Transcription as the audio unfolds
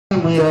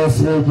ولم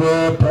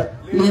يسجد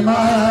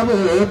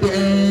لمعبود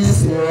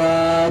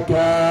سواك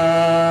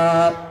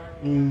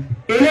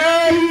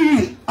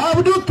إلهي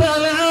عبدك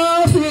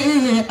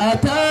العاصي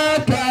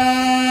أتاك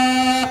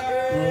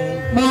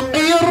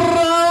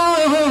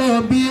مقرا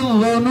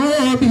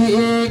بالذنوب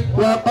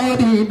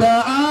وقد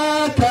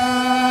دعاك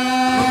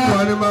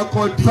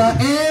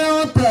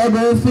فإن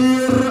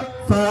تغفر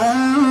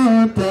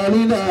فأنت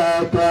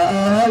لذاك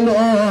أهل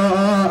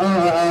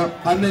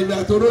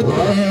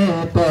وإن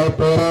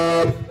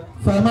تطرد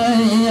فمن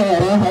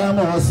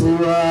يرحم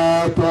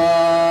سواك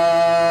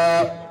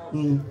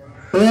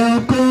إن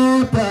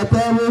كنت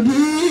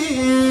تبغي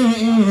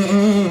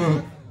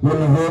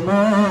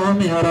بالهموم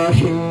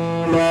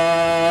رحيلا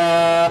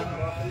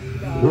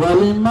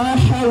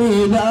ولمحو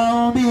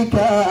ذنبك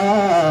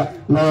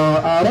لو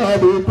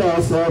أردت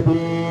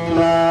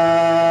سبيلا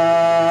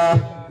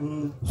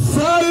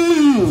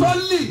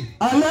صلي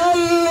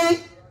علي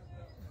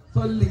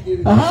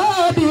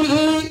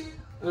هادي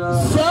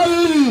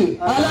صلي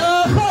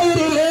على خير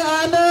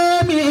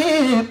الأنام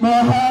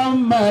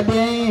محمد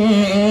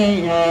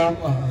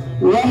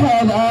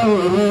وهذا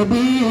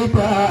بك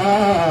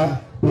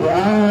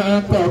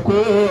وأن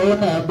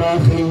تكون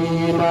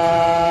بخيلا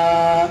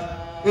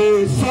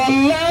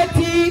صلت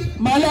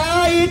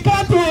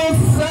ملائكة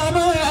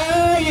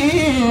السماء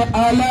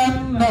على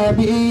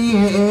النبي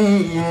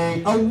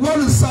أول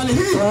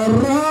الصالحين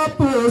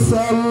والرب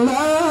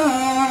صلى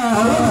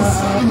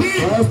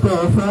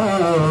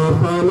واصطفى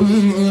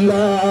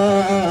خليلا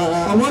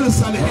أول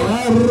الصالحين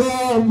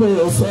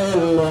والرب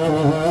صلى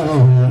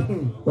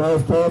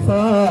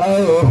واصطفى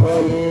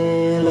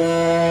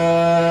خليلا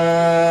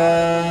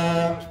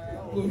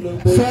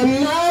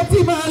صلت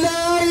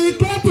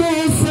ملائكة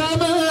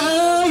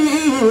السماء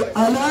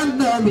على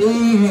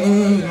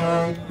النبي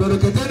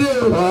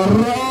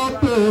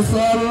والرب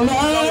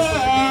صلى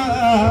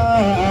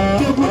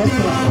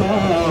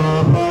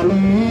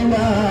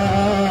خليلا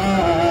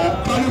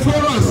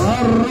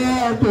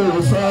والرب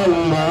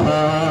صلى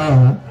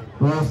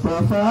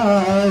واصطفى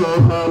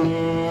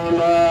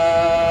خليلا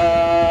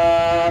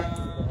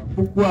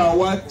gbogbo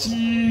àwa tí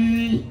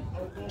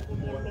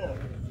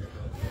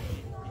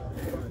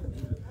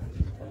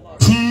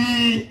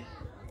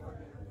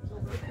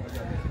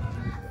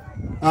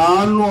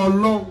àánú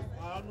Ọlọ́run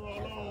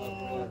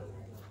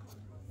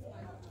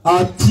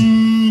àti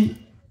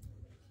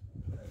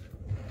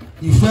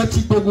ìfẹ́ tí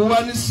gbogbo wa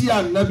ní sí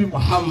Ànábì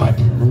Muhammad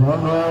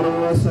sallallahu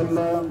alaihi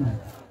wasallam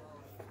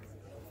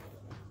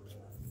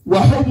wa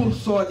hubbu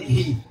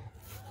salihin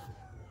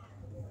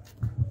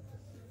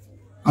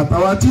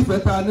àtàwọn tí ìfẹ́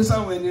ta ní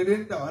sáwọn ẹni rẹ̀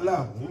ń dà wá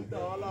láàmú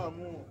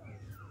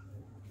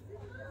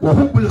wa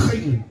hubbul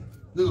khayr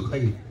lil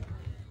khayr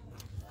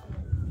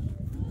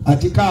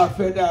àti ká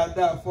fẹ́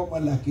dáadáa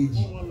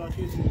fọ́mọlàkejì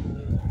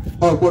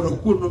ọ̀gbọ́dọ̀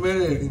kú nù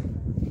mẹ́rẹ̀ẹ̀rin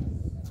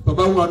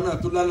bàbá wa náà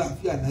tó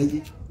lálàáfíà láyé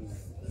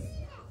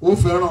ó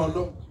fẹ́ràn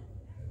Ọlọ́run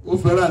ó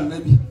fẹ́ràn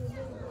Ànábì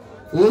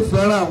ó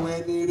fẹ́ràn àwọn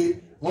ẹni rẹ̀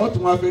wọ́n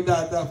tún wá fẹ́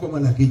dáadáa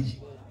fọ́mọlàkejì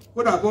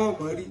kódà bọ́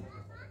ọmọ rí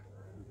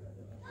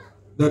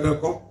dandan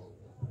kọ́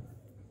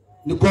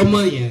ní kọ́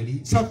mọ̀ yẹn rí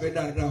sáfẹ́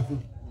dáadáa fún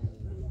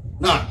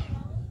náà.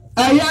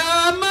 àyà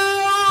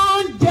máa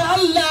ń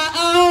jàlá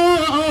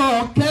àwọn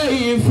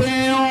kẹ́hìnfẹ́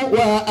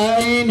wà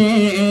áyínì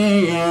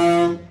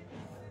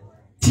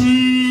tí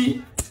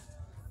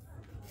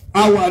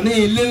a wà ní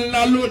ilé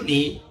ńlá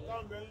lónìí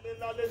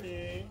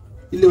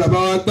ilé bàbá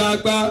wa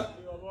gbágbá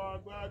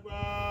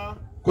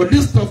kòdí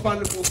Mustapha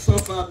ni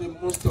Mustapha mi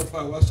Mustapha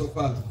wa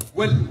sọfà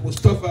wẹ́lì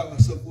Mustapha wa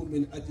sọfù mi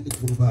ní ajínigbé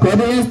kúrúbà.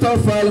 kòdí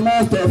Mustapha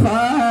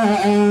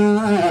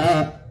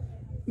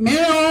mi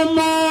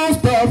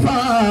Mustapha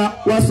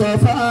wa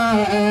sọfà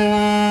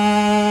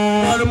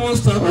wẹ́lì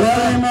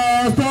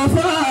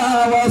Mustapha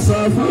wa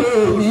sọfù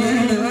mi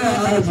ní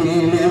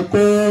ajínigbé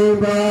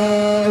kúrúbà.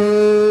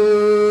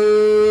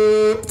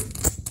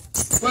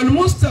 wẹ́lì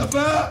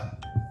Mustapha.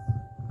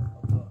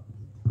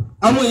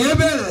 àwọn yẹn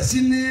bẹ̀rẹ̀ sí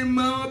ní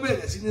máa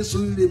bẹ̀rẹ̀ sí ní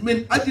sóríire min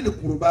ajínigbé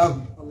kúrúbà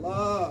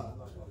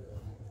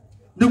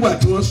nígbà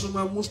tí wọ́n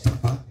súnmọ́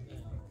Mustapha.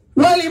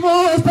 wali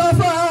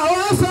Mustapha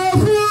wọ́n sọ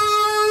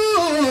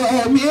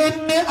fún mi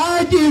ní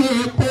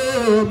ajínigbé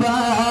kúrúbà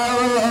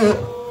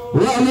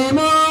wali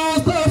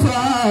Mustapha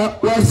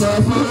wọ́n sọ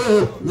fún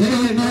mi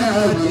ní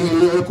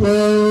ajínigbé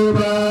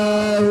kúrúbà.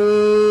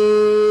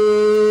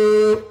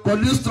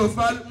 kọ́ni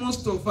Mustapha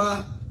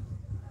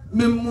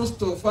mi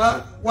Mustapha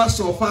wọ́n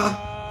sọ fún.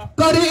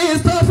 قد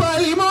اصطفى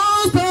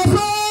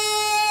المصطفى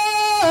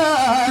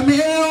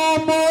من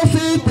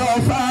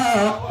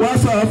مصطفى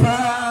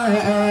وصفى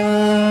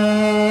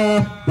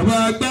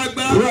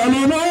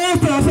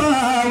ولمصطفى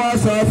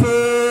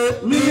وصفى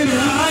من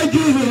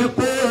أجل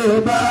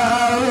قربى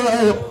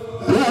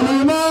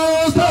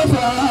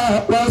ولمصطفى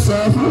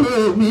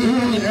وصفى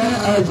من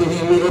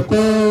أجل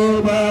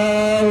قربى.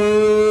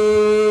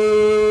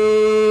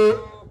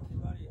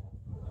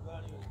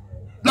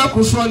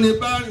 لكن صلي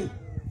باري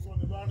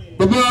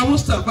bàbá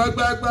Mustapha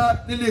gbágbá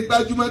nílé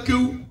gbájúmọ́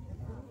kéwú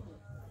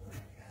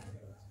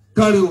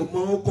kárí ò mọ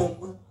ọkọ̀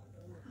mọ́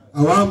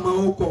àwa mọ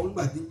ọkọ̀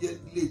nígbà tí ń jẹ́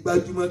ilé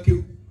gbájúmọ́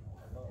kéwú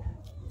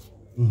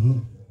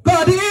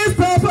قد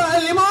اصطفى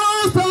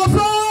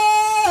المصطفى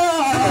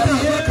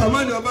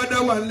كمان يا بدا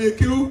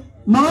والكيو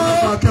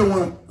ما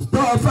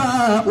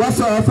اصطفى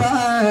وصفى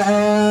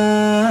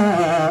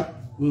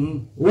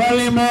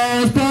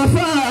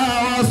والمصطفى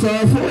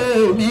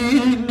وصفه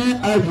من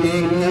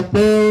أجل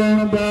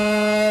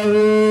قربه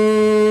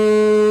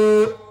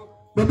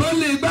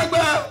ببالي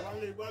بابا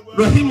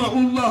رحمه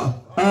الله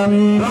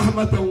آمين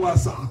رحمة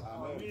واسعة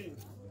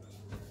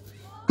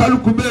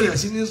kálukú bẹ̀rẹ̀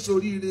sí ní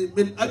ṣoríire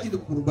min ajli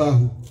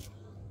qurbahu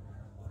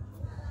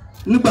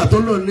nígbà tó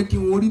lọ ní kí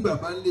wọ́n rí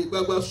bàbá ńlẹ̀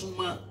gbágbá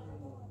súnmọ́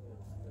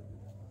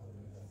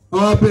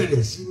wọ́n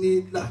bẹ̀rẹ̀ sí ní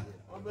là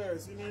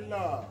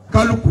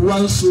kálukú wá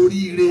ń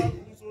ṣoríire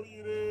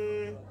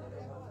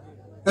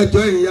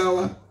ẹjọ́ ìyá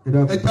wa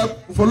ẹjọ́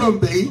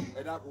fọlọ́ǹbẹ̀ yìí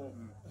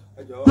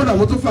kódà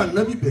mo tún fà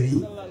nábì bẹ̀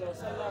yìí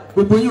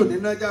gbogbo yín ò ní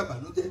nájà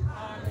àbànújẹ́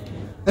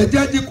ẹjẹ́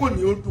ajé kò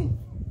ní ó dùn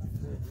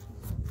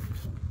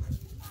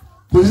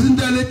kò sí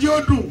ní ẹni tí ó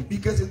dùn bí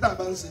kẹsì tá a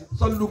bá ń ṣe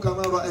sọ́lù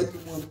kàmáà ẹ̀kí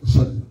wọn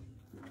sọ́lù.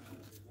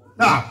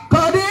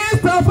 قد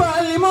اصطفى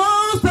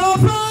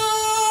المصطفى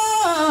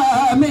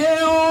من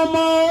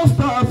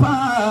مصطفى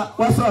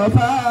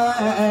وصفى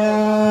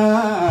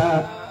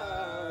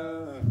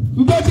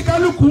ǹjẹ́ tí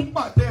kálukú ń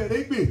pàtẹ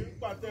ẹ̀rẹ́gbẹ̀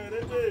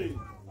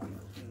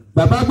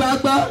bàbá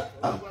gbàgbà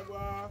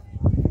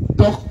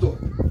dókítọ̀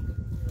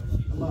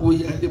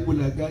oyè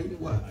adébólàgá yìí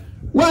wà.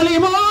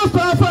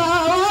 والمصطفى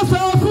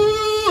وصفه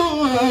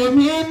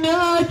من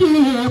أجل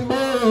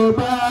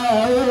قربه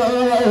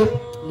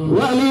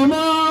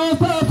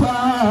والمصطفى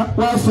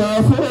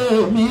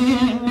وصفه من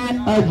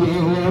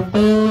أجل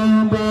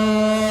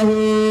قربه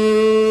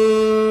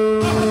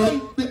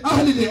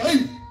أهل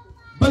العلم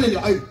بل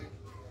العلم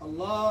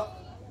الله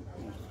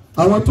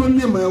àwọn tó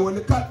ní ìmọ̀ ẹ̀wọ̀n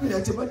ní káàkiri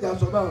àti bàjẹ́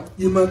aṣọ náà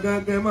ìmọ̀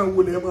gángan máa ń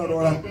wọlé máa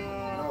rọra.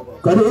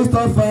 قد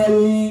اصطفى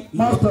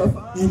المصطفى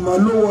ìmọ̀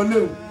ló wọlé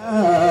o.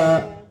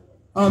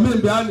 àwọn mí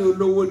bẹ́ẹ̀ á ní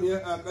olówó ni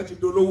àǹkà ti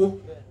dolówó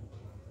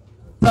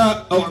tá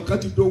àwọn àǹkà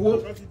ti dowó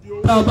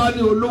tá a bá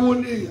ní olówó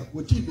ní èèyàn kò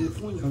tí ì lè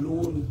fún èèyàn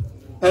lówó ni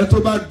ẹni tó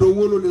bá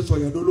dowó ló lè sọ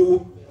èèyàn dolówó.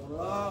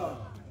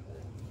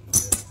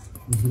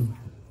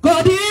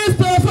 قد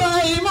اصطفى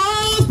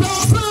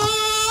المصطفى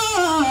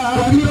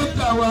orí ló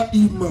ká wa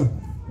ìmọ̀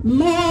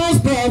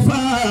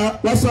مصطفى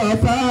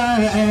وصفى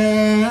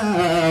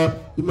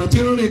ìmọ̀ tí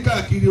ń rìn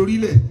káàkiri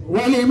orílẹ̀.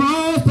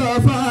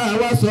 والمصطفى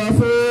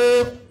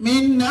وصفه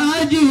من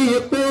أجل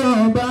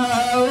قربه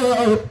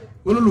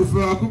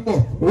olólùfẹ́ wa púpọ̀.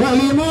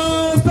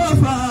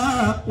 والمصطفى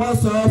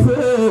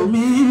وصفه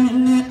من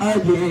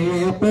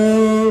أجل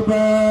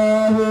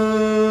قربه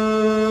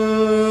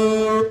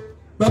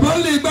bàbá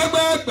lè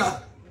gbágbá àgbà.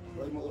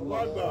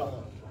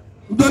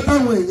 ǹjọ́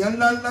táwọn èèyàn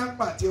ńláńlá ń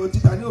pàtẹ ọtí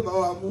ta ní ọba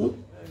wa mú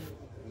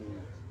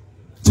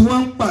tí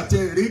wọ́n ń pàtẹ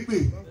ìrégbè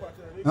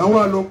àwọn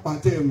wa lọ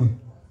pàtẹ ẹ̀mọ̀.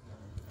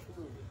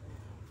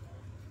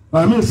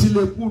 àmì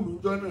ìsílẹ̀ kúlù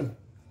ńjọ́ náà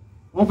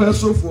wọ́n fẹ́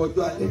ṣòfò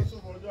ọjọ́ alẹ́.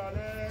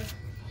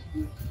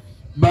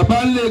 bàbá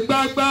lè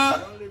gbágbá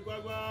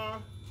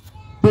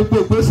gbogbo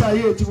ìgbésí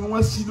ayé tí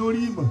wọ́n sí lórí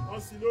ìmọ̀.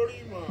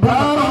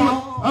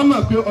 wọ́n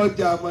mọ̀ pé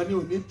ọjà àmọ́ ni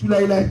ò ní tú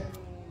láíláí.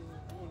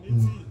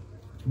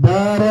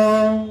 dárọ́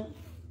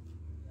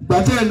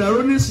gbàtẹ́ ìnàró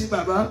nísìn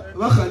bàbá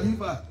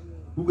Khalifa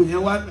gbogbo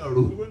yẹn wá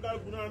nàró.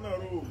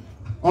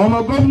 ọmọ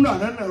gómìnà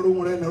náà nàró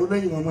wọn rẹ nàró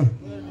lẹ́yìn wọn mọ̀.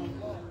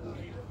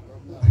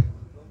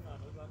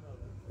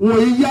 wọn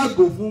yí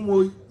yàgò fún mo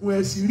gun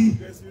ẹsì rí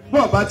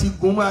bọ́ọ̀ bá ti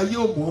gun máa yé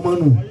òmù ọmọ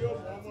nù.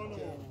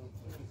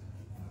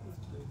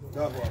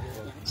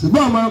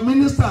 ṣùgbọ́n ọmọ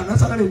mínísítà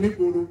násàlẹ̀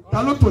nígboro ta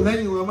ló tò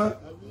lẹ́yìn wọn mọ́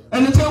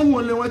ẹni tí wọ́n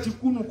wọlé wọn ti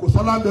kú nù kò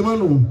sọ́lá bẹ́ẹ̀ mọ́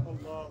nù.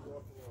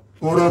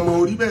 ọ̀rọ̀ ọmọ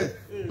orí bẹ́ẹ̀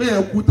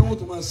bẹ́ẹ̀ kú tí wọ́n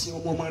tún máa sin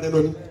ọmọ rẹ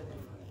lọ ní.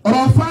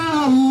 رفع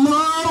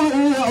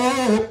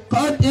الله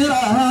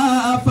قدرها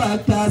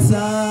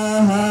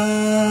فكساها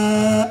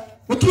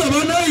òkè bàbá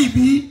náà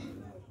ìbí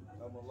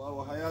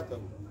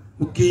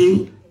òkè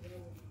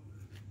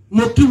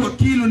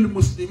wàkílù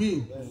muslimin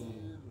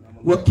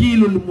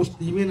wàkílù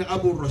muslimin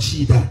Abu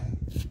Rashida.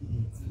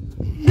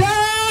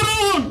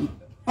 دار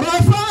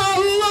رفع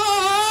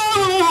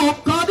الله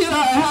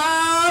قدرها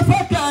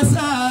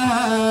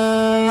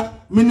فكساها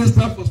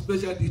Minister for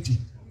Special Duty.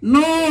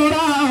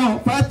 نورا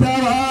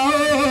فترى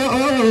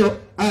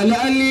على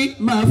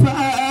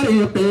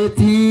المفارق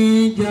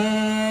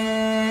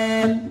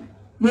تيجان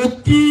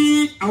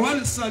مكي أول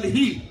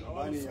الصالحين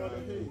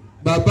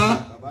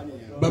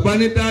baba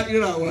ní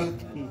dáírà wa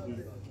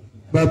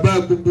baba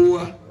gbogbo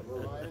wa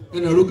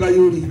ẹnà lóka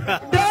yóò rí.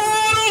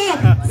 دار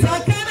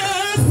سكن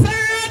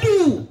السعد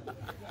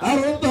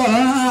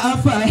أرضها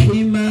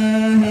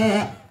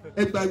فحماها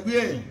ẹ gbàgbé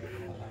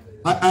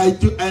ẹ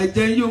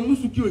àìjẹ yóò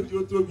mùsùn kí òjò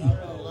tóbi.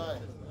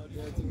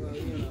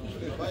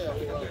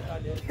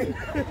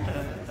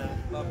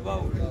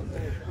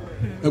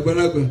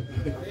 ẹgbẹ́lágbẹ́.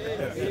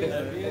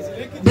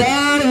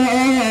 دار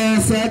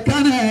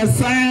سكن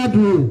السعد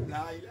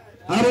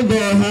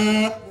أرضها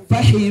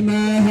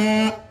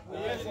فحماها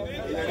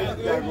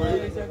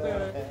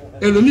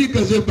ẹlòmíì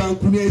kan ṣe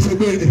banku ní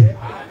ẹsẹ̀gbẹ́ rẹ̀.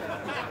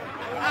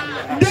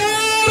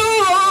 دار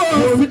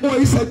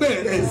ẹsẹ̀gbẹ́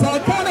rẹ̀.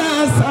 سكن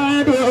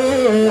السعد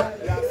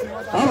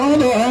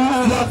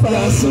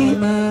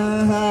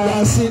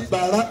Yàsí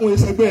bàrà ń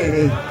ṣẹgbẹ́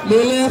rẹ̀.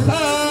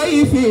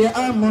 للخائف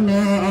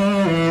أمنا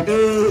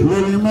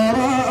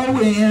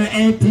للمراوي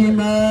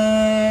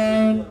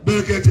اعتمان.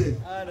 Bẹ́ẹ̀kẹ́tẹ̀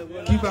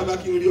kí bàbá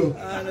kí n rí ọ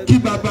kí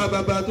bàbá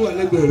tó wà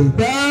lẹ́gbẹ̀ẹ́ rẹ̀.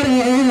 دار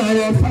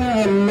رفع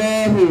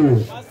الله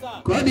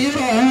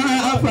قدرها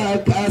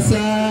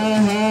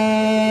فكساها.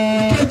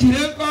 Kejì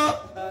rẹ̀ ń kọ́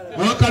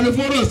àwọn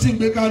kanifóró sì ń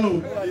gbé Kánò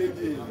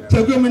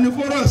ṣẹ́gbẹ́ mi ní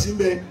fóró sí ń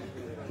bẹ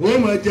ó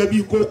máa jẹ bí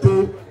kókó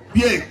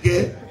bí ẹ̀gẹ́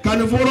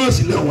kanifóró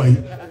sì lẹ́wọ̀n yìí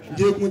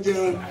jẹ́kun jẹ́.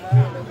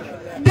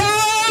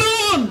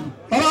 دار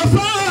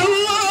رفع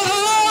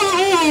الله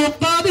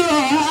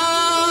قدرها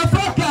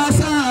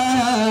فكساها.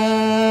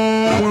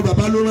 Àwọn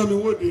bàbá ló rán mi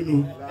wóde nù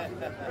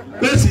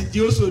bẹ́ẹ̀ sì jí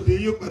ó sòde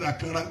yóò padà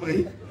kanra pẹ́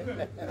yìí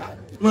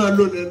máa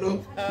lò lẹ́lọ́.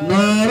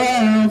 نارا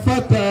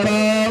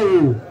فتراه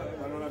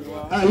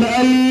على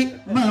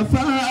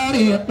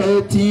المفارق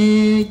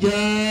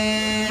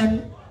تيجان.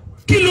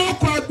 Kí ló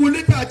kọ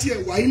agboolé tá a tiẹ̀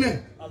wáyé náà?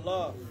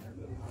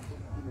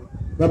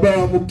 Bàbá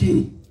wa mú kí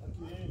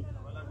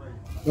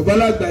bàbá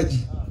lágbàjì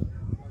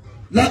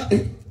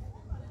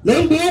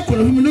lẹ́yìn gbé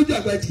ọkùnrin fún mi lójú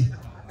àgbàjì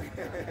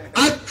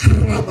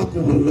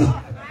akramakumullah.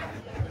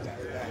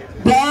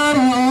 دار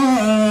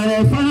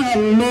رفع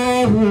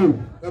الله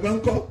Bàbá ń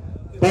kọ́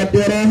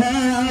قدرها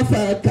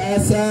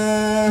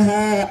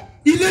فكساها.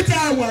 ilé tá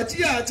a wà tí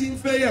a ti ń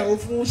fẹ́ yàwó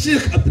fún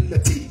Sheikh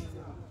Abdullatif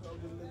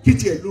kí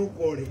tiẹ̀ ló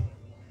kọ rẹ̀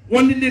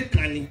wọ́n nílé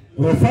kan ni.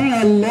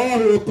 رفع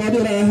الله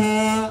قدرها.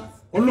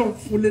 Ọlọ́run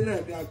fúnlé náà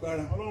ní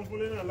agbára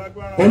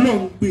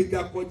Ọlọ́run gbé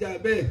ga kọjá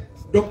bẹ́ẹ̀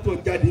dókítà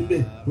jáde ń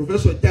bẹ̀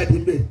pòfẹ́sọ̀ jáde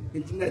ń bẹ̀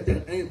ìjìnlẹ̀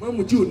jáde ẹ̀yìn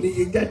mọ́mú tí ò ní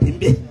iye jáde ń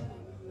bẹ̀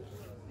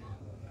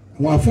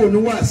àwọn àfọ̀nù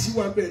wà sí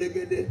wa bẹ̀rẹ̀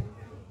gẹ́gẹ́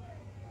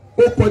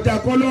ó kọjá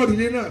kọ́lọ́ọ̀rì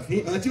ilé náà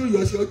fín àti ó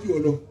yọ sí ọjọ́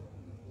ọ̀lọ́.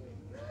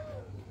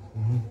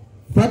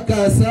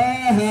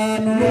 فكساها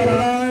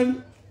نورا.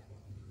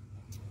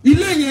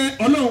 Ilé yẹn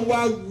Ọlọ́run wá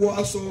wọ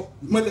aṣọ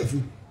ìmọ́lẹ̀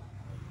fún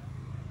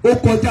ó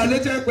kọjá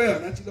létẹ́ pé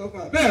ẹ̀rántí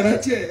lọ́fà bẹ́ẹ̀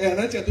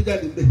ẹ̀rántí ẹ̀ tó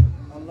jáde ń bẹ̀.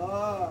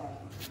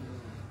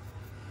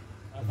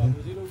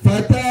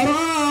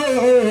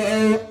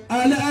 فتراه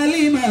على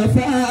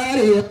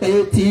المفارق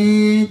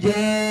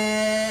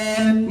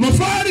تيجان.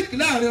 Mafarik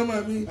láàrin ọmọ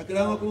mi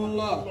أكرمكم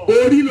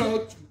orí lọ́ọ́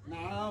tù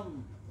نعم.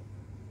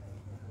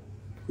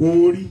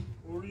 orí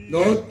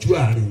lọ́ọ́ tù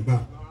àrùn bá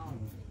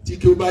tí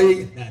kí o bá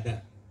yé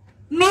dáadáa.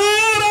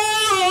 نورا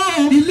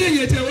Ilé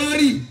yẹn tẹ wá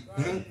rí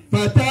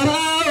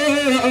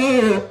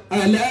فتراه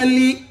على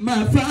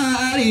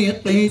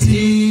المفارق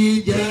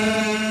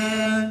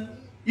تيجان.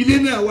 ilé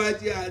náà wá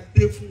jẹ́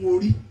adé fún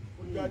orí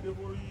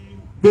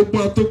gbogbo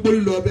àwọn tó gbórí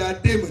lọ bẹ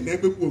adé ìmọ̀ ní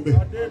ẹgbẹ́ kò bẹ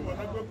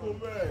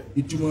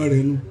ìtumọ̀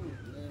rẹ̀ nu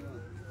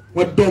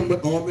wọ́n dán àwọn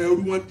ọmọ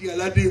ẹrú wọn di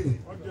aládé ìmọ̀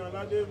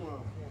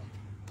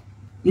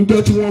níjọ́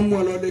tí wọ́n mú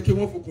ọ lọ lẹ́kẹ́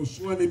wọ́n fòkùn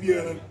sún wọn níbi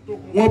ẹran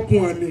wọ́n kún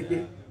wọn ní pé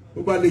ó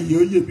bá lè yẹ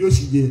ó yẹ bí ó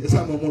sì yẹ ẹ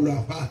sáà mọ ọmọ lọ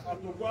àpá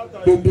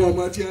gbogbo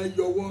ọmọ tí wọ́n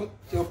yọwọ́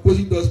tí wọ́n kó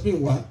sí dustbin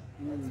wá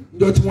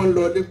níjọ́ tí wọ́n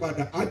lọ lé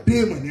padà adé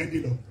ìmọ̀ ní ẹdí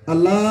lọ.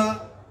 Allah.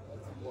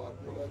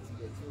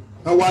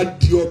 Àwa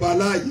di ọba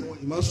láàyè wọn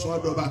ìmọ̀ sún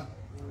ọdọba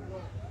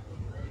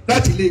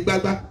láti lè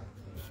gbágbá.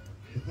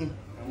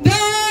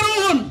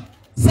 دار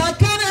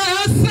سكنها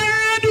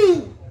السعد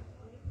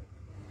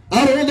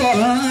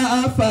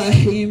أرضها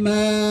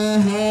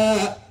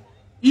فحماها.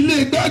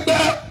 Ilé gbágbá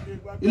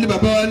ilé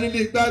bàbá wa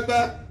nílé gbágbá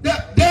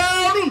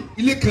dárùn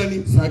ilé kan ni.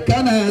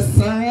 سكنها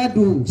السعد.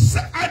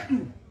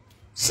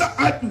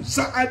 Sáàdù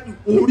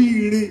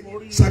oríire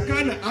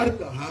sàkánà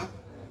àrùtàhá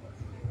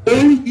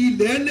orí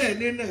ilẹ̀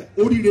ẹlẹ́ẹ̀lẹ́ náà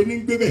oríire ní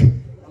gbébẹ̀.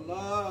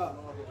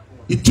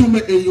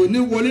 Ìtumọ̀ èèyàn ní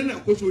wọlé náà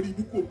kó sórí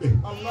ibú kò bẹ̀.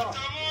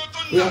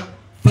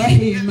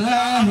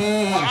 فحماها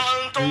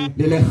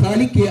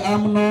للخالق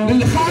أمن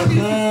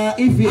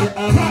للخائف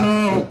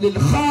أمن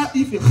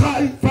للخائف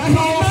خائف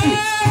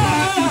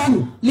فحماها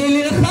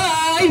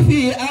للخائف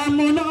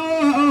أمن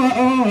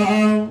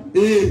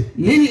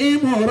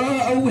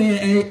للمراوي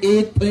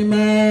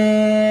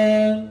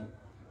إطمان.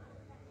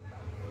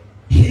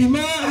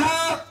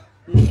 حماها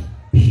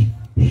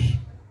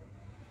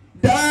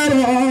دار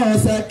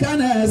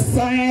سكن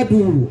السعد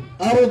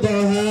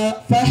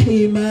أرضها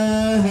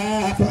فحماها.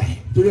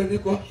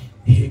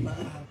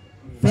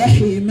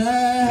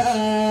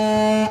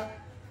 فحماها.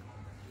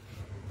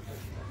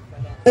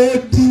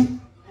 odi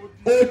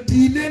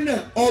ilé náà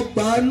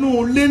ọgbà inú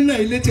ilé náà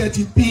ilé tí a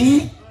ti bí.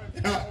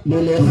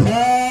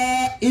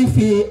 للخائف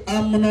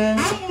أمن.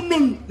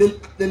 أمن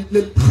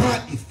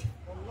للخائف.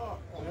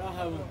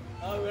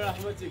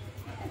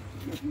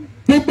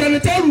 Gbogbo ẹni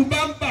tẹ́rù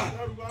bá ń bà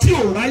tí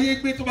ò ráyé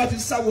gbé tó bá ti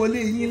sá wọlé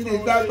yín lé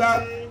gbágbá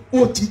ó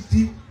ti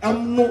di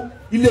amúnú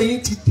ilé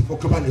yín ti di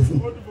fọkànbalẹ̀ fún.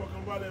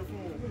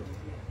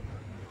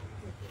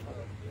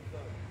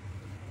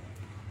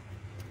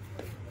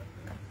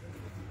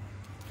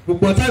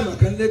 Gbogbo ọ̀tá ìmọ̀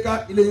kan lé ká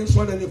ilé yín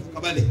sọ́dọ̀ ní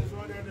fọkànbalẹ̀.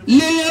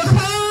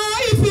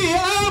 للخائف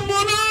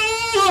أمن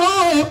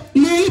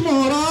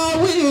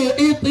للمراوي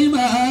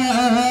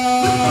إطمان.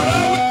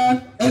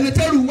 Ẹni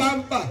tẹ́rù wá ń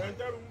bà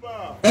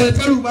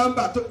ẹ̀ẹ́tẹ́rù máa ń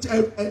bà tó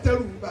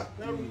ẹ̀ẹ́tẹ́rù ń bà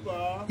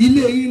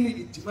ilé yìí ni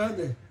ìtìmọ̀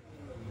rẹ̀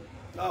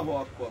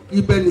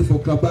ibẹ̀ ni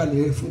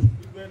fọkànbalẹ̀ fún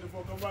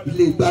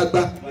ilé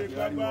gbagba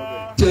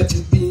tí a ti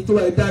bí tó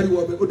bá yẹ dárí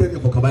wọ bẹ ó dẹni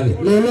fọkànbalẹ̀.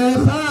 lil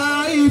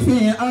khaifi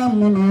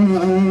amnu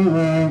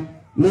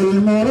lil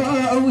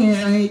murawi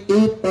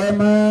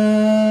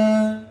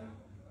itman.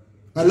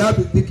 ala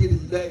bi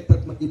dhikrillahi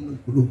tatma'innul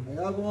qulub.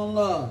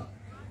 ayakumullah.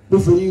 mo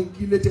fẹ́ yín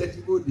kí létí ẹ ti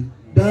bóde.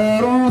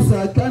 darun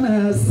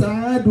sakana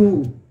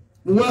saadu.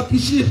 wa kí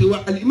sheikh wa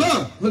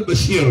al-imam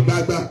al-bashir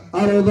gbagba.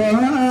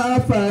 ardaha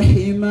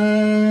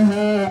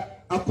fahimaha.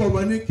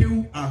 akọ̀mọ̀ ní kí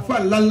àfa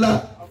ńláńlá.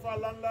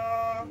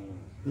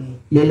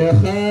 lil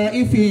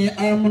khaifi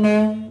amnu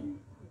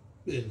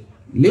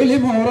lil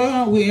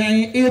murawi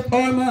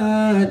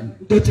itman.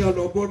 dọ́tí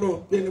ọlọ́bọ́ náà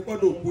bí ẹni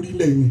gbọ́dọ̀ kúrí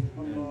lẹ́yìn.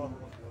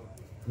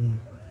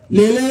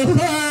 lil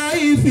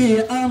khaifi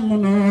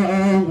amnu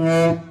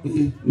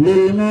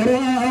lil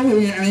murawi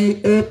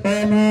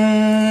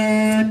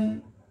itman.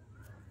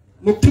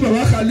 mo kí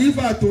baba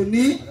khalifa tó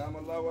ní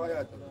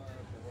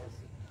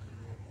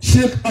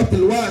sheikh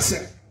abdulwasi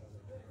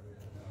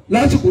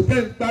lásìkò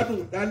tẹ́ ń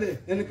gbádùn dálẹ̀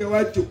ẹnikẹ́ wá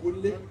jòkó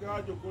lé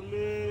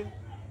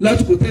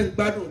lásìkò tẹ́ ń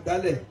gbádùn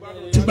dálẹ̀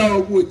tí bá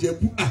ọgbọ́n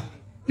òjẹ̀bú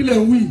kí lẹ̀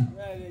ń wí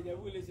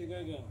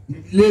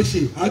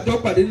léṣe àjọ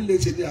pàdé ní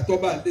léṣe ní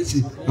àtọ́ba léṣe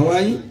àwọn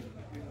ayé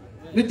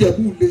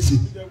níjẹ̀bú léṣe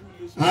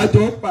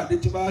àjọ pàdé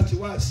tí bá ti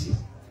wá sí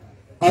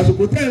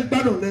àsìkò tẹ́ ń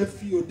gbádùn lẹ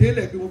fi òde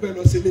lẹ̀ bí mo fẹ́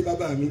lọ sílé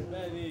bàbá mi.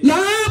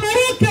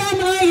 lámúrúkà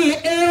máa ń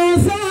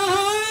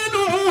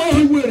ẹ̀rọ̀sánù.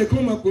 ìwé rẹ̀ kí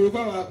wọ́n máa pòrò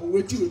fáwọn òwe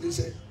tí ò ní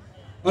sẹ́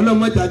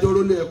ọlọ́mọdé àjọ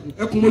rólé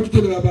ẹkùn mójútó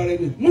lè bàbá rẹ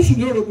ni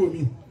mùsùlùmí yóò rògbò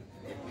mi.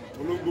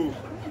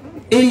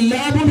 ìlà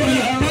abúlé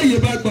báyìí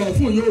bá gbà ọ́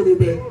fún yóò rò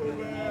bẹ́ẹ̀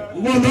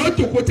wọn náà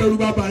jòkó tẹrù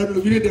bàbá rẹ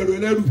lòmìnira dẹrù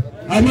ẹlẹ́rù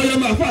àmọ́ yẹn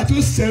máa fọ́ àti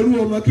ó sẹ́rù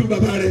ọmọ kí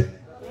bàbá rẹ.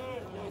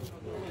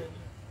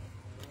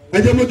 ẹ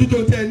jẹ́ mójútó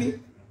tẹ́ ẹ ní.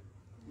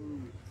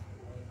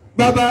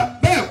 bàbá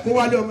bẹ́ẹ̀ kó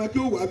wálé ọmọ kí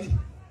ó wà bí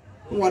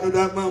wọn wà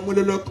dandan máa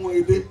múlẹ̀ lọ́kàn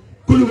èdè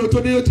kólúwo tó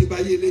dé yóò ti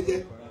báyé ilé jẹ́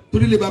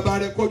torí lè bàbá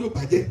rẹ kọ́ yóò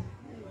bàjẹ́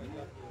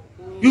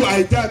yóò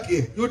àìjáàkì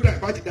ẹ yóò dá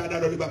ìbátí dáadáa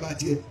lọ ní bàbá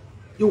tiẹ̀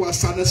yóò wá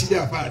sáná sílé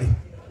àfa rẹ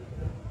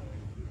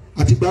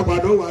àti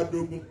gbàgbàdo wà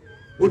dógún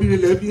odidi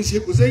lẹ fi ń ṣe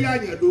kò sẹ́yìn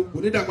àyàndó kò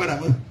ní dá padà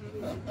mọ́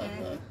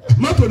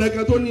mọ́tò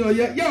nìkan tó ní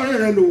ọyẹ yá ọ̀rẹ́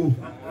rẹ lò ó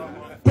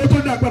kó tó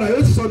dá padà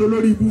yóò sì sọdọ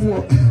lórí ibú fún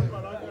ọ.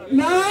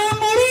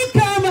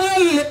 lámúrúkà máa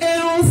ń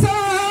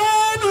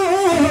ẹ̀rọ̀sánù.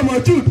 ọmọ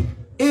jude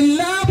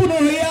ìlà abúlé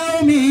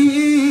yaomi.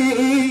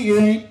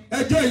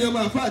 ẹjọ́ èèyàn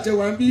máa fà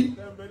àjẹwà ń bí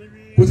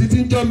kò sí ti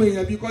ń jọ́ mi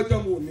èèyàn bí kọ́jọ́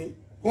mu òní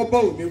kọ́ bọ́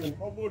òní mu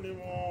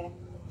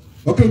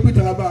ọkẹ́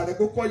ìpìtà bàbá rẹ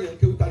kó kọ́ yẹn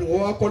kéwù tani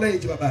wọ́n wá kọ́ lẹ́yìn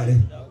tí bàbá rẹ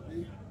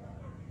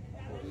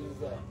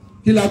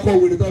kí la kọ́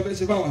wèrè tó fẹ́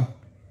ṣe fáwa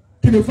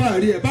kí ni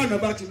fáàrí ẹ̀ báwọn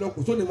bá ti lọ kò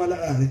sóni ma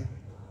lára rẹ.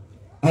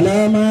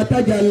 alama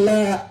tajalla.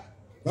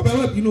 bàbá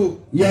wọn bínú o.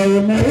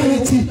 yawma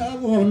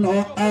labuna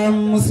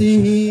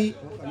amsihi.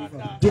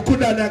 jòkó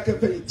dáadáa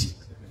kẹfẹ́ yìí jì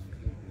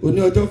òní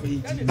ọjọ́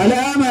fẹ̀yìntì.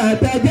 alama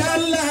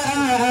tajalla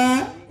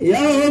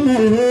yawma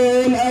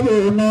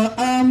labuna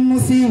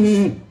amsihi.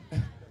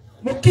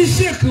 mo kí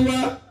sheikh wa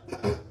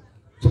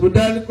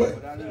sọmọdání kọ ẹ.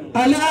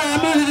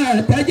 alama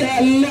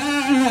tajalla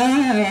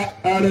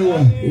arẹwà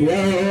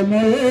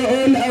yawma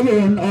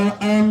labuna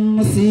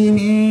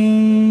amsihi.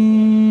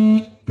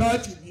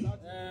 káàtì bí.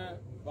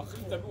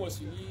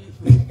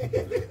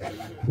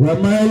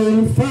 وما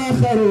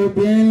الفخر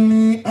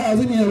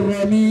بالعزم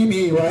الرميم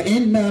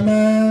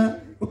وإنما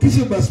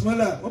òkìṣe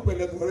basmala wọn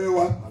pẹ̀lẹ́ kọrẹ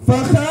wa.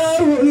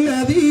 فخر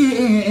الذي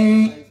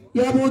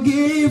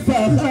يبغي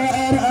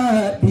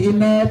فخرا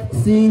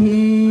بنفسه.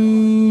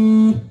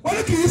 wọ́n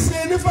ní kì í ṣe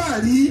ní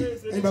fàárí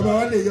ẹ̀yin bàbá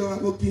wa lè yọ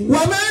àkókò.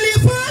 وما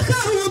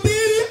الفخر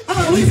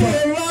بالعزم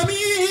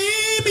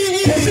الرميم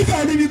kò sí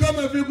fàárí bí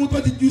gọ́ọ̀mù fi kú tó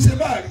ti ju ṣe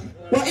fàárí.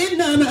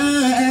 وإنما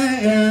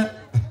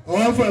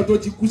àwọn afọlá tó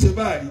ti kú ṣe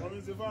fàárí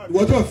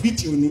ìwọ tó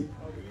fìtì òní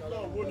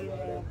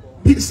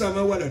bí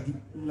sàmà wà ládùú.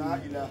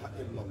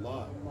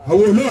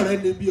 àwọn olóòrè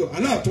ni bí ọ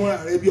aláàtúnra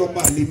rẹ bí ọmọ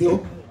àlè ni ọ.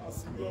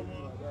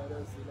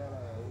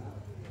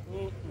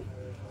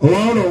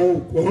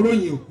 ọ̀rọ̀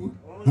yìí òkú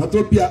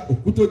àtọ́ bí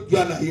òkú tó ju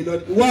àlàyé lọ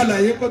ìwọ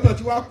àlàyé kọ́tọ̀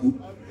tí wàá kú.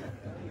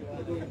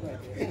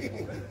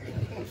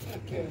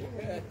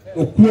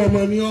 òkú ọmọ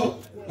ni ọ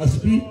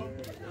àsìbí.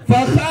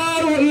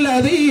 فخر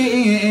الذي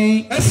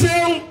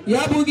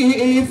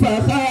يبغي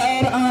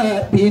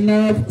فخرا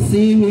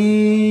بنفسه.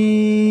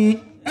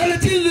 ẹni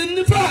tí ń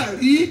ní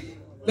fàárí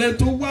lẹ́yìn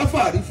tó wá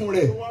fàárí fún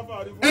rẹ̀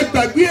ẹ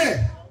gbàgbé ẹ̀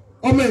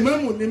ọmọ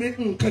ìmáàmù ní ní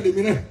nǹkan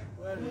lèmi náà.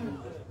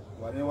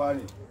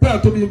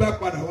 bẹ́ẹ̀ tó bí bá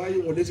padà wáyé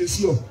wọn lè ṣe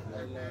sí ọ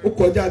ó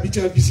kọjá bí tí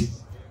wọ́n fi sí.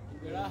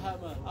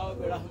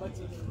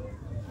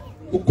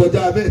 ó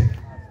kọjá bẹ́ẹ̀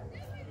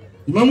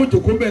ìmáàmù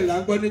jòkó bẹ́ẹ̀ là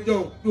ń gbọ́ níjọ́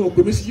bí wọn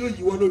gbèmí sí yóò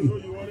yíwọ́ lónìí.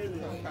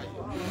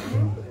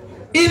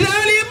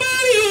 ìdálẹ́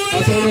mẹ́rin wọlé.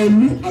 àtọ̀rọ̀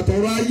ìlú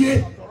àtọ̀rọ̀ ayé.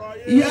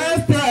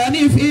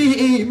 يستعني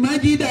فيه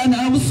مجد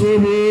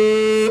نفسه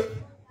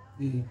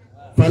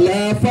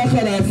فلا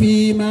فخر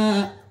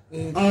فيما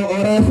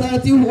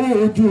أورثته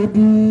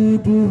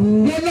جدوده.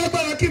 mo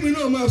lágbára kí mi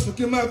náà máa sùn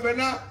kí n máa fẹ́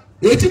ná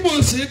èyí tí mo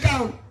ń ṣe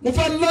káwọn mo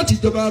fẹ́ láti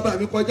ìjọba bàbá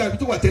mi kọjá ibi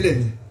tó wà tẹ́lẹ̀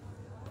ni.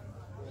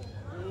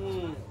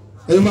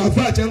 ẹ̀yin máa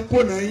fẹ́ àti ẹ̀ ń kó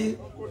náà yín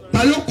ta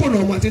ló kùnà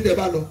ọmọ tí ń tẹ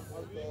bá lọ.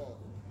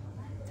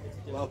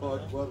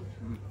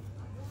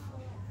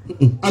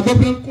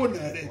 agbọ́pẹ́ ń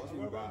kùnà rẹ̀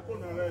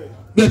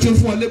bí ẹ ti ń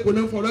fún ọ lẹ́kọ̀ọ́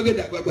náà ń fún ọ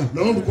lọ́gẹ̀dẹ̀ àgbàgbà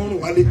lọ́rùn rúkọ́rùn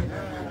wálé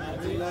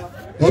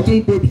ọtún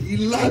gbòbí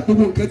ilá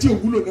gbogbo nǹkan tí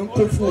òwúlò náà ń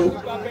kó fún ọ.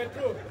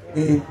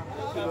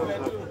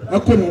 ẹ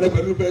kùnà rẹ̀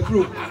pẹ̀lú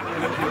petrol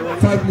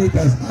 5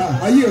 litres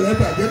ayé rẹ̀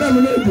bàjẹ́ náà ló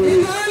lè dòwe.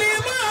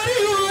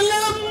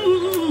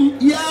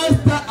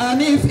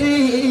 يستأنف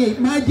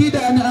مجد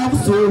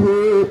نفسه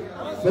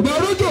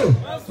ببارجو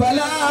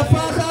فلا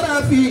فخر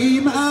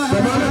فيما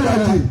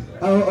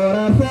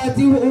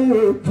أورثته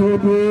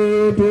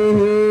جدوده.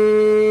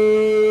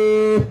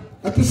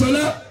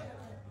 Akínsọ́lá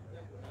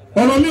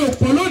ọ̀rọ̀ mi ò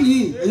pọ̀ lónìí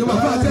ẹ̀yọ́ máa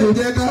fà á tẹ̀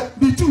jẹ́ ká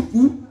bíi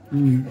túùkú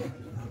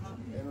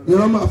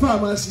ìrọ̀ máa fà á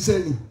máa ṣiṣẹ́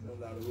ni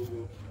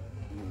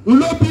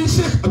ńlọ bí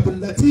Sheikh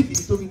Abdulateef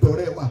tó fi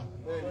dọ̀rẹ́ wa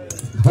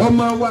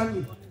ọmọ wa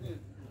ni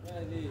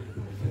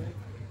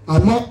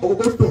àmọ́ owó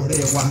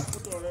dọ̀rẹ́ wa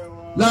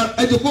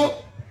ẹ̀jẹ̀kọ́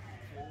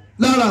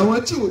lára àwọn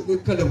tí ò lè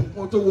kalẹ̀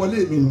fún tó wọlé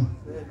mi nù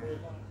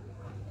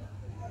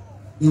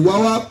ìwà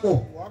wa pọ̀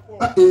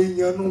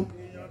èèyàn nu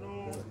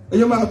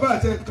ẹ̀yọ́ máa bá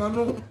àtẹ kan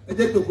nú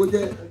ẹ̀jẹ̀ gbogbo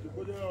jẹ́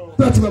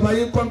tó àti bàbá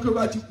yín kọ́ńkì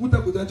bá ti kú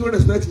tẹ̀kùtẹ̀ tó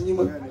respect yín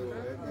mọ́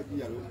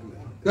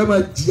ẹ máa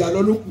jìyà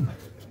lọ lókù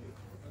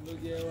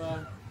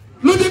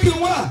ló jẹ́ kí n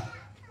wá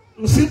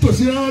nsí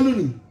tòsí rán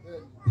lónìí.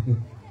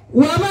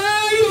 وما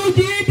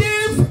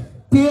يجدف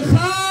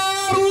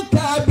تخارك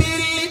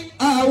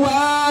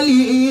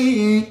بالأوالي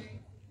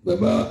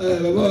bàbá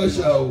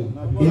ọ̀ṣà o.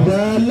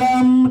 إذا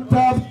لم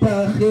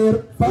تفتخر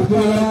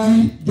فخرا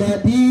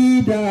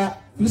جديدا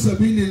في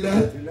سبيل الله.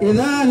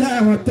 إذا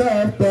لم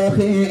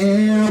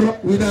تفتخر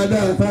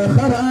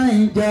فخرا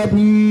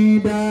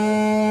جديدا.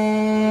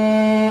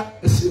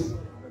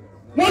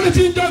 wọ́n lè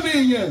ti ń jọ́ mi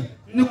yẹn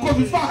ni kò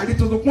fi fáàrí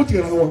tuntun kún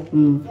tìran wọn.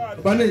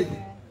 bàbá lẹ́yìn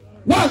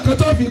wọ́n àkàn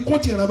tó fi kún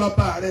tìran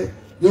bàbá rẹ̀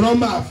ìran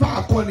máa fà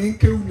akọni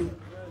kéwù ni.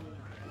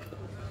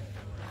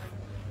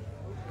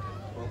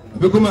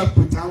 àbí kó máa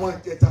pètè àwọn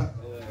àjẹta.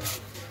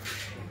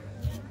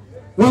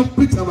 wọ́n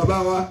pètè bàbá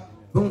wa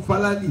wọ́n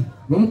falali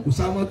wọ́n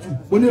kùsàmọ́tù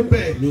ó ní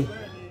bẹ́ẹ̀ ni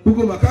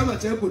gbogbo màkàmà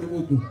tẹ́ kò ní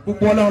ogun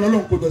gbogbo ọlá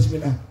ọlọ́run kò dọ̀sí mi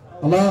náà.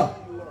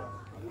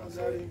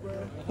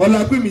 ọlá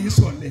pé mi yìí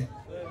sọ̀lẹ̀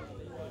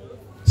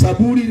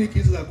sàbúrì ni kì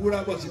í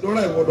sàbúrà bọ̀ sí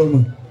lọ́rọ̀ ìwọ́dọ̀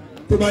mọ̀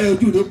tó bá yẹ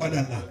ojú ìlú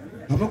padà là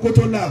àmọ́ kó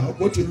tó là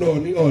ọ̀pọ̀ ti lọ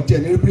ní ọ̀tí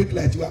ẹ̀ ní bíríkì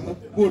láti wá mọ́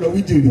kó lọ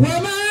wí jèrè. wọ́n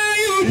máa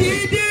yóò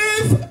dídí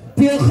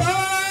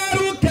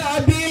tìkọ́rù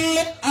kàbí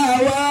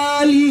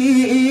àwálí.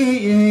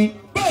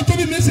 báwo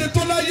tóbi mi ṣe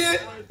tó láyé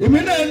èmi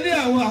náà ní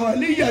àwọn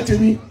àwàlíyà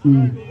tèmi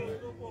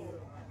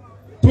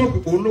tó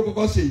òun ló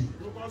kọ́kọ́ ṣe yìí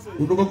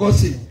òun ló kọ́kọ́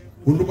ṣe yìí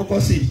òun ló kọ́kọ́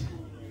ṣe yìí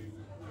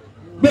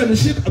bẹ́ẹ̀ ni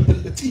Sheikh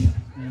Abdulateef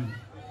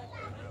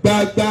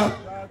gbagba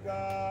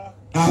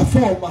àfọ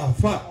ọmọ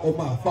àfà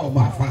ọmọ àfà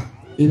ọmọ àfà.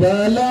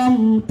 إذا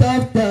لم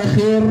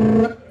تفتخر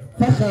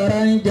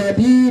فخرا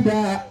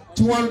جديدا.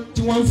 tí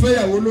wọ́n ń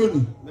fẹ́yàwó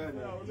lónìí.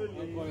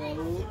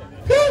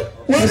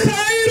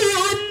 وخير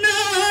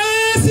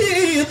الناس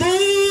ذو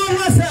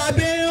حسب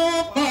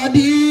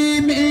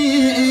قديم.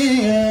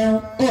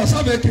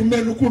 sábẹ́ kí n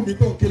mẹ́nu kú mi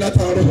tó ń kí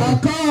látàárọ̀.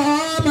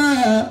 أقام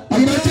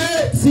àgbẹ̀jẹ̀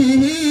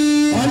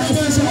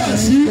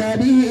بنفسه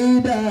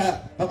جديدا.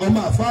 ọmọ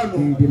àfáànù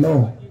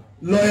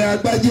lọ́ọ̀yà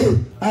àgbájé.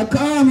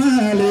 أقام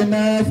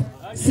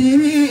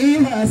لنفسه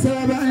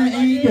حسبا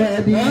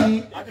جديدا.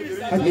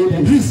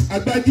 Idris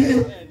àgbájé.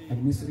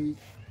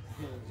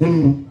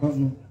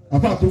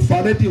 àfa tó fa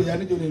rédíò yá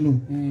níjó nínú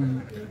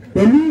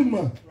pẹ̀lú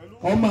ìmọ̀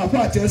ọmọ àfa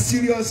àti ẹ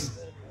síríọ́sì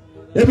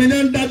èmi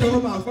náà ń dájọ́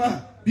ọmọ àfa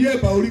bí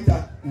ẹ̀bà oríta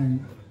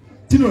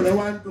tínú rẹ̀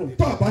wá ń dùn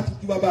tó àbá ti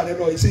ju bàbá rẹ̀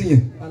lọ iṣẹ́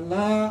yẹn.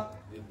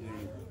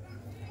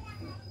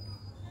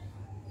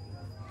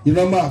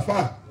 ìlọ́mọ àfa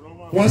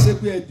wọ́n ṣe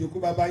pé ẹjọ́ kó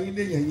bàbá yín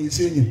lè yẹn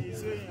iṣẹ́ yẹn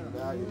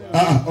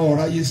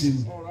ọ̀rọ̀ ayé ṣe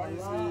ni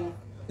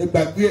ẹ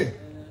gbàgbé ẹ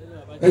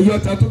ẹ̀yọ́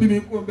ọ̀tá tó bí mi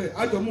kú ọbẹ̀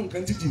àjọ mú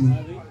nǹkan títì mi.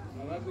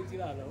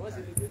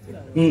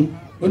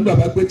 ó ní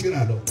bàbá gbé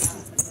tìrà lọ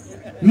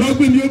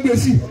lọ́gbìn ni ó gbé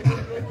sí.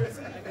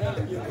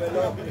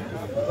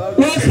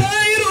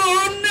 وخير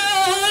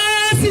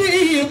الناس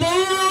ذو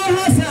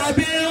حسب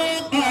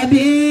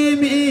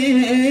قديم.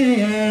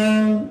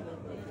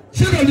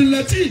 Sheikh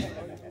Abdulateef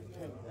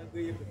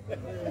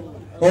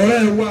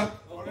ọ̀rẹ́ wa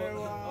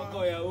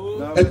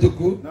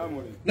ẹ̀dùkú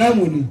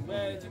náàmù ni.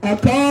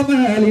 أقام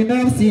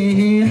لنفسه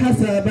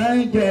حسبا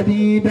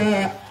جديدا.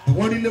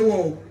 àwọn oníléwọ̀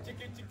o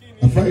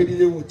àfa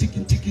ìdíléwọ̀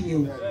tíkítíkí ni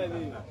o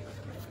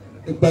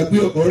ìgbàgbé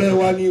ọ̀rẹ́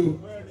wa ni o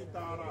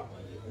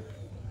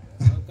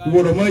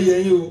ìwọ̀rọ̀ mọ́ yẹ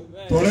yín o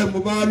tọ̀rẹ́ mo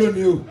bá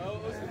lónìí o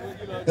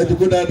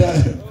ẹ̀dùkú dáadáa.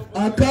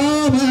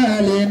 أقام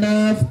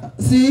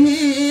لنفسه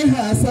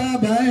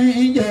حسبا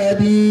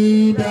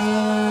جديدا.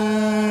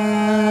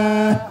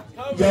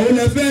 ìyàwó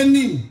lẹ fẹ́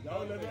ní.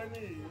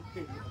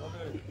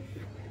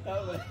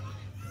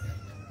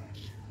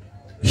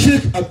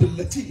 Sheikh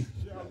Abdulateef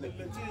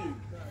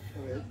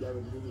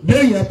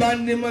bẹ́ẹ̀ yẹn bá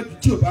ní mọ́jú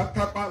tí o bá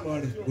kápá àmọ́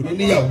rẹ̀ kò ní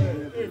níyàwó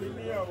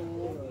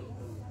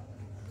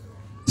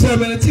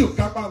sẹ́ẹ̀mẹ́rin tí o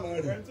kápá àmọ́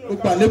rẹ̀ o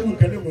gbà lẹ́kùn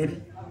kẹ́lẹ́ mọ́ rí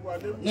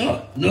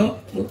no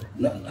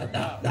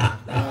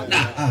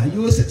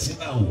yóò ṣẹ̀ṣẹ̀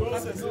bá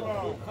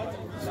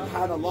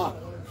wọn.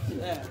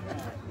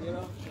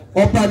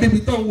 ọba adébi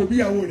tó ń wo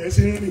bíyàwó rẹ̀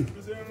ṣe ń rìn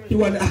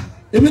ìwà ni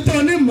èmi tó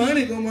ní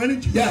mọ́rin kan mọ́rin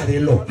jù yá rẹ̀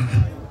lọ.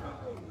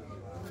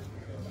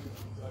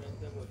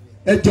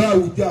 ẹjọ́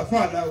àwùjọ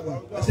àfáàlà wa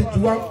àṣejù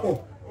wa ń pọ̀.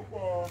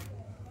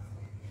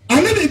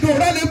 àníbi kan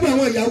ọ̀rá lè gbọ́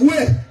àwọn ìyàwó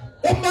ẹ̀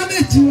ó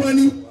mánéjì wọn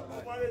ni.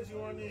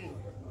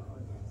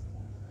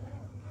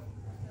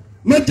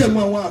 mẹ́jẹ̀mú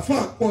àwọn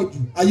àfáà pọ̀ jù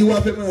ayé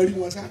wa fẹ́ máa rí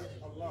wọn sá.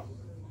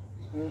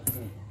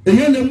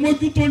 èyí lè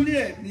mójútó ní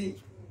ẹ̀ ni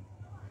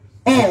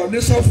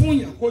ní sọ fún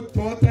yàn kó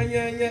tọ́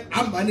tányányá á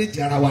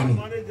mánéjì ara wa ni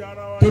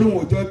torí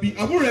wọn ò jọ bí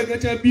àbúrò ẹ̀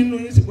gẹ́gẹ́ bí inú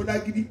yín sì kó dá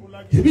gidi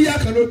ìbí yá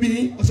kan ló bí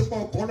yín ọ̀sẹ̀pọ̀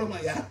ọkọ̀ ọlọ́mọ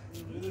yá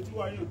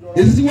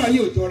èsì tí wàá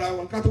yín ò jọra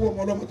wọn ká tó wọ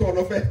ọmọ ọlọ́mọ tó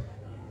ọlọ́fẹ́.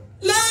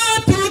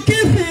 látò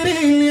kẹfìrì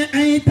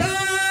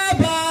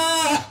àìtábà.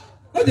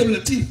 ọjà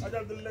ìbílẹ̀ tí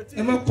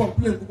ẹ má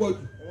kọ̀m̀pléǹ púpọ̀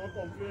jù.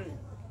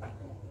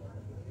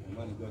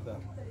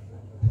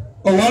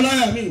 ọ̀wọ́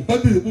aláya mi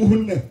bọ́dìrì bú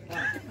hún nẹ̀.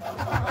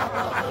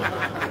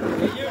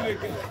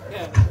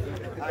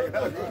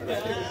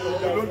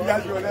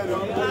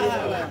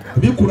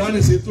 bí Kùránì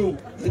ṣètò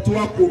ètò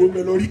wa kòrò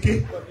mẹ́lọ́rí ké.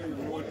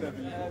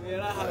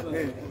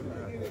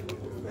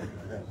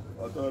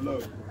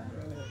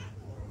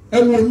 ẹ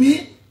wò mí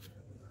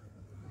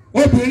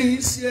obìnrin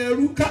ṣe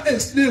ẹrú ká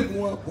explain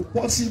wọn kò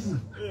possible.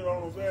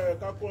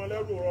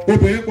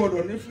 obìnrin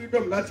gbọ́dọ̀ ní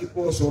freedom láti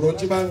bọ́ sọ̀rọ̀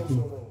tí bá ń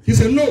dùn kì í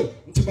ṣe no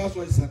tí bá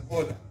sọ ìsàn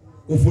ọ̀dà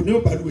òfò ní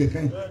òbálùwẹ̀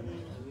kan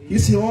kì í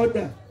ṣe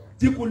ọ̀dà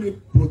tí kò lè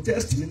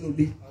protest nínú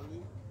ilé.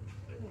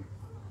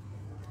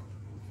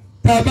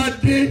 tá a bá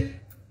dé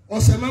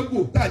ọ̀sẹ̀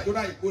mẹ́gbò tá a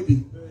jọra ìkóde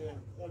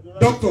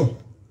doctor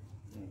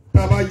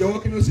tá a bá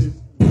yọwọ́ kí ló ṣe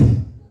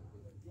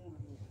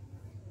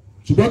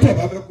ṣùgbọ́n tó o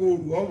bá fẹ́ kó o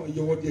rù ọmọ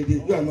yọwọ́ díẹ̀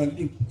yóò àmọ́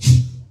link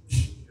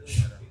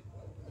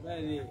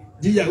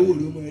jíyàwó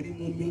rẹ̀ ọmọ rí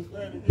mú mi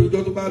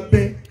lójọ́ tó bá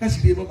bẹ́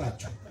káṣílẹ̀ mọ́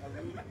bàjọ́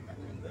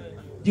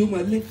jí o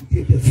máa link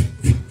díẹ̀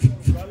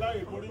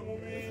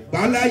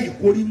gbàlá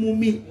ìkórí mú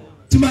mi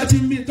tí máa ti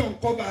ń mí tán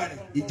kọ́ba rẹ̀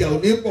ìjà ò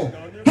ní pọ̀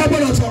ká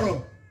gbọ́dọ̀ sọ̀rọ̀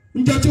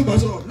njẹ́ tí o bá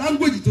sọ̀rọ̀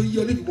language tó yí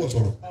ọ níbi bọ̀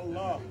sọ̀rọ̀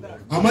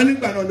àmọ́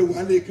nígbà náà lè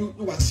wà lè kí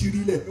wà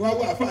sírí lẹ̀ wá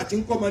wà fún àti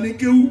ńkọ́ ọmọ ní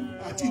kéwú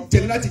àti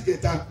jẹun láti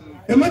jẹta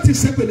ẹ má ti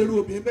sẹ́pẹ̀ lórí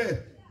obìnrin bẹ́ẹ̀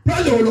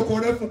pírálẹ̀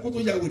olùkọ́ rẹ fún kó tó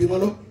ya wèrè mọ́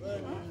lọ.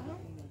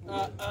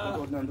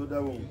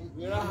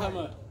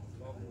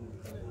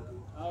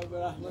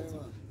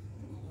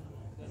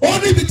 ó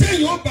níbi tí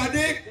èèyàn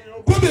bàdé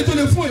kóbi tó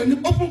lè fún ẹ ní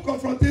open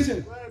confrontation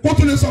kó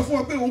tó lè sọ fún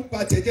ọ pé òun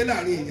pa jẹjẹ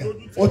láàrin èèyàn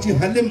ọtí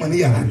halẹ̀ mọ̀ ní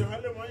yàrá ni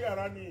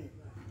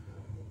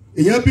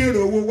èèyàn béèrè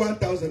owó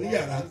 1,000 ní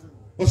yàrá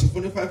wọ́n sì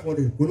fún ní 500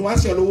 kò ní wá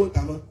sí ọlọ́wọ́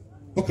ìta mọ́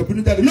ọkọ̀ bí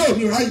níta náà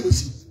mi ò ráyè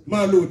òsì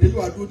máa lo òde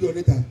yóò adúró di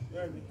ọ̀nìta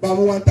bá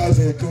mú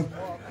 1,000 ẹ̀kan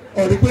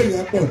ọ̀rẹ́ pé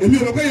èèyàn pọ̀ èmi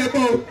ò rò pé èèyàn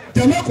pọ̀ o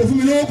jẹ̀mọ́ kò fún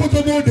mi lówó kó tó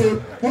bóde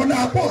wọn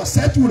náà pọ̀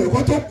sẹ́tù rẹ̀ kó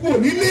tó kú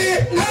nílé.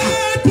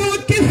 látò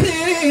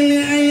kìfìrì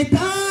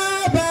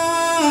àìtábà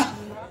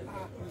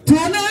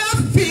tùnà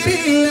fìrì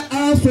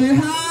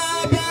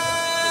àṣehàbà.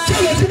 ṣé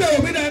lọ síbẹ̀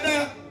òbí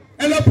dáadáa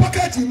ẹ lọ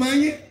pọ́kẹ́tì máa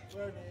yín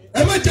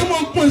ẹ má jẹ́ mọ́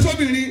pọ́n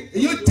ìsọ́bìnrin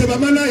èyí ó tẹ̀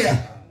bàbá náà yà.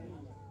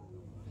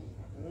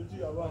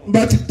 n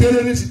bá ti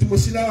tẹ́lẹ̀ ní sìtìmọ̀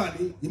sí láwà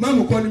ní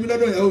ìmáàmù kọ́ ni mí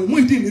lọ́dọ̀ ìyàwó mú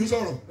ìdí mi ń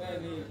sọ̀rọ̀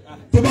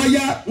tó bá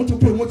yá wọ́n tún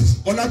promote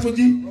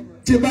Ọlátúnjí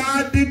tí bá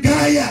dé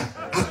gáyà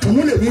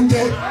àkànmú lè mi ń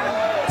jẹ́.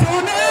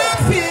 tùnà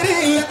fìrí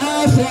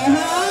aṣọ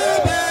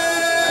àbẹ̀.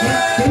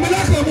 èmi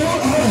lákàmú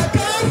ọ̀rọ̀.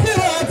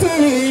 káfíńrà tó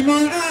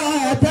ìmọ̀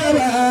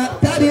àtàrà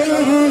tàbí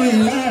ọ̀hún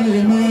ìlànà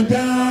ìmọ̀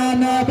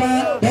jánàbà.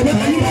 bàbá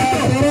yìí wà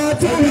tọ̀. káfíńrà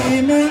tó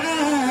ìmọ̀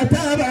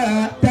àtàrà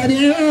tàbí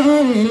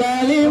ọ̀hún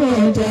ìlànà ìmọ̀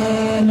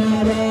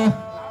jánàbà.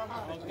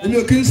 èmi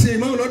ò kí ń ṣe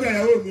ìmáàmù lọ́dọ̀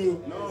ìyàwó mi o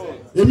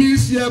èmi ń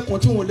ṣe ẹkùn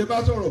tí wọn lè bá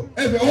sọ̀rọ̀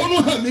ẹ̀fẹ̀ ọ̀nù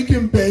hàn mí kí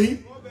n bẹ̀ yín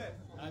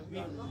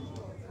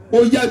ó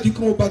yá ju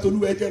kí wọn bá tolú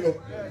ẹjẹ lọ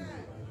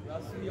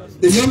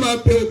èyàn máa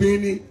bẹ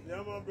obìnrin ni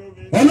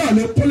ọlọ́run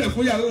lè kólẹ̀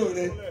fún ìyàwó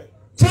rẹ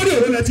sọ́ọ́dì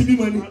òwe lẹ ti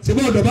bímọ ni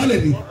ṣèbá ọ̀dọ̀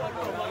balẹ̀ ni.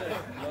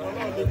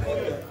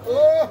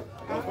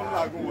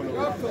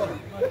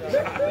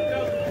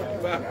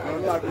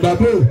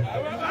 bàbá o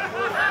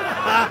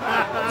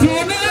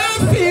tùnà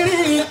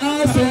fìrí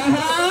aṣọ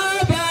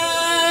àbá.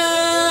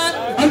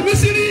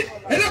 àlùmísírì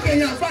ẹlẹ́kọ̀ọ́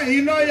yẹn àfa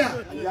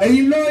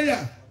ẹ̀yin lọ́ọ̀yà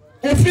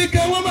òfin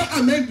kẹ́ wọ́n máa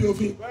amẹ́ndì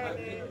òfin.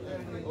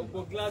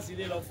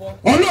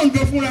 ọlọ́run gbé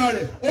fúnra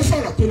rẹ̀ ó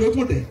sọ̀rọ̀ tó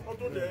lékún dẹ̀.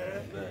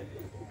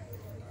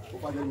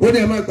 ó ní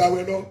ẹ máa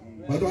gbàwẹ̀ lọ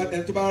pàtó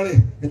ẹni tó bá rẹ̀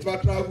ẹni tó bá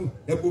travel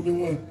ẹ bomi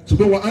wọn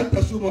ṣùgbọ́n wọn à ń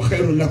tẹ̀sùn mọ́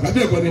kẹrù làkà bí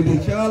ẹ̀kọ́ níbi.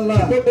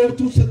 ó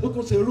tún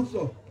ṣe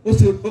rúfọ̀ ó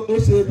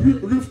ṣe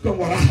rúfọ̀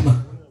wàrà àmà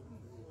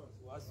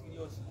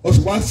ó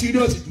sì wá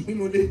síríọ̀sì jù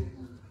nínú ilé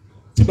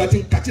tí bá ti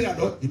ń katira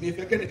lọ èmi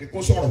fẹ́ kẹ́ni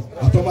kẹ́kọ́ sọ̀rọ̀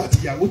àtọ́mọ àti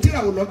ìyàwó tíra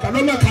wò lọ ká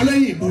lọ́mọ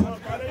kálẹ́yìn ìlú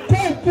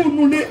kó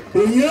nulẹ̀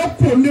èyàn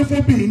kò lé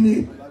fóbìnrin ni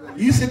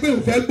yìí ṣe pé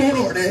n fẹ́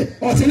gbọ́rọ̀ rẹ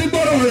ọ̀sẹ̀ ní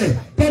gbọ́rọ̀ rẹ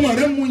tọmọ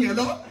rẹ mú yẹn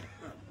lọ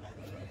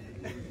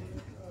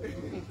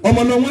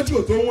ọmọ lọ wọn tí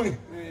ò tó wọ̀nyí.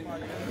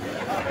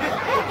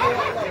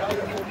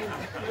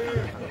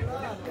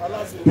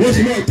 wọ́n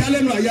sì lọ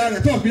ìtálẹ́nu àyà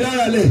rẹ̀ tó fi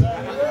rárá lẹ̀.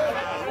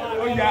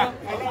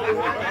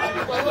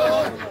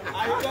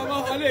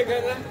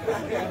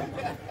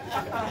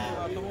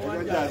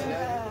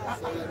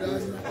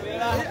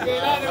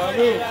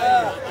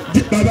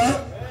 Baba,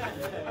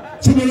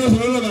 tí mo lọ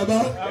sọ̀rọ̀ lọ bàbá,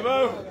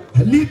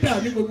 lídà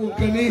ní gbogbo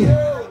nǹkan ní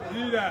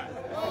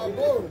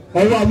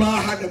ọwọ́ a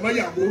máa ha dẹ̀mọ́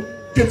yàgò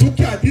kẹtù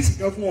kí àdìsí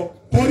kan fún ọ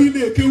kọrí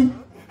ilé kéwù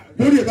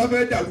lórí ẹ̀ bá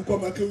fẹ́ dàrú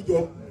kọ́ máa kéwù jọ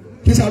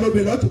kí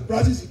sàlóbìnrin láti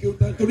practice kéwù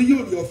tán torí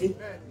yóò rí ọ̀fin.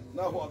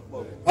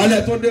 Alẹ́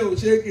tó dé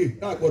òṣèké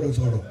náà gbọ́dọ̀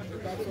sọ̀rọ̀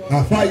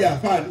àfáàyà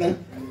àfáàná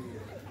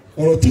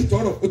ọ̀rọ̀ tí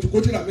tọrọ o ti kó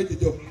tìrà méje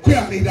jọ kó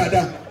yà ní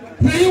dáadáa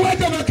lẹ́yìn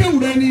wájú ọmọ kéwù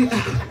rẹ ni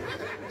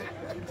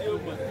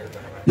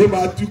yóò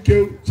máa tú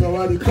kéwù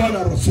sọ̀wárí kọ́lá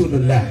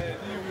Rasulullah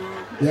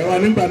yàrá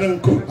nígbà náà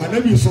nǹkan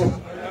ànábì sọ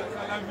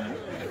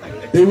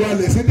èwo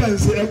alẹ̀ sí dà ń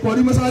ṣe ẹ̀kọ́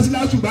ní mọ́sálásí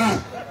lásùbà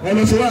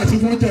ọlọ́sọ̀rọ̀ àti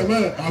fún jẹ̀mọ́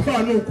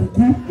àfáàná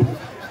òkùnkù.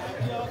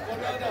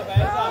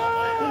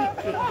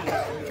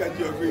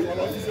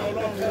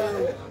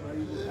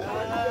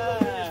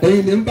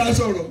 Ẹ̀yin ni ń bá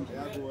sọ̀rọ̀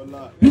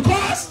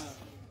because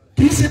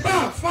kì í ṣe bá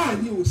àfáà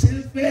ni ò ṣe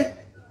ń fẹ́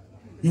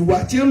ìwà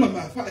tí ẹ màmá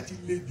àfáà ti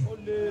le jù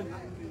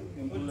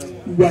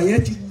ìwà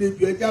yẹn ti le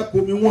jù ẹja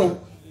komi wọn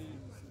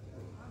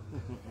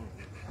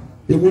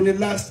èwo ni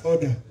last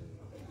order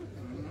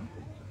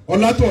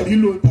ọlátọ̀rí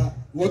ló ta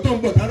ìwọ tó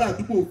ń bọ̀ kára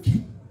àdúgbò kí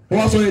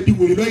wọ́n sọ yẹn di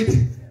wòye lọ́yìnbẹ̀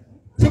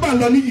ṣé bá ń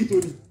lọ níyì tó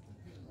ni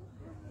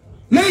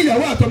lẹ́yìn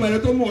ìyàwó àtọmọ rẹ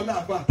tó mú ọ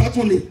láàfà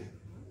tátún ni.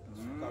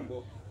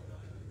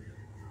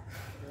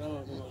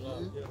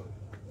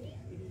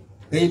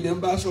 Ẹ̀yin ni ń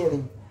bá sọ̀rọ̀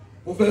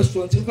mo fẹ́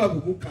sọ tí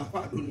fàbùkù kàfà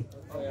lónìí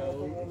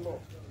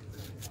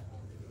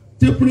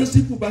tí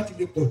pírẹsìpù bá ti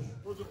lè pọ̀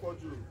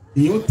jù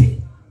èèyàn tè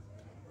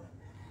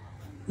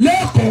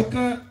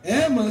lẹ́ẹ̀kọ̀ọ̀kan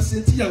ẹ̀ máa ṣe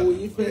tíyàwó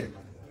yín fẹ́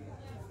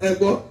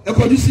ẹ̀gbọ́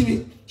ẹ̀kọ́jú sí mi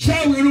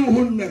ṣáwérú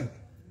òhun náà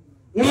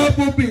wọ́n á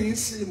bóbìnrin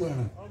sí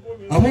ìmọ̀ràn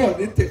àmọ́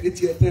ọ̀ní tẹ̀lé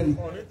tiẹ̀ tẹ́ni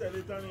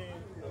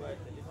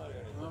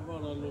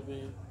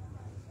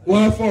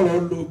wọ́n á fọ̀rọ̀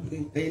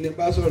lóbìnrin ẹ̀yin ni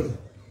bá sọ̀rọ̀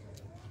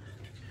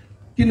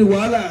kí ni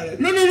wàhálà rẹ̀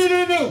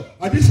no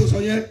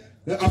àdìsọ̀sọ̀ yẹn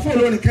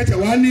àfọlọ́rin kẹtẹ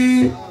wá ní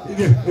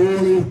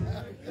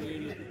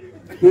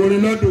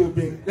orin lọ́dọ̀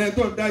obìnrin lẹ́yìn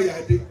tó ń dá ìyá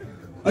dé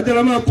ọjọ́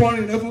lọ́ máa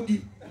kọrin rẹ fún kí.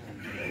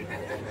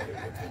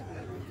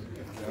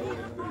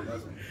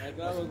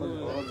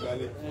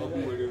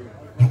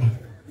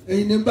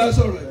 Ẹ̀yin ni bá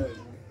sọ̀rọ̀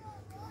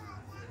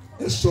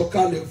ẹ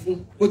sọ̀kalẹ̀ fún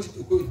ó ti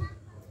tó kóyè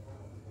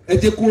ẹ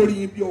jẹ́ kó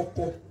rí bí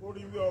ọkọ.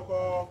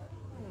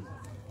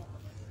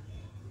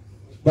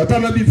 Bàtà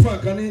náà bí fún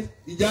àkànní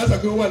ìjà àṣà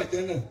pé ó wà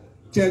nìkan náà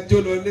tí ẹ jó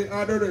lọ lé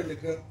àádọ́rọ̀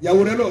ẹnìkan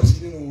ìyàwó rẹ lọ sí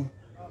nínú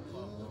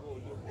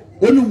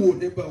wọn ó ní wò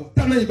ní bá wọn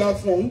táwọn yìí bá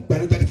fún ọ ń gbà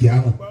nígbà kìí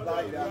àwọn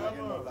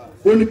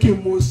ó ní kí n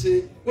mọ ṣe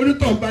ó ní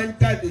tọ́ bá ń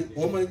jáde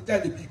ọmọ ń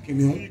jáde bíi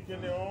kìnìún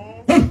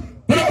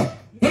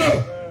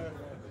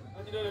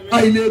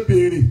àìlè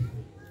béèrè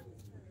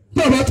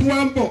tó bá tún wá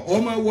ń bọ̀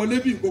ọmọ wọlé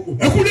bíi gbogbo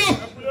ẹkúndé ọ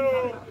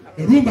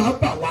ẹ̀rù máa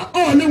bà wá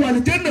ọ lè wà ní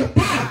jẹ́nà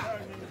pa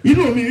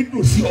inú mi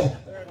dùn sí ọ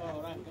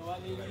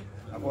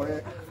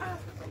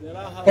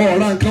ọ̀rọ̀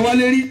nǹkan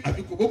wálé rí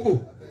àbí kòkókò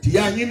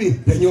tìyá yín ni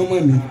tẹ̀yìn ọmọ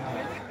mi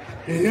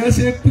èèyàn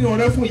ṣe pín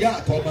ọrẹ fún ìyá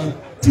àtọmọ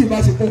tí ìbá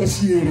ṣe pọ̀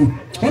sí èrò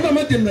wọn náà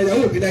má dènà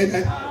ìyàwó mi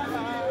dáadáa.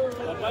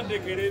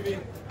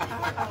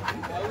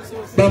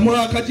 bàmọ́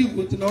akájí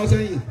ìwò tí náà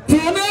sẹ́yìn.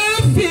 tùnú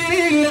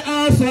fìrí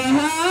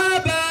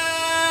àṣàhábà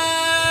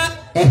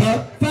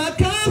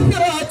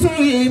fàkàfẹ́rọ̀ tún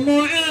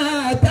ìmọ̀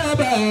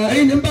àtàbà.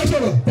 ẹ̀yin ni ń bá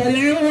sọ̀rọ̀.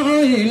 tẹ̀lé wọn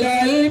ìlà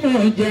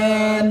ìmọ̀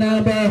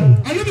jánàbà.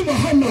 Ànábì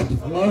Muhammad.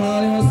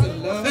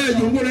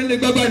 Yòówó rẹ̀ lè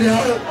gbágbá ni a.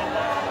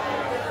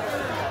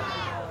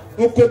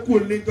 Ó kókó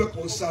lẹ́jọ́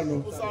kan sá lọ.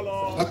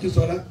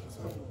 Akínsọ́lá.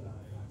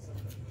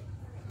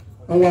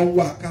 Àwọn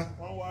àwọn àká.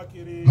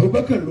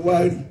 Abubakar ló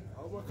wá rí.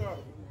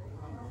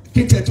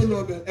 Kí tẹ̀ tó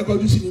lọ bẹ̀ ẹ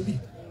kọjú sí níbí.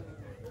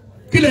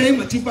 Kí lẹ́yìn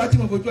mọ̀ tí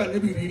Fatima fojú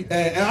Ànábì rí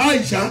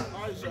Aisha.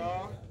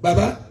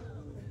 Bàbá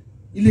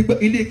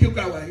ilé kéwù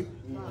ká wáyé.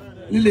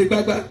 Nílé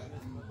gbágbá.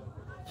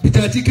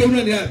 Bìtà tí kéwù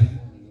náà ní àbí.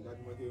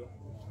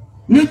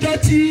 Níjọ́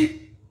tí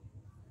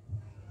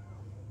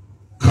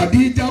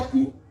Khadija kú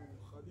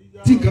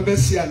tí nǹkan fẹ́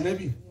ṣe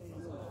Ànábì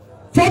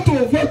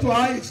fọ́tò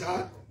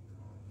Aisha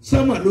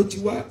sọ́mà ló ti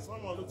wá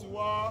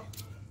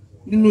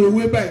nínú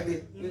ewé báyìí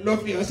ni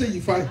lọ́fíà ṣe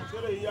yìí fáì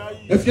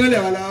ẹ̀fíà lè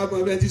wà láwọn ọmọ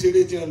ẹgbẹ́ tí ṣe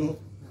lè tiẹ̀ lọ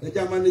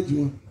ẹjẹ́ amánéjì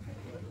wọn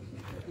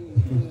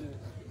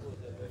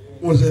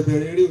wọn ṣe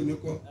bẹ̀rẹ̀ eré òní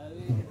kọ́.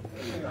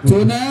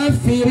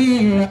 tunafiri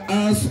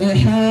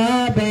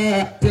asahaba.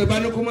 tẹ bá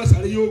ní kó má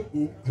sáré yóò gbó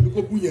àbí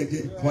kó kú yẹn jẹ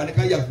àwọn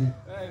àníká yà fún.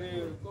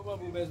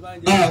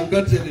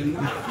 nǹkan tẹ̀lé nù.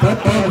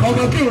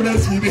 ọmọ kéwù rẹ̀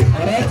sí ibi.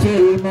 ọ̀rẹ́tò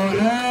ìmọ̀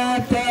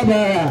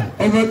àtàbà.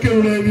 ọmọ kéwù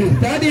rẹ̀ bí.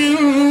 tàbí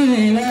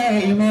ìlà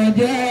ìmọ̀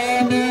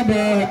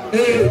jánàbà.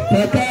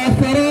 kàkà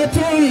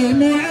fọ́rọ́tò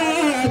ìmọ̀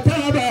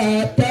àtàbà.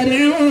 tàbí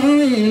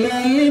ìlà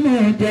ìmọ̀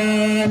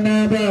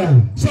jánàbà.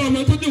 sọ ọmọ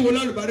tó dìwọ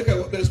lálùbáríkà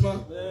ìwọ bẹ́ẹ̀ sọ.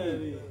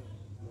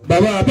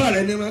 bàbá àbá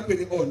rẹ ní máa pè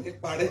ní ọ̀ ní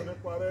parẹ́.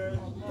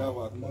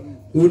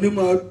 òní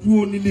máa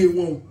dúró nílé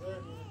wọn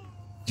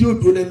tí ó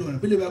dúró lẹ́nu rẹ̀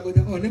bí lè bá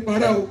gbọ́dọ̀ ọ̀ ní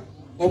parẹ́ o.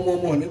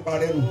 ọmọ ní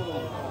parẹ́ nù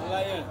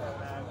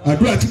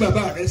àdúrà tí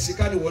bàbá rẹ̀ ṣe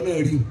káníwọ̀ náà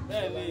rí o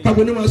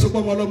káàbọ̀ ní ma sọ pé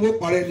ọmọ ọlọ́mọ ó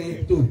parẹ́ ní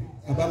tó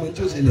àbámọ̀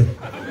tí ó ṣẹlẹ̀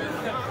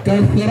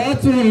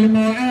كثرة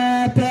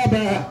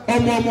المعاتبة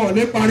ọmọ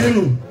ní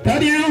parẹ́nu.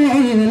 تدعو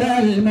إلى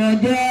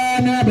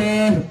المجانبة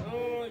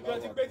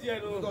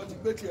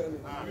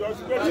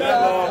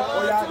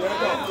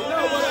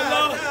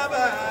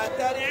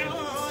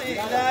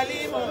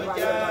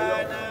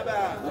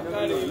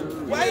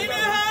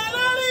وإنها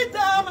للت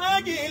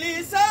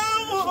مجلسا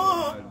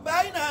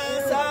بين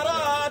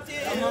سرات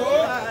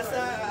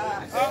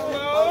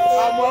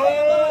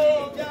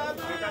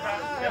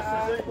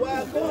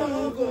وكن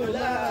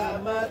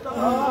غلامة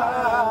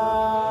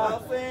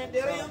وفد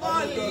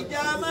رضا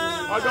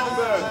الجماعة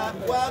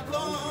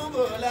وكن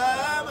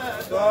غلامة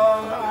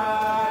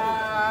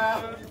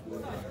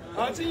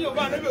àti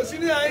yorùbá níbi òsì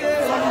ní ayé.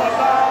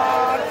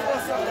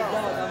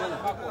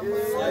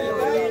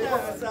 بين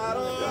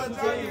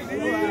سرات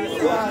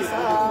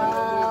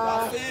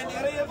وفد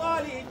رضا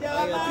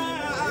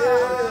الجماعة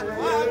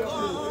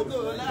وكن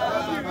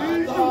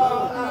غلامة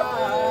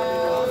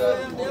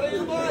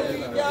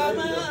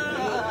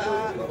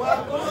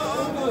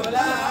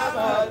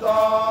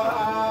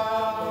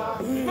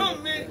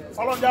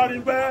ọlọ́jàrí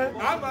pẹ́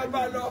a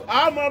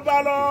máa bá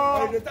lọ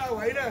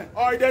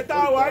ọ̀ìdẹ̀ tá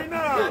a wà yìí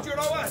náà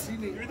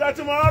ibi tá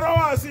ti máa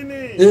rọ́wà sí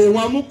ni.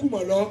 èèwọ̀n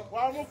amúkùmọ̀ lọ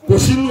kò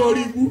sínú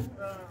orí ibú.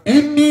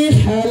 إني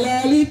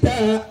حللت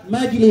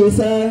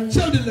مجلسا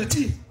ṣé o lè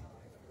lẹ́tí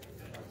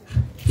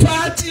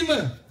Fatima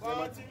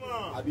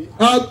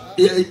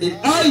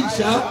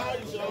Aisha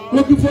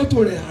wọ́n bí fọ́tò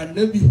rẹ̀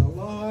Ànábì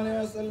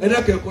ẹ̀dá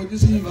kẹ́kọ̀ọ́ ojú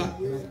sí ìbá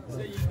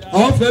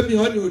àwọn fẹ́ mi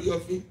hàn ní orí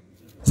ọ̀fin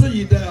ṣé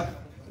yìí dáa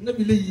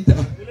Ànábì lè yìí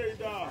dáa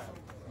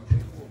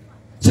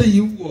ṣé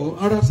yìí wọ̀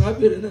ara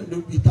sábẹ̀rẹ̀ náà ló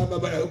bí tá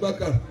bàbá rẹ̀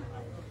Abubakar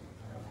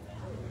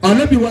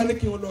Ànábì wa ní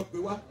kí wọ́n lọ pè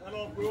wá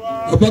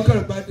Abubakar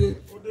bá dé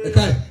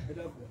ẹ̀ka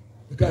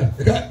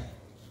ẹ̀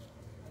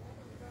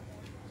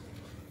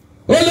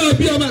ó lọ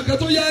bí ọmọ nǹkan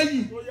tó yá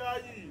yìí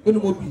ó ní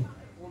mo bì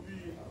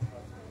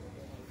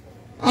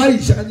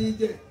Aisha ní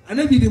jẹ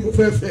Ànábì ni mo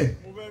fẹ́ fẹ́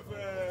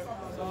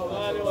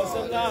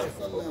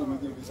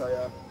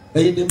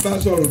ẹ̀yin ni n bá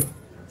sọ̀rọ̀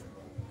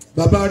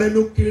bàbá rẹ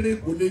ló kéré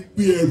kò lè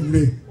gbé ẹrù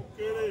rẹ̀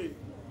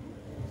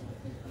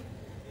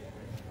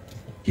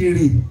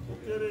kéré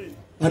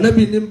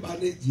Ànábì ní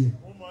mànéjì ẹ̀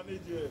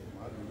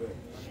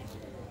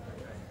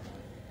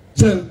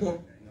ṣe ń kọ́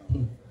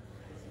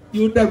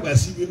yóò dàgbà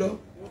sí mi lọ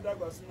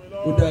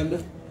ó dáná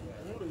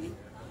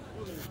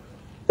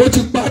ó ti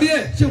parí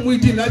ẹ̀ ṣé mo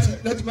ìdí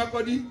láti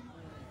Mákọ́dí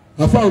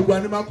àfa ògbà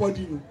ní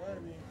Mákọ́dí nù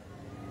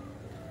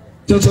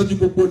tí wọ́n sọ́jú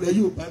gbogbo ilẹ̀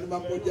Yorùbá ní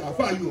Mákọ́dí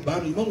àfa Yorùbá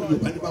nù ìmọ̀mù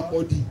Yorùbá ní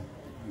Mákọ́dí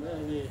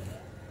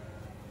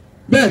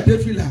bẹ́ẹ̀ dé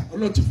fìlà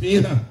ọlọ́tún fi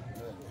hàn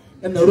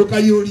ẹnà òrókà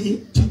yóò rí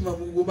tí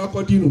màmú wo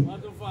Mákọ́dí nù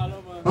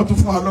wọ́n tún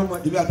fún wa lọ́mọ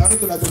ìbí àtàwọn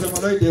tó làjọ fẹ́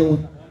mọ́ lọ́ọ̀dẹ wọn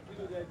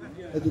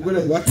ẹ̀dùnkún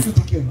rẹ̀ wá kí ló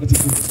ti kí ẹ̀ ti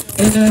kí.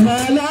 إن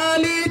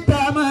حللت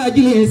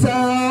مجلسا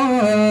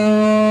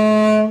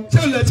ṣé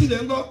o lè ti lè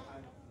ń gbọ́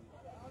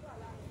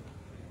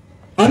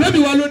Ànábì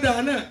wa ló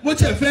dáa náà mo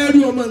tiẹ̀ fẹ́ rí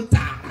ọmọ ń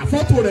ta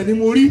àfọ́tò rẹ̀ ni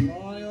mo rí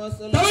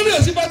táwọn ní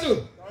òsì fọ́tò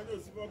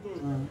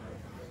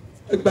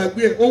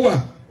gbàgbé ó wà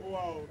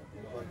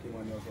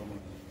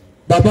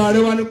bàbá rẹ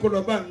wá ní kó lọ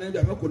bá nínú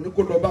ẹ̀jẹ̀ àmọ́ kò ní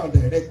kó lọ bá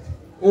direct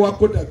ó wá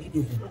kó dàbí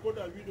dò fún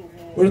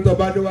onítọ̀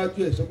bá déwájú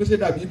ẹ̀ sọ pé ṣé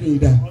dàbí dò yìí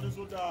dà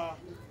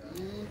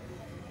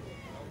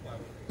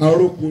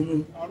àròkùnú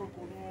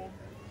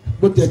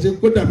bó tiẹ̀ ṣe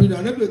kó dàbí dò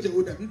Ànábì ò ṣe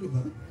kó dàbí dò bá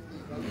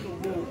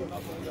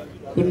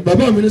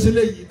bàbá mi ní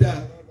sílẹ̀ yìí dà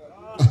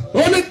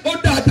ó ní ó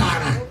dà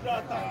tààrà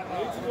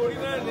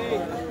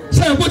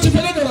sẹ́yìn kó ti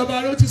fẹ́ lọ́dọ̀ bàbá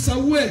rẹ ó ti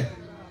sanwó ẹ̀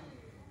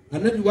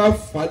Ànábì wa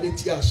fà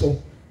létí aṣọ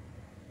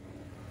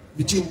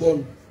bí tí ń bọ̀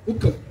nù ó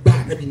kàn gbá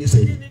Ànábì ní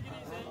sẹ́yìn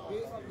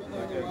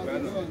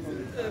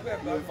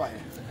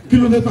kí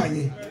ló fẹ́ fà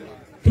yẹn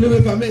kí ló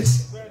fẹ́ fà mẹ́sì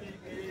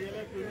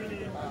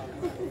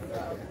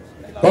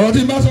ọ̀rọ̀ tí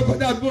n bá sọ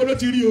kọjá àdúgbò ló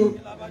ti rí o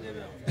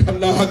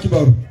Allahu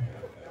Akbar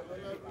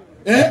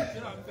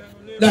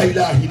la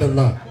ilaha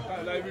illallah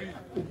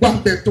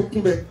gbàgbẹ́ tó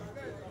kún bẹ́ẹ̀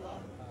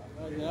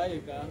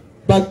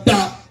gbàgbà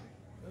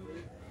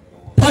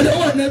padà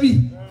wà Ànábì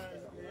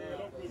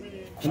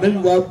Ànábì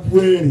wa bu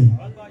ẹ̀rìn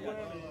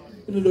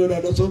ó ní lọ́ọ́ rà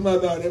lọ́sọ́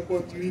bàbá rẹ̀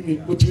kọ́ ti rí mi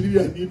mo ti rí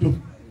rà nínú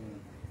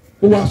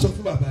ó wá sọ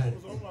fún bàbá rẹ̀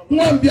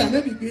wọ́n bí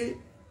Ànábì pé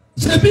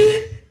ṣebí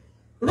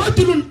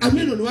rajulun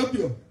aminu ni wọ́n bí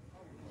ọ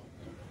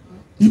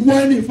ìwọ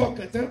ẹni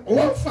ìfọkàntán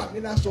ọwọ́ fà mí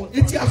lásán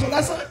etí aṣọ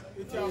lásán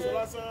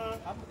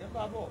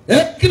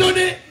kí ló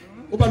dé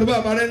ó bá lọ bá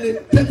bàbá rẹ̀ lé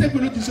tẹ́tẹ́ pé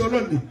ló ti sọ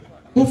ọlọ́ọ̀ni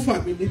ó fà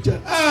mí létí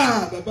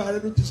bàbá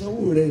rẹ̀ ló ti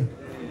sanwó rẹ̀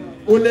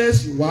ó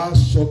lẹ́sìn wá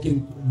sọ kí n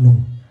lọ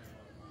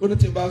ó ní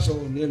tí n bá sọ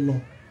ò ní lọ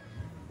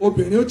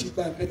obìnrin ó ti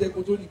gba nkẹ́jẹ́ kó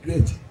tó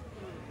regret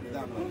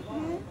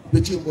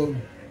gbèjì bọ̀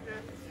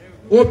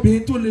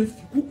obìnrin tó lè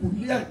fi kúkú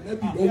lé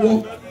Ànábì lọ́wọ́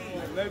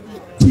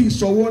tí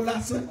ìsọwọ́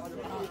lásán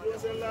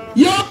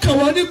yóò kàn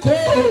wọ́n ní kó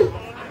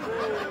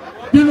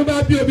bínú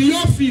bá bí omi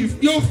yóò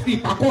fi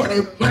ìpàkọ́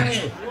rẹ̀ gbẹ́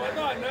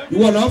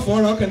ìwọ náà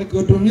fọ́ọ̀rọ̀ kẹ́ni kò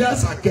dùn mí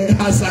Àṣàkẹ́.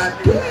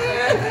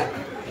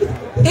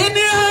 إن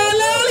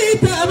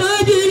حللت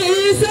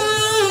مجلسا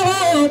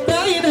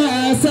بين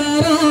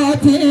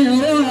سرات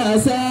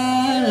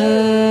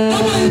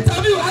ọmọ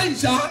ìtàbí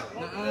Àìṣà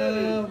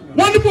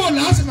wọ́n ní bó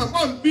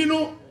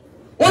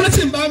wọ́n ní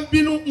tí n bá ń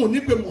bínú mò ní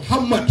pé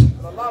Muhammad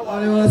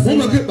wọ́n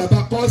mọ̀ pé bàbá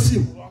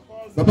Qasim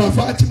bàbá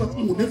Fatima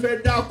mò ní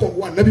fẹ́ dákọ̀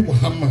wà nábì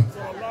Muhammad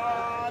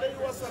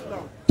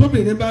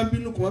tóbìnrin bá ń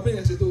bínú kò wọ́n bẹ̀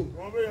yẹn ṣe tó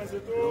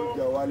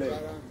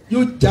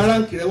yóò jára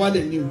nkìrẹ́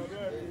wálẹ̀ ní o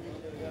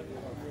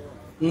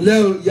ǹlẹ́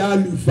o yá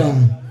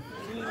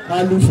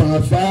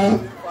alùfààfà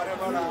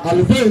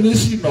àlùfáà ní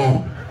sì nà.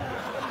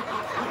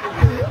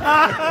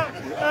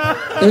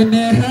 إن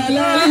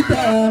حللت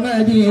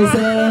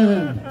مجلسا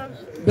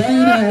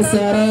بين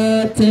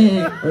سرات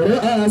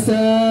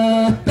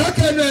رؤساء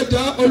dákẹ́nu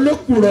ẹ̀dá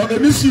olókùrọ̀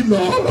èmi sì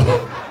nà.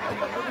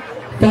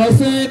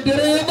 فصدر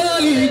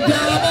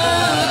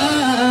الجماعة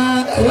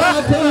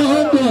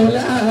وكنت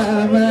لا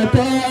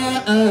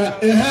متاع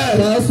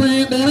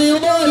فصدر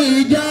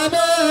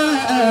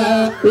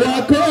الجماعة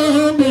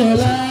وكنت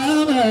لا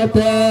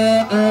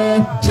متاع.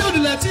 ṣé o ní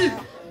láti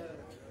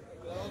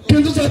kí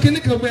n tó sọ kíní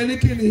kan fún ẹni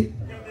kíni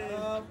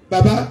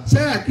bàbá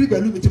sẹ́yìn àkírí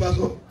pẹ̀lú mi tí ma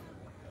sọ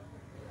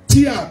tí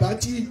àbá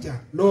tí ìjà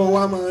lọ́wọ́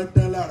wa máa ń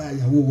dán lára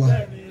ìyàwó wa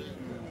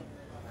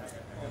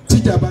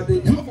tíjà bá dé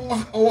ẹ má fọ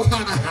ọwọ́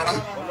harahara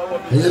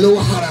ẹ̀yẹ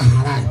lọ́wọ́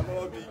harahara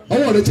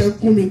ọwọ́ rẹ tẹ ń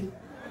kún mi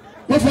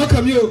wọ́n fọ́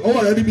kàn mí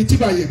ọwọ́ rẹ níbi tí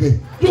bá yẹ bẹ̀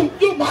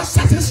yóò máa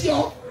ṣàṣẹ́sí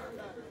ọ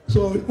sọ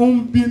ó ń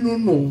bínú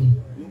nù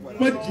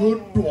mọ́jì ó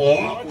dùn ọ́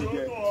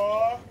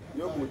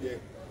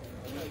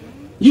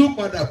yóò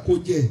padà kó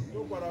jẹ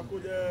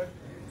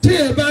tí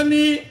ẹ bá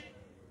ní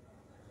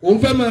òun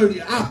fẹ́ máa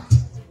react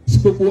sí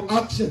gbogbo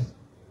action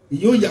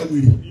yóò yà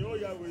wèrè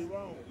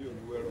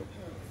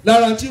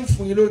lára tí ń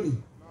fún yín lónìí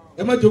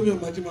ẹ má jókòó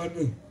ọmọ tí máa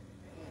dùn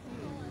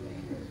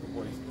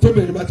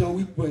tóbìnrin bá ti wọn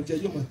weak point ẹ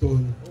yóò máa tọ ọ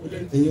ní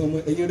ẹ̀yin ọmọ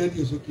ẹ̀yin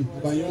rẹ́díò sókè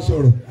ọba yín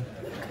sọ̀rọ̀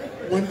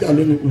wọ́n ń jà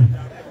lónìí pọ̀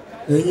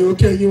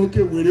ẹ̀yin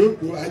òkè wèrè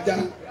òkú ajá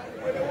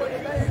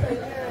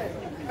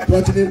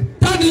tọ́tí ní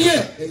tánìyẹ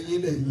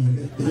ẹ̀yin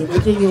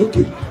mẹ́tún yín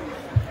òkè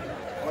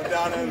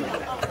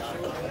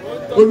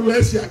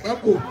olùwẹ̀sì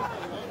àgbákò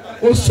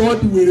ó sọ ọ́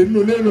di wèrè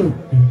nínú lẹ́nu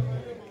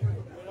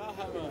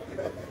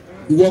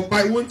ìwọ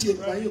pariwo ń tiẹ̀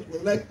nípa yín kúrò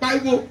láì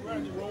pariwo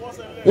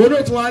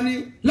olóòtú wa ní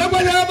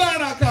lọ́gbọ́dọ̀ bá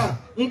ara kà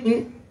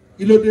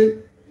ìlódé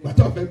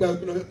bàtà ọ̀fẹ́ gba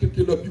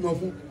kékeré lọ bímọ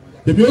fún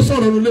èmi ó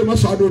sọ̀rọ̀ nílé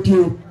mọ́sọ̀ àdókì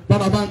o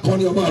bára bá ń kọ́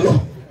ni ọmọ àlọ́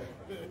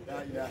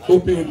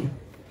obìnrin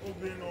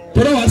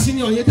tọ́lá wá sí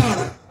ní ọ̀yẹ́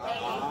tààrà.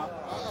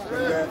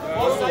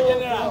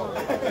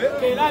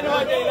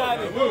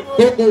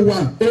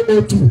 001,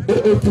 002,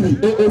 003,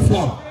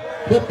 004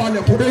 ó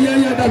palẹ̀ kó dé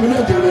yẹ́yẹ́ dàbí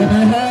náà jẹ̀rẹ̀.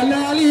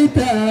 حللت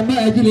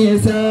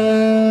مجلسا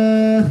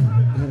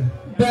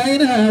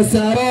بين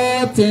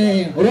سرات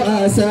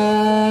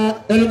رؤساء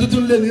ẹnu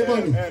tuntun lé ní mọ̀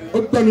ni ó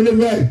gbẹ́nu lé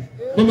báyìí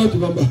mọ́mọ́ tó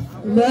bàbá.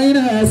 بين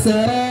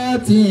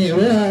سرات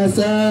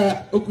رؤساء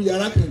ó kù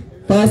yàrá kan.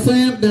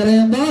 فصدر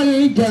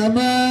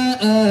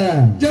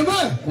الجماعة.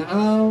 jẹ́mọ́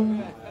نعم.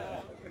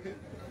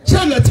 ṣé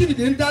ọ̀nà tí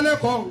ìdí ń dálẹ́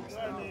kọ́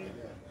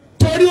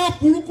torí ó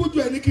burúkú ju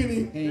ẹni kíni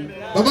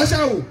bàbá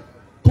ṣáwò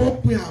kó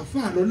pe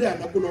àáfàá lọlé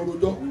àdákùnrin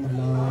ọrọ̀jọ́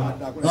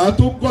àwọn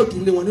tó gọ̀jù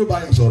ní wọn ní ó bá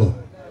yẹn sọ̀rọ̀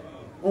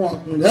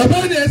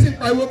ẹ̀fọ́ ni ẹ sì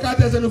pariwo ká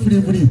tẹ̀sẹ̀ ní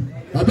firifiri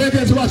àbẹ́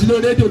kẹ́ ẹ ti wá sí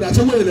lórí rédíò láti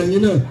wọ́n ilẹ̀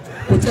yín náà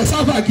kò tẹ̀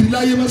sáfà kiri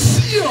láyé mọ́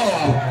sí ọ̀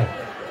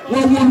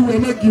wọ́n wọ́lu ẹ̀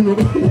mẹ́ginu.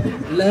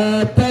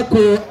 لا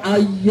تكو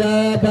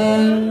عيابا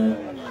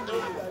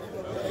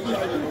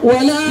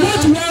ولا. wọ́n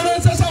ti wá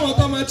ránṣẹ́ sáwọn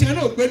tó máa tiẹ̀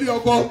náà gbélé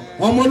ọkọ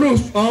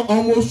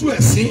ọmọ oṣù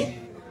ẹ̀sìn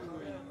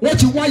wọ́n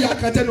ti wáyà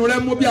kẹtẹ́nu rẹ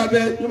mú bí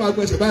abẹ ní ma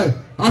gbèsè báyìí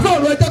àfọ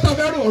ọ̀rọ̀ ẹjọ́ tó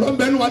fẹ́ rò ọ̀rọ̀ ń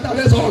bẹnu wa tá a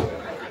fẹ́ sọ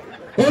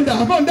ó ń dà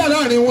àfọ ń dà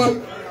láàrin wọn.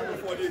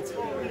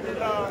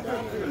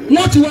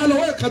 wọ́n ti wá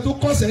lọ́wọ́ ẹ̀ka tó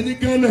kọ́sẹ̀ ní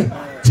Ghana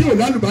tí ò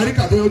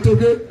lálùbáríkà tó yẹ tó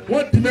dé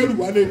wọ́n di mẹ́rù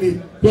wálé ni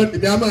wọ́n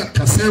dìbí a máa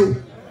kàṣẹ́ o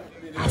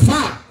àfa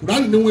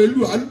kùránì ni wọ́n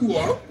elú àlù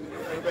ọ́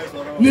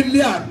nílé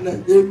àná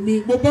èmi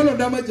mo bọ́lọ̀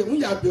dá máa jẹ ń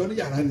yà bẹ̀ ọ́ ní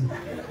yàrá ni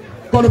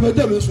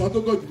kọ́lọ́fẹ́tẹ̀ mi sọ tó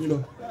gọ̀ jù mí lọ.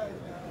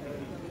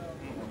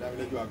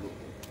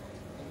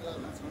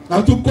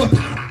 àwọn tó kọ́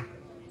tààrà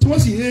tí wọ́n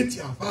sì yé ti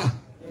àfa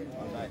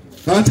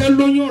àwọn tẹ́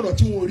lóyún ọ̀rọ̀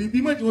tí wọ́n rí bí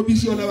mẹ́tí wọ́n bí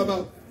sí ọ̀nà bàbá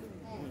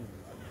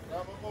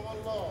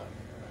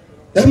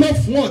ẹ má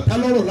fún ọ̀tá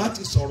lọ́rọ̀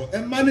láti sọ̀rọ̀ ẹ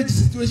manage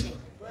situation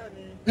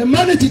ẹ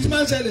manage tí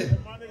máa ń ṣẹlẹ̀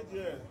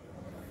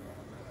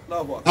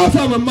àfa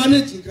àmọ́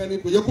manage nǹkan ni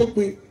kò yẹ kó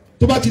pin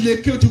tó bá ti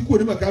lè ké o ti kú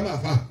onímọ̀ ká máa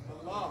fa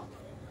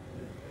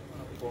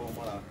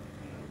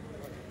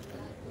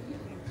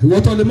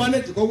ìwọ́tọ̀ lè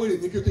manage kọ́ wèrè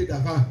ní kí o ti dà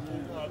fa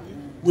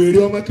wèrè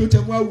ọmọ kí o tẹ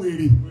mú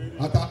àwèrè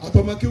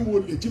àtọmọ kí wo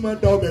lè tí máa ń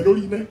da ọbẹ̀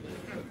lórí iná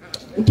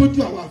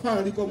ntójú àwọn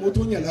afáàrin kọ́ mo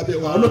tó yàn lábẹ́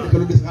wa ọlọ́dún kan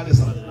ló dé sáré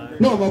sá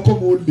náà ọmọ kọ́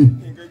mo lè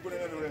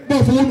bọ́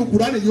fún wọn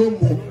Kùránì yóò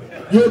mú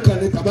yóò kàn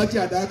ní tàbátì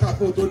àdáká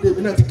fún tó dé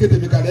mi náà ti kéde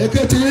mi kàlẹ́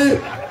kéde.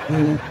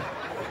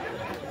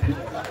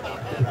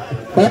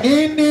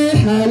 فإني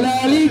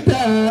حللت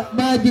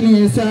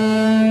مجلسا.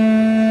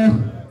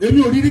 èmi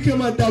ò rí rí kí ẹ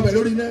máa da ọbẹ̀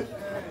lórí iná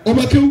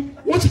ọmọ kí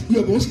wọ́n sì gbé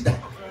ọmọ ó sì dà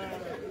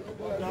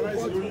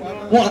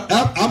wọ́n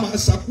á máa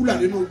sakúlà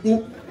nínú igbó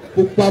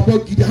gbogbo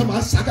abọ́ gidi á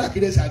máa sá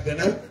káàkiri ẹsẹ̀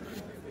àgbẹ̀ná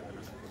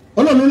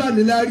ọlọ́run là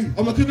ní láàrí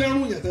ọmọ kí bẹ́ẹ̀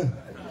rún yẹn tán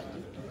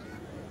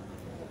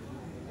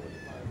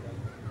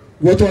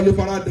wọ́n tó lè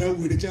fara dán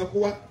wèrè tí wọ́n kó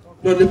wá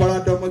lọ́ọ́ lè fara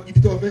dán ọmọ gidi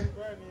tó fẹ́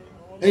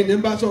ẹ̀yin ní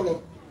bá sọ̀rọ̀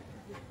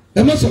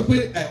ẹ má sọ pé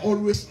I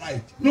always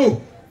right no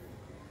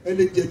ẹ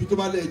lè jẹ̀bi tó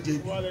bá lè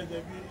jẹ̀bi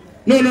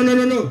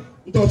no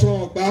ntọ́ sọ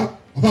ọgbà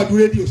àfa dúró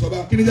rédíò sọba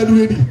kí ni jẹ́ dúró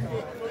rédíò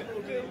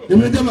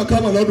èmi jẹ́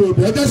màkàmà lọ́dọ̀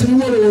òbí ọjọ́ sì ní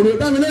wọ́rọ̀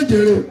dámi lè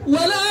jèrè.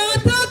 wàlá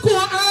takò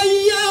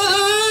ayé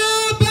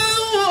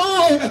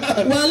báwọn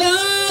wàlá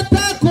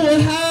takò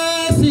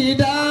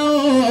hásìdá.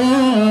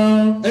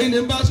 ẹ̀yin ni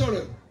n bá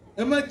sọ̀rọ̀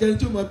ẹ má jẹ́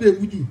tí o máa bẹ́ẹ̀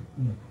wújù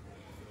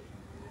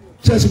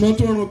ṣẹ́ẹ̀sì máa ń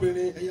tó rán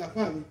obìnrin ẹ̀yà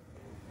fáà mi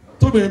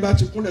tóbìnrin bá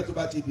ti kúnlẹ̀ tó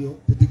bá ti dì ọ́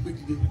tètè gbé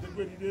dìde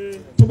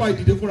tó bá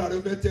ìdìde fúnra rẹ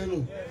fẹ́ tẹ́nu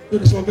tó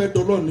ní sọ fẹ́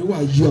dọ́lọ́ níwà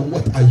you and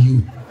what are you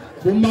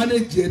mo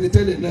manage ẹni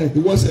tẹ́lẹ̀ náà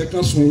ìwọ́sẹ̀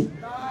kan sùn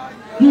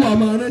yín wà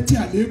máa rántí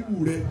àléébù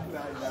rẹ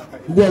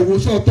ìwọ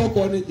ìwòsàn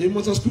tọkọ ni èyí mo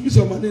sọ school fees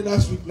ọmọ ní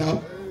last week now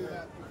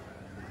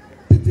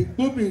tètè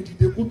gbóbìnrin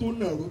dìde kó tó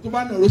nàró tó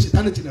bá nàró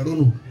ṣètánì ti nàró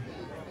nù.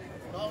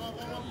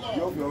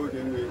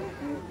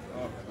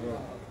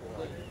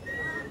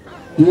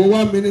 ìwọ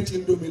 1 minute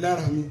ń domi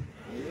lára mi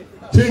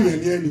ṣé èèyàn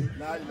ní ẹni.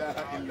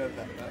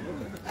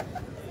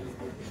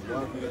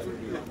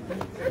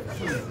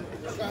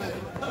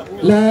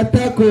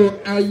 látàkò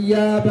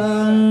ayaba.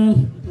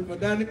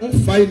 Dani ń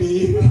fa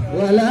ènìyàn.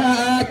 wàlá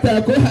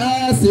takò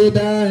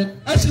hásìdá.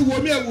 ẹ sì wò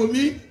mí ẹ wò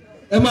mí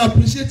ẹ máa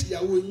appreciate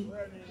ìyàwó yín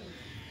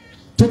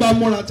tó bá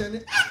múra tẹ ní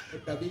ẹ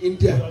dàbí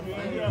India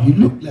you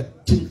look like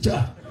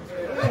ginger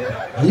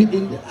are you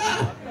India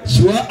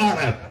you are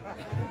Arab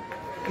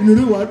inú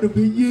rí wàá dùn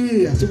bí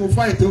yéé àti mo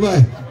fáyìn tó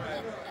báyìí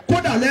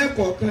kódà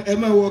lẹ́ẹ̀kọ̀ọ̀kan ẹ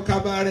máa wọ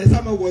kaba rẹ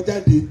sá máa wọ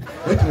jáde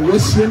ẹ kàn wọ́n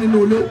ṣe nínú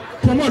ilé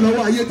kọ́mọ̀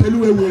lọ́wọ́ ayé tẹ̀lú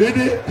ẹ wò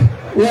rédé.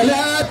 wàlá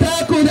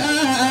takò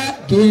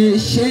kì í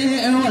ṣe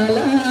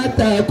wàlá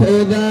takò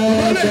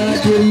dáadáa.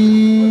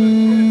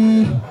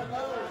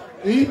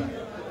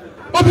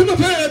 obìnrin náà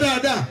fẹ́ràn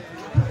dáadáa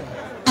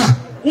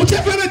wọ́n tẹ́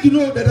fẹ́ràn jù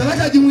lọ dàda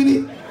lákàtí wí ni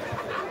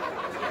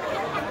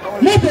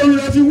mọ́tò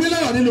rẹ̀ fi wí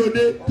láwà nínú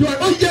òde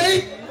ó yẹ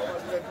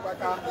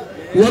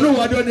ìwọ náà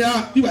wà dán ni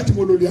nígbà tí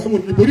mo lò lè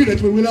àwọn ìbòrí rẹ̀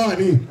tí mo wí láwà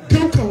ní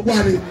kéwù kan wà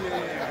ní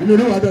inú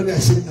náà wà dán ni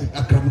àṣẹ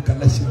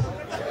àkàràmùkàlà ṣe.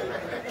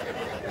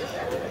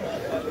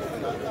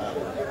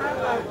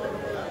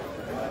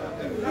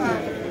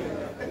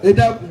 ẹ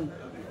dákun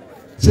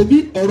ṣebí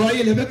ọ̀rọ̀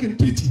ayé lẹ́fẹ̀ẹ́ kì í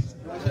tìtì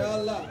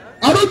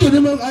arójò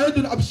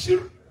ni àbísí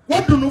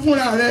wọ́n dùnú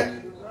fúnra rẹ̀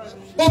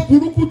ó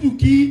burúkú jù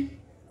kí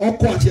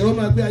ọkọ àti ẹ̀rọ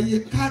máa gbé ayé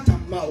cat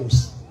and mouse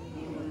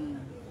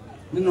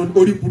nínú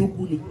orí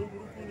burúkú ni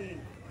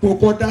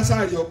kọ̀ọ̀kan dá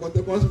sáàrí ọkọ̀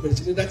tẹ́kọ̀ ọ̀sùn bẹ̀rẹ̀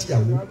sí ní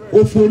dátìyàwó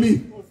ó foni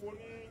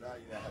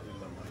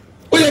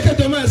ó yẹ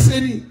kẹjọ máa ṣe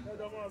ni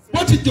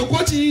wọ́n ti jòkó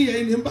tí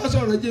ẹ̀yìn ní bá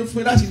sọ̀rọ̀ jẹ́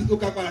fún ẹ láti rí tó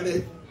kápá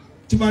rẹ̀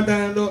tí máa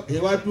dáná lọ ẹ̀yẹ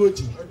wá dúró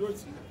tì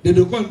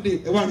dèdè kọ́ ní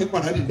ẹ wà ní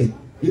paradì dẹ̀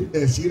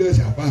ẹ̀ serious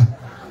àpá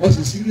wọ́n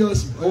sì serious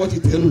ọwọ́ ti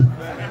tẹ̀nu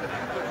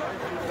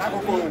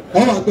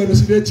ọwọ́ àgbẹ̀nu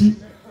sí létí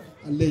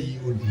alẹ́ yìí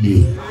ò lè.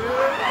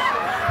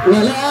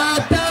 wàlá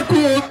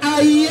takò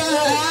ayé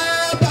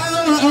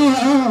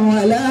báwọn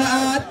wàlá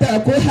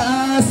takò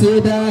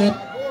hásìdá.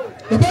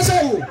 bàbá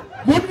sọ̀wọ́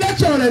mo ń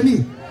lẹ́tọ̀ rẹ̀ ni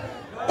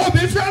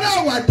obìnrin fẹ́ràn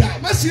àwàdà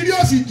má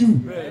serious jù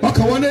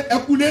ọkàn wọn ní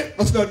ẹkúlé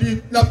ọ̀sùn náà di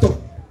laptop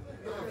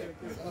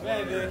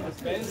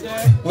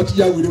wọ́n ti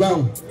ya wèrè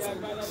báwọn.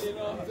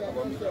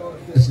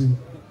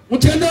 mo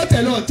ti ẹni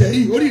ọ̀tẹ̀ náà tẹ̀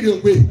yìí oríire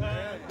ògbé.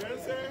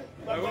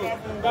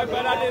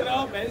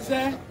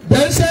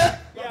 bẹ́ńsẹ́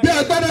bí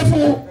agbára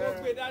fún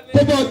kó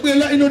bọ̀ gbé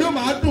inú ló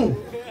máa dùn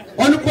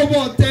wọ́n ní kó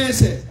bọ̀ tẹ́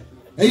ẹsẹ̀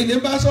ẹ̀yin ní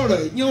bá sọ̀rọ̀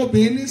ìyẹn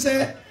obìnrin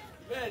níṣẹ́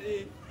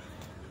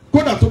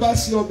kódà tó bá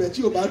sí ọbẹ̀ tí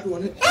ò bá dùn ọ́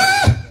ní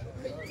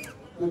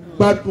mo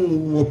gbádùn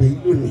ọbẹ̀ yìí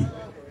lónìí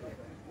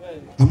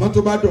àmọ́ tó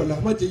bá dọ̀la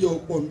má jẹ́ yọ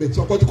ọ̀pọ̀ nbẹ tí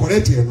ọkọ ti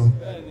kọ̀rẹ́tì ẹ̀ náà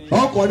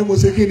ọkọ ni mo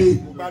ṣe kí ni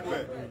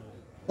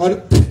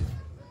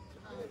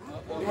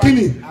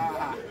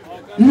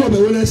inú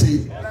ọbẹ̀ wo lẹ́sẹ̀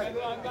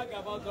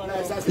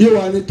yìí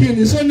wà ní kí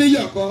ni sọ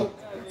níyọ̀ kọ́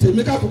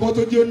tèmi kákòókò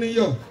tó jẹ́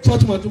oníyọ̀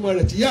sọ́tùmọ̀tùmọ̀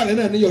rẹ̀ tìyá rẹ̀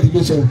náà níyọ̀ rí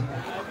ló sọ.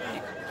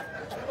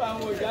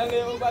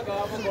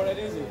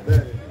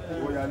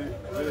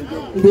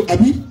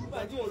 àbí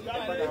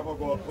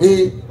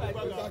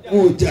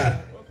wọn ò jà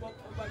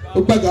ó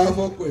gbàgbà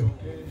fọ́kọ̀ ẹ̀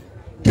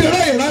kí ẹ̀rọ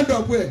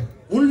ìrandọ̀pọ̀ ẹ̀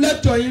ń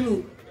lẹ́tọ̀ yín nù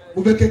mo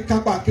fẹ́ kẹ́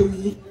kápá akéwì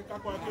yín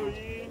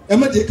ẹ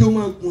má jẹ́ kí wọ́n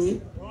máa gùn yín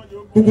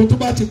gbogbo tó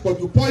bá ti pọ̀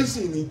jù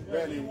poison ni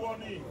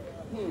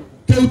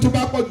kéwì tó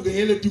bá pọ̀ jù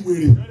kẹ́yìn lè di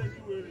wèrè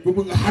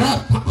gbogbo nǹkan hara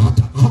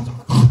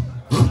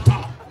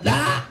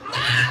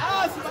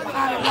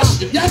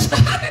yasi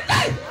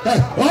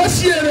ọ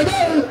sí èrè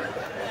bẹ́ẹ̀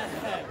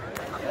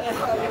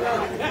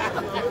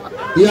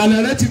ìyànà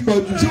rẹ ti pọ̀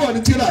jù sí wọn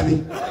ní tíra ni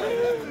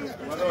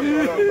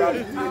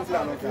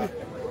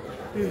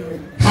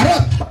hara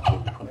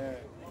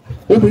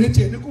obìnrin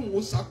tiẹ̀ ní kò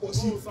ń sakọ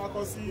sí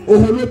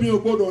òhun olómi ò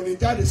gbọdọ̀ rìn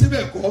jáde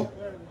síbẹ̀ kọ́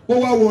ó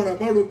wá wọ ọ̀rọ̀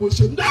mọ́rọ̀ bó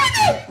ṣe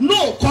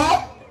náà kọ́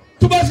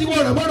tó bá sì wọ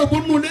ọ̀rọ̀ mọ́rọ̀ bó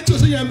nù létí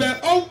òsì yẹn bẹ́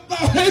ọ́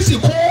ẹ̀sì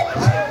kọ́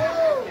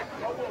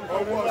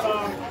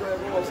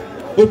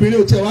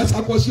obìnrin ò tiẹ̀ wá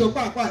sakọ sí ọ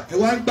pàápàá ẹ̀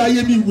wá ń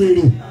gbáyé mi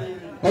wèrè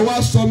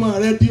ọwọ́ sọmọ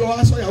rẹ di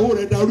ọwọ́ sọyàwó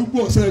rẹ darúgbó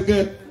ọ̀sẹ̀ gẹ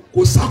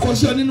kò sakọ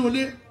sí ọ nínú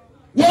ilé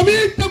wọ́n mi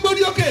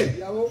dẹ́gbẹ́rí òkè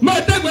máa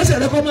dẹ́gbẹ́sẹ̀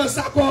rẹ kọ́ máa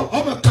sakọ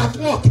ọmọ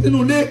catwalk nínú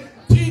ilé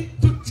tí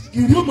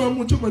kìrì ó máa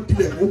mú tí ó máa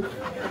dilẹ̀ mú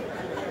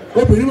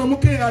obìnrin máa mú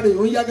kéèyàn rẹ̀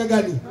ó ń yá gágá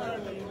ni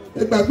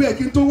ẹ gbàgbé ẹ̀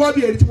kí n tó wá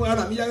bí ẹ̀rí tí mo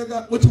ara mi yá gágá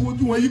mo ti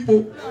wojú wọn yípo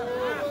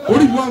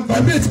orí mi wà ń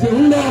vibrate pé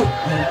ń lọ.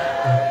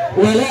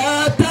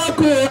 ولا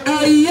تكو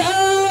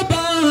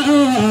أيابا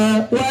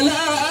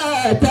ولا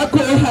تكو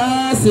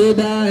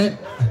حاسدا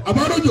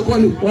àbáròjò kọ́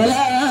ni.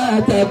 ولا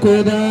تكو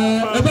ذا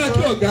ẹ bá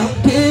kí ọ̀gá.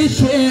 كش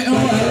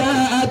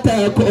ولا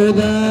تكو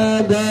ذا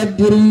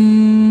غدر.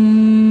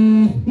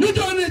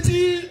 níjọ́ ni tí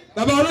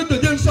bàbá olóòtú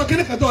jẹ́ ń sọ kí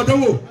ní kàtọ́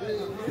ọ̀dọ́wò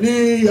ni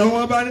ìyàwó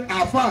wọn bá ní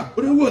àáfà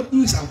oníwò ní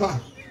ìsàfà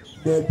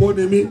bọ̀bọ̀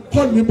ni mi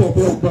kọ́ ni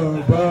bọ̀bọ̀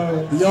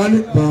ìyá ni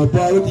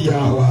bàbá ó di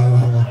yàwá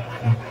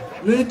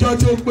níjọ́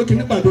tí ó pé kí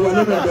ní pàdé wa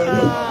lọ́dọ̀ ọ̀dọ̀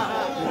náà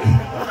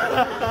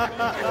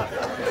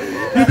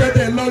níjọ́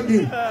tẹ̀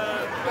lọ́gìn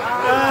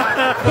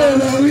tó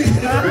lọ rí.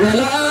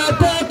 ولا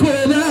تكو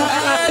ذا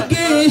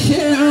كش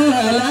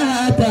ولا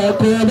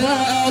تكو ذا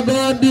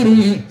غدر.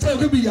 sọ́wọ́n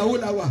kébì ìyàwó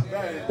la wà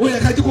ó yẹ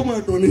ká jí kó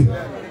máa dùn ni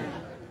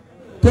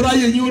tọ́lá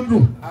yẹ yín ó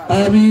dùn.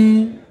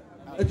 آمين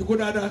ẹ jù kó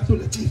dáadáa tó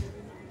lè tì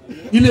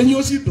ilé yín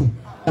ó sì dùn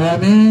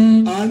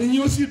آمين. àárín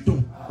yín ó sì dùn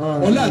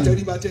ọlá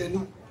àtẹríba tẹ ẹ ní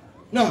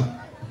náà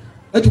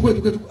ẹ jù kó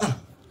ah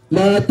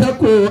لا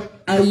تكو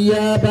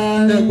أيابا.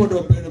 ẹ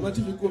gbọ́dọ̀ bẹ̀rẹ̀ má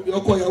ti fi kó mi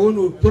ọkọ ìyàwó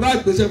nù tó rà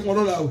gbèsè fún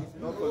ọlọ́la o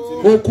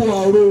ó kó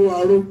àrò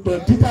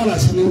títàrà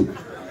sí ni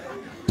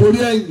torí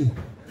ẹ̀yìn.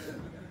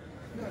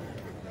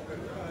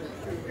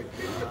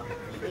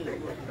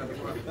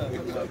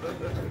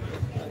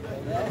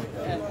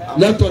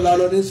 lẹ́tọ̀ la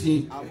lọ nísìnyí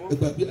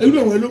ẹgbàgbé ẹlú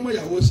ẹ̀wọ̀n ló mọ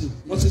ìyàwó sí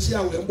wọ́n ti sí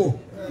àwẹ̀ ń bọ̀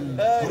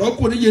ọ̀rọ̀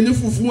kò ní yé ní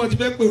funfun wọn ti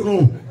fẹ́ pè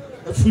rán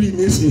ẹ fúri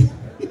nísìnyí.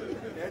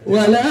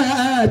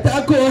 ولا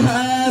تكو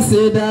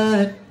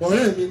حاسدا.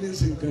 ọ̀rẹ́ mi ní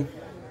sí nǹkan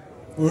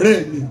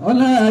ọ̀rẹ́ mi.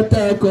 ولا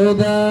تكو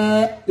ذا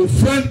A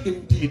friend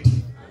indeed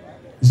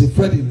is a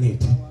friend in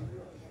need.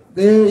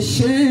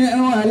 كش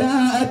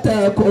ولا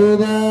تكو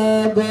ذا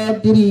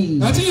غدر.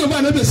 àti yorùbá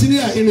náà bẹ̀ sí ní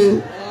àhínú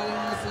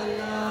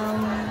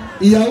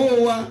ìyàwó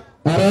wa.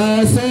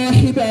 أرى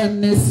صاحب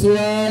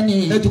النسوان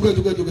ẹ jùkọ́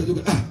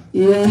ah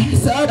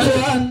يحسب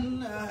أن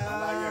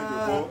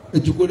ẹ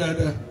jùkọ́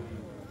dáadáa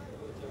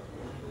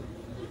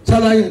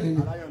sálàyé ni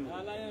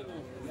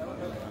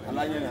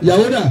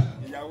ìyàwó dà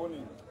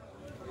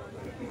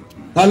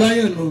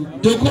aláyẹ̀ nù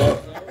jókòó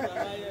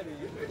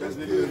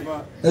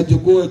ẹ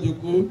jùkọ́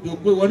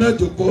ìwọ náà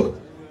jókòó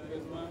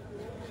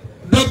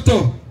dókítà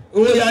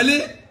owó yálé.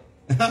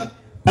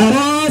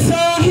 أرى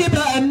صاحب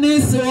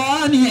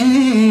النسوان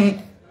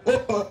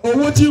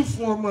owó tí ń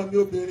fún ọmọ mi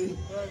obìnrin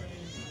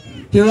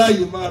kí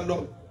ráàyè máa lọ.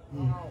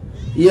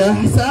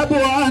 يحسب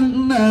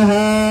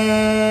أنها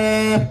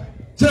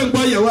ṣé ń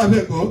gbọ́ ìyàwó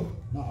àfẹ́kọ̀ọ́.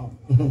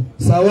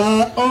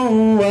 سواء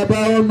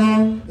وبون.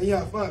 ẹ̀yin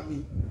àfáà mi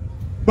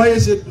báyé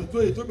ṣe dùn tó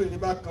èyí tóbìnrin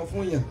bá kan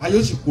fún yàn ayé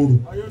ó sì korò.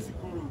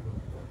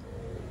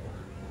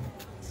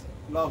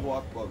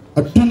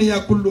 الدنيا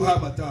كلها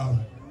متاع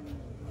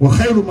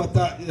وخير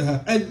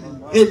متاعها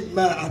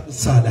المرأة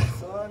الصالحة.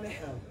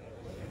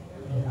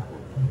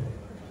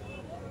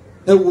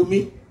 ẹ wò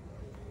mí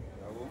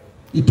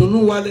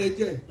ìdùnnú wa lẹ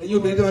jẹ ẹ̀yin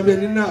obìnrin tí wọn bẹ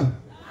ní náà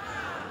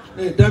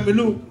ẹ dá mi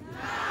lóhùn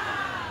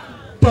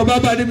tó bá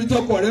bá débi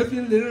tọkọ rẹ fi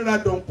ń lè rírà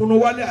dọ̀nkúnú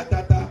wálé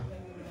àtàtà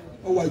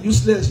ọwà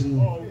useless nù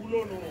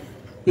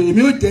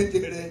èmi ò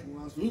jẹ́jẹ́ rẹ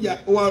níyà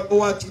ó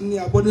wá ti ní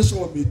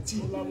abọ́désọ̀rọ̀ méjì.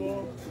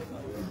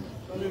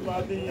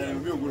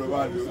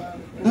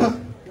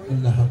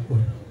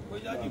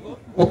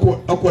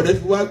 ọkọ rẹ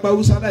fi wá gbá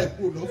húsá láì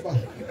kú lọ́fà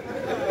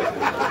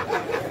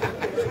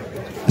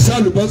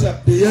sálùbọ́sà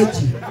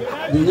dèyẹ́jì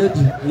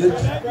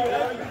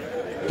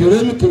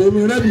kèrèmí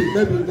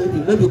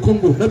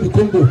rẹ́bì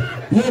kóńgò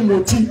yóò mú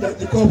tí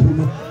ìdájí kọ́ọ̀pù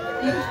nù.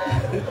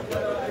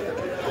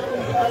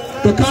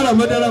 tọ́kárà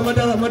mọ́dára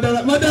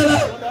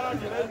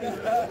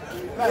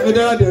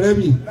dẹ̀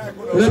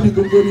rẹ́bì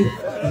gógóri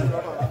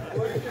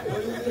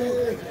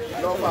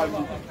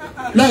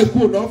láì kú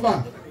lọ́fà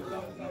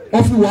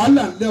ọ̀fi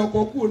wàhálà lé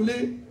ọkọ̀ kú lé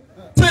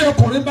tí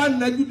ọkùnrin bá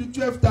nájú di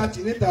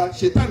 12:30 níta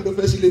ṣètàn ló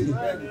fẹ́ sílé mi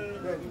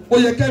ó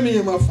yẹ kẹ́mi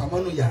yẹn máa fà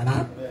mọ́nú yàrá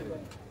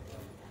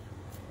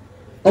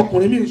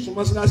ọkùnrin mi ń sun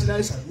mọ́sálásí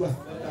láì ṣàdúrà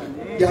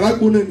yàrá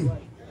gbóná ni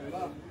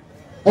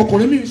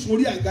ọkùnrin mi ń sun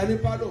orí àga ní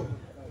pálọ̀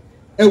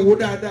ẹ wò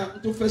dáadáa n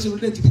tó fẹ́ sínú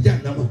lẹ́yìn tí kìjà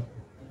nàmọ́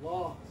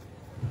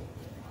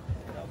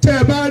tẹ́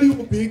ẹ bá rí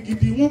obìnrin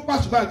gidi wọ́n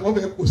pàṣẹ báyìí kí wọ́n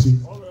fẹ́ kò sí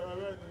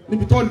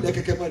níbi tó lẹ̀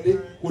kẹ̀kẹ́ máa dé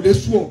kò lè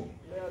sú ọ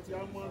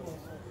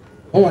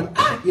wọ́n wà ní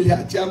ilẹ̀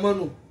àti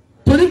amánu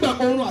tó nígbà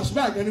ọrùn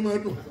àṣùbà àgẹ́ ni máa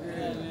dùn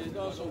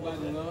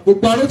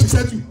gbogbo aró ti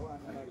sẹ́tù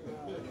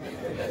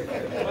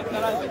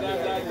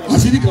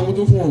àṣírí kan mo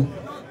tó fún ọ.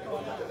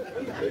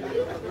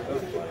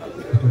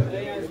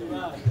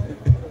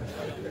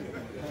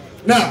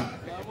 náà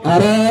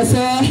أرى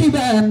صاحب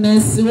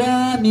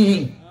النسوان.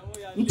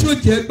 ntí ó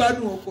jẹ́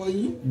gbádùn ọkọ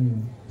yín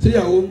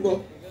síyàwó ń gbọ́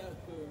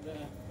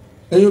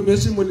ẹ̀yin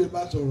obìnrin sí mo lè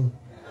bá sọ̀rọ̀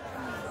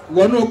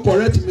ìwọ náà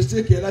correct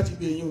mistake ẹ láti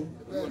bí ẹ̀yin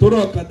o torí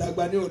ọ̀kan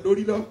dàgbà ní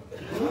olórí lọ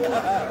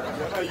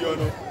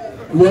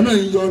ìwọ náà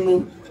ń yọnu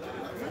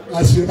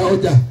àṣìrà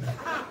ọjà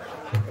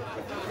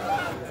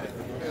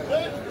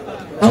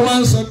àwa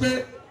ń sọ pé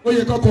ó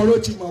yẹ kọ́kọ́ ló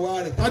ti mọ̀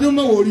wá rẹ̀ ta ni ó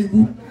mọ̀ wò rí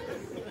ibú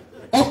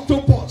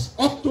octopus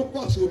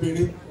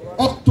obìnrin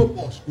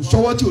octopus kò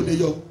sọ́wọ́ tí ò lè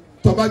yọ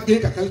tó bá gé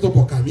kàkà yóò tó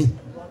bọ̀ kàmí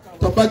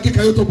tó bá gé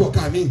kàkà yóò tó bọ̀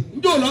kàmí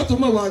njẹ́ òun látò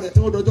mọ̀ wá rẹ̀ tí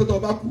wọ́n dọjọ́ tó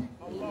bá kú.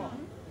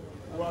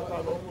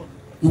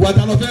 ìwà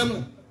ta lọ fẹ́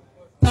mọ̀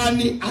ta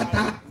ni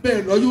ata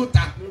bẹ́ẹ̀ lọ yóò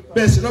ta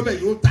bẹ́ẹ̀ sí lọ́bẹ̀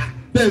yóò ta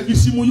bẹ́ẹ̀ fi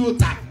símú yóò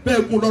ta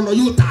bẹ́ẹ̀ gún lọ́lọ́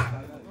yóò ta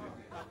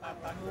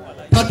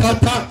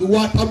tatata ìwà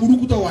ata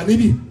burúkú tó wà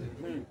níbí.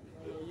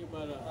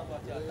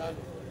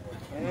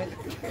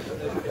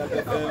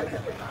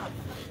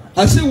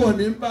 àṣewọ̀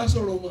ní bá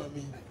sọ̀rọ̀ mọ́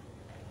mi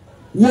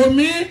wò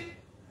mí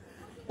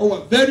ọ wà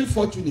very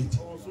fortunate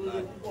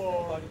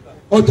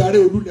ọjà rẹ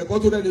olùlẹ̀kọ́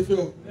tó rẹ̀ lè fẹ́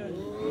ọ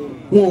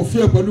wọn ò fi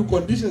ẹ pẹ̀lú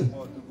condition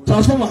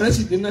transformer rẹ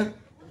sì dín náà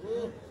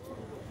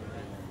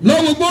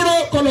lọ́wọ́ gbóró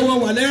kọlọ́wọ́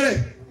wà lẹ́rẹ̀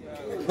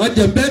wọ́n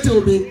jẹ̀ bẹ́tẹ̀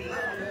omi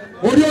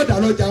orí ọ̀dà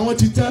lọ́jà wọn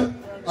ti tán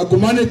àgò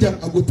manager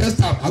àgò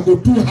test am àgò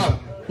do am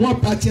wọ́n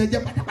pa tiẹ̀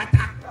jẹ́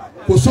pátápátá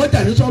kò sọ́jà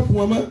ní ṣọ́ọ̀pù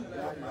wọn mọ́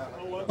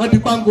wọ́n di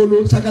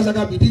pangolo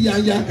sakasaka bìdí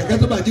yanya kẹ̀kẹ́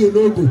tó bàjẹ́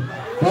olóògùn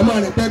wọ́n máa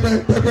rìn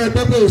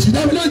pẹ́pẹ́ òsì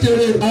dábìlì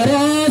òjèrè.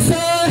 أرى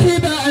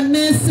صاحب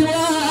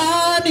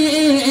النسوان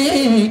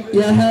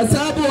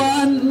يحسب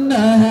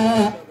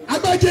أنها.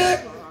 agbájé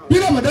bí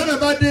Ramadan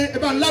bá dé ẹ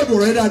bá ń láàbò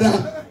rẹ dáadáa.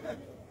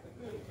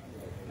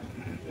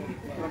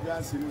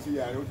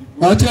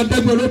 àti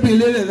ẹ̀ẹ́dẹ́gbẹ́ olóbìnrin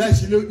lélẹ̀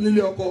láìsí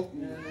nílé ọkọ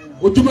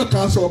ojúmọ́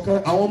kan sọ kan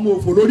àwọn ọmọ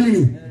òfò lórí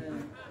rìn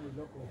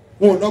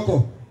wọn ò lọ́kọ̀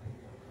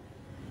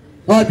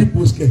wọ́n á di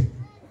pòsìkẹ̀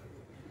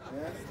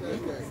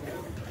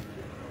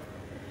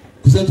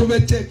kò sẹ́ni tó fẹ́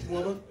chẹ́ẹ̀kì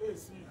wọn mọ́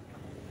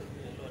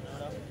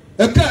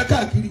ẹ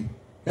káàkiri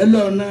ẹ lọ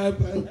ọ̀nà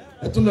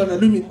ẹ tún lọ ọ̀nà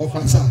lómi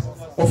ọ̀fàṣà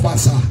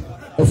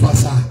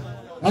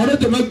àwọn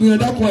ọ̀dọ́ máa gbìyànjú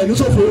dákun ẹ̀ ní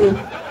sọ̀fọ̀ o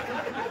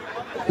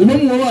ìlú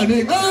mu wọn wà ní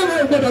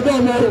ọ̀rọ̀ gbọ́dọ̀ bá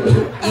ọmọ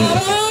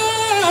o.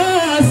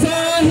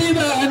 صاحب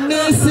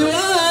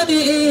النسوان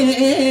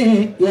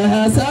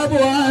يحسب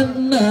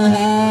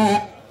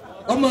أنها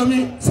ọmọ mi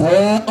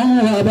سواء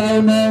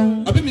وبين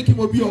àbí mi kí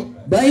mo bí ọ.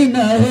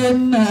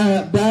 بينهن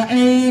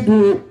بعيد.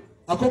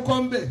 àkọ́kọ́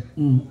ń bẹ̀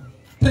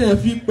tẹ̀yẹ̀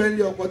fi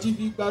pẹ́ẹ́lí ọkọ̀ tí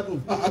fi gbádùn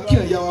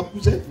akíyàn ya wa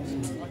kúṣẹ́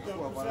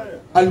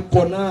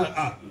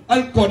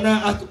alikọ̀nà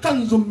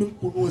àtúkànzó mi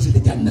kùnú òsèlè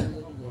jàǹdà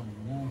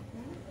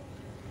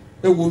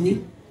ẹ wò mí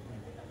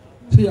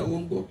ṣéyàwó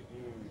ń gbọ́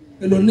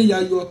ẹ lọ níyà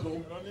yọ ọkàn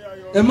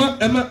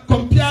ẹ má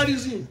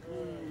comparison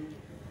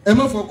ẹ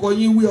má fọkọ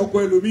yín wí ọkọ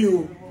ẹlòmíì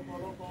o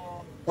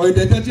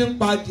ọ̀ìdẹ̀tẹ̀ tí ń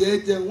pa adìẹ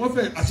jẹ wọ́n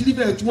fẹ́ àṣírí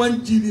bẹ́ẹ̀ tí wọ́n ń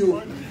jí ni o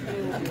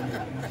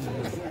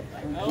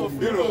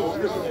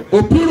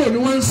òpírò ni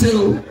wọ́n ń ṣe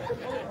o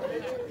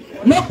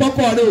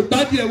lọ́pọ̀kọ̀ rẹ̀ ò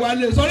gbádìí ẹ̀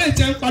wálé sọ́rọ́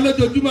ìtẹ́ ń pa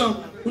lójoojúmọ́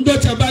ńjọ́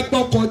tí a bá gbọ́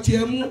ọkọ̀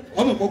tiẹ̀ mú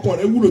ọmọ kọ̀ọ̀kọ̀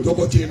rẹ̀ wúlò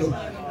tọkọ̀ tiẹ̀ lọ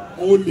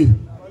ó lè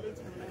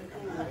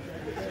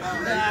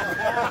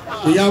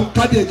ìyá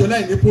kádì ẹ̀jọ́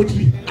láì ní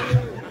pọ́tìrì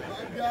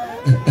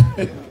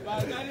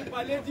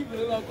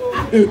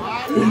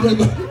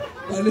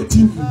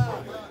palétíìfù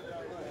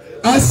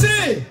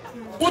àṣé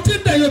o ti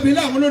ń tẹ̀yọ̀ bí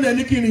láwọn olórí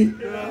ẹni kiri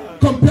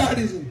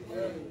comparison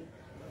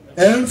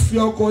ẹ̀ ń fi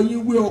ọkọ̀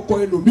yín wé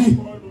ọkọ̀ ẹlòmíì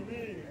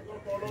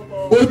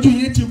ojú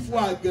yìí ti fún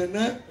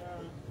àgànná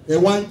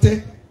ẹ̀wà ń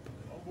tẹ́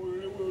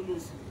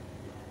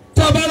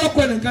tó a bá rọ́pò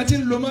ẹnìkan tí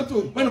ń lo mọ́tò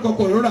mọ́nì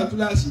kọ̀ọ̀kan ìrora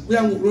túláàsì bóyá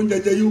àwọn òrò ń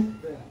jẹjẹ yó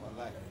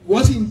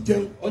wọ́n sì ń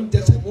jẹun ọ̀n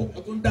jẹsẹ̀ mọ́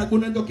ọ̀tún dá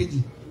gbónájọ́ kejì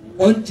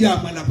ọ̀n jẹ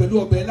àmàlà pẹ̀lú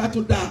ọbẹ̀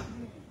látúndà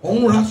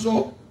ọ̀n raṣọ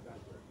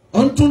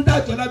ọ̀n tún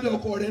dájọ́ lábẹ́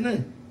ọkọ rẹ̀ náà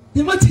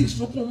ní má ti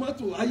sunkún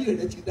mọ́tò ayé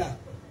rẹ̀ ti dà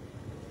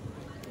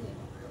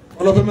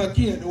ọlọ́fẹ́ máa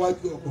kíyàn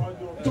níwájú ọkọ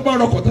tó bá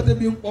rọkọ̀ tó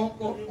tẹ́bi ń pọ́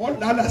ọ́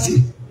làálà sí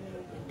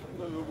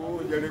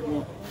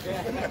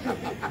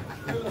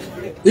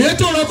èyí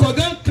tó rọkọ̀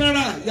gán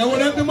kanra ìyàwó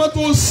rẹ̀ pé mọ́tò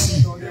òsì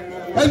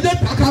ẹjẹ́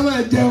tàkà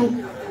máa jẹun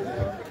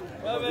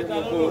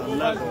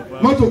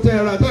mọ́tò tẹ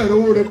ẹ̀rọ àtọ́ ẹ̀rọ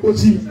owó rẹ̀ kó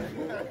sí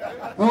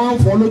wọ́n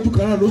fọ́ lójú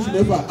kan náà lóṣù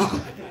mẹ́fà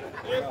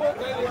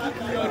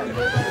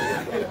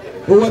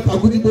owó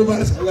àtàkùn tí gbé bá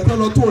ṣàlàyé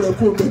lọ tó rẹ̀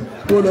fún mi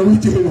kó lọ wí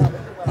jẹ́ rẹ̀.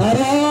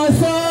 أرى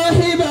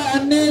صاحب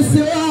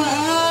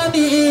النسوان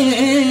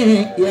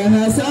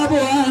يحسب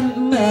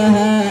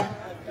أنها.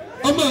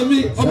 ọmọ mi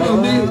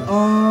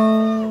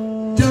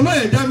jẹ̀mọ́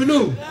ẹ̀ dá mi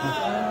lóhùn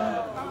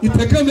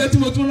ìtẹ̀kẹ́ mi tí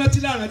mo tún rántí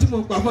lára tí mo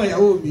ń pa fún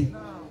ìyàwó mi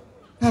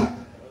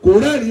kò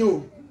rẹ́rìn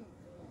o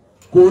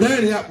kò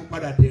rẹ́rìn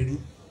àpòpadà dẹ̀rín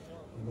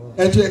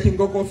ẹ tó yẹ kí n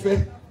kọ́kọ́ fẹ́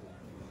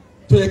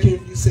tó yẹ kí n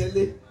fi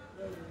sẹ́lé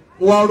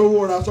n wá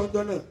rówó ra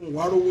sọ́jọ́ náà n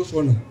wá rówó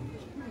sọnà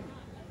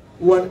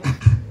wọ́n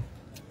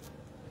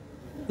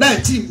láì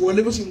tí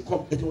ìwọlé ló sì ń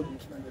kọ́mplé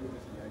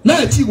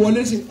láì tí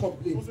ìwọlé sì ń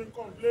kọ́mplé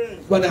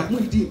gbọ́dọ̀ àmú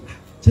ìdí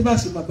tí bá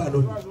sì máa bá lọ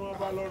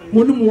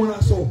mo ní mo ra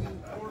sọ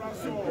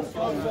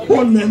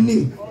ọ̀nà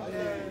ni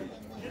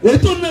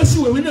ètò náà sì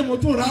wèwé náà mo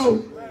tún ra o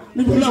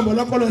níbi olú àmọ́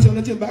lọ́kọ́ lọ́sẹ̀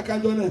ọ̀nà tí n bá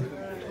kájọ́ náà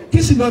kí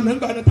sì lọ nà ń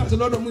gbà náà tàbí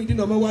lọ́dọ̀ mú ìdí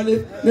náà ọmọ wálé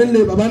nílé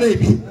bàbá náà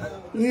ìbí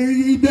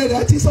ìbéèrè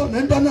àti sọ̀nà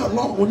ń dáná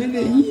lọ́hùn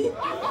nílé yìí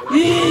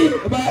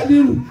bàbá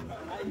nírù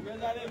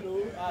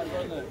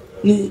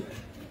ni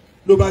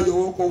ló bá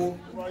yọwọ́ kọ́wọ́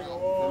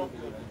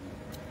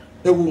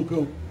ẹ wo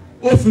nǹkan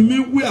ó fi mí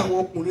wé àwọn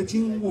ọkùnrin tí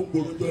ń wo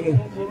gbòòrò jọ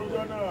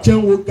náà tí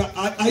ń wo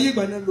ayé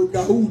ìgbà náà lo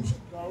gahood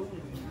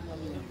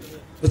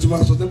ẹ tún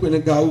máa sọ tẹ́pẹ́ ní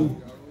gahood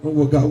wọ́n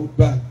wọ gàù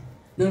gbà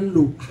náà ń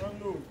lò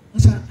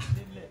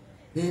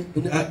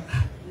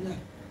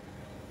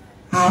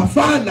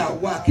àfáàlà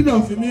wa kí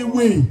náà fi mí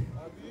wé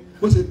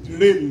bó ṣe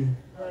dìré nù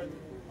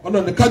ọ̀nà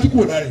ní kájú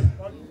kúrò lára rẹ̀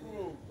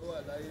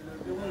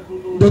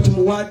dọ́tí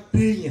mo wá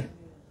déèyàn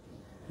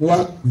mo wá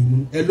gbìnú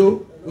ẹ ló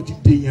o ti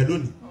déèyàn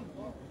lónìí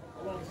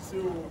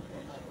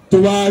tó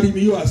wá rí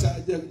mi yóò àṣà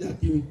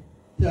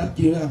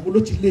jákèmí àmú ló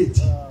ti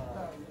léètì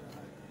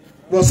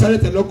wọ́n sáré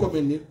tẹ̀lé ọkọ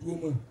mi ní dúró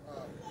mọ́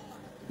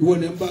ìwọ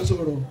ni ń bá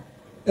sọ̀rọ̀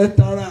ẹ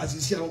tara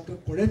àṣìṣe àwọn kan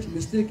correct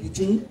mistake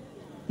tí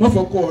wọ́n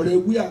fọkọ rẹ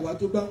wí àwa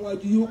tó bá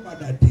wájú yóò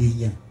padà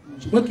dèèyàn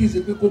ṣùgbọ́n kì í ṣe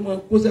pé kó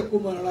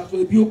máa ra sọ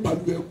ibi yóò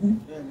pàlú ẹ kú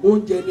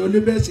oúnjẹ ni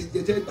ọlẹ́bẹ̀ẹ́sì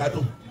jẹjẹ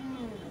ìgbádùn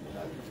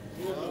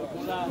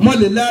mọ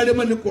lè láre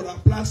mọ ní kò ra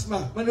plasma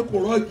mọ ní kò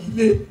rọ́ọ̀gì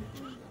ilé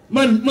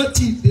mọ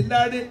tí ì lè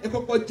láre ẹ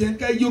kọ́kọ́ jẹ ń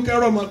kẹ́ yóò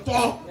kẹ́rọ̀ mọ́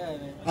tọ́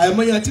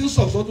àìmọye àti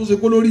sọ̀sọ́ tó ṣe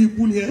kó lórí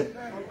ikú ni ẹ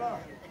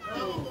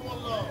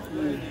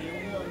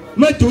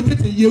mẹjọ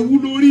tètè yẹ wú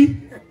lórí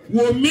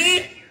wò mí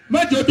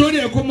mẹjọ dórí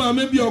ẹ kó máa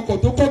mẹ bí ọkọ̀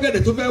tó kọ́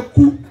gẹ̀dẹ̀ tó fẹ́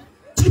kú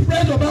tí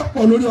pẹ́ẹ́tọ̀ bá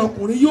pọ̀ lórí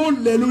ọkùnrin yóò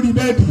lẹ lórí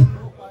bẹ́ẹ̀dì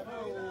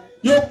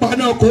yóò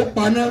paná ọkọ̀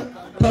paná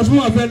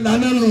transformer fẹ́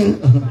lánà nù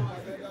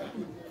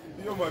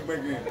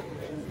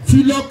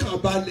filọ́kàn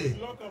balẹ̀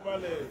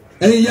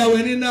ẹ̀yin ìyàwó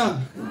ẹni náà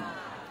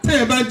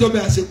tẹ́yẹ̀ bá ń jọba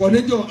àsìkò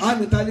níjọ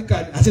àánú tálíkà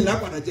àti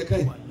ìlàpàdà jẹ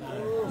káyìn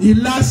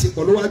ilá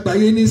àsìkò ló wá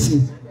gbáyé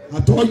nísìn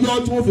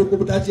àtọ́yọ́ tí wọ́n fi kó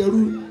bùtà jẹ rú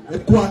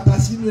ẹ̀kọ́ ata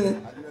sínú ẹ̀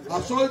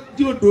àsọ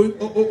tí odò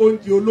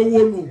oúnjẹ olówó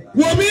nù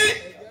wọ́mí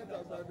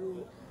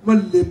má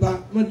lè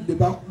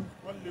bá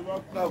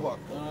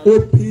kú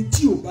obìnrin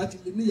tí o bá ti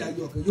lè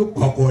níyàyò ọkàn yóò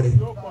pa ọkọ rẹ̀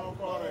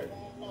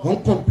wọ́n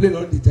complain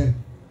all the time.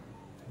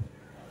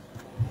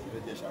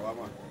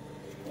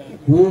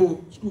 wo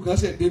skul kan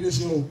ṣe dé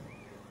nísìn o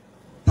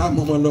tá a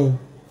mọ̀ mọ́ lọ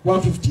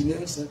 150 ní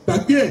ẹ̀sán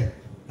gbàgbé ẹ̀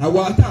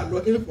àwa tá a lọ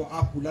a for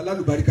apple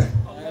lálùbáríkà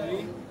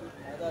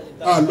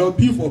a lọ b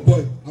for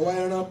boy àwa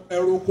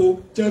ẹranko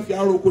tí wọ́n fi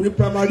aroko ní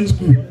primary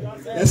school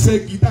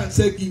ẹsẹ́gi tá à ń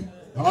ṣẹ́gi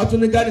àwa tún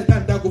ní garden tá à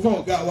ń dáko fún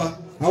ọ̀gá wa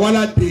àwa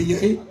la dè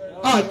yẹn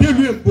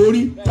àdélu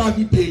èborí tá a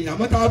fi dè yẹn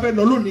àmọ́ tá a fẹ́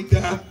lọ lónìí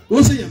gan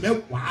ó sì yàn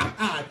mẹ́wàá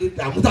àdé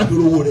dààmú tàbí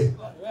owó rẹ̀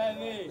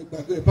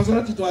gbàgbé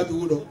personality tó wá di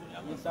owó lọ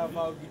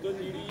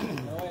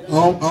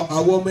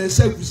àwọn ọmọ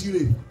ẹsẹ gùsì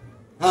rè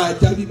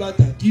àjàbí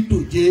bàtà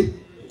dídòjé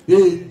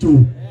ètò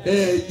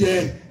ẹyẹ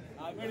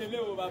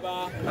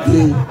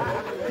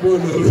mo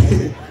lọ rí.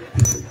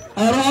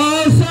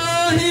 ọ̀rọ̀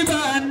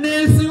sọ́hìbà ní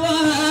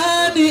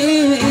síwáàní.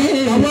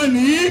 àwọn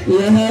ní.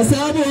 yàrá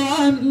sábò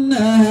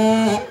àná.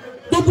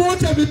 gbogbo wọn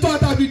tẹ̀bi tó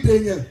àtàbí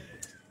dèèyàn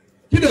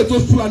kí lè tó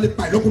sùn alẹ́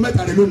pa ìlọ́kùn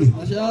mẹ́ta rẹ lónìí.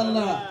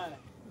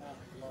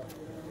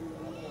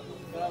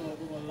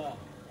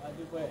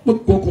 mo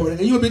kọkọ rẹ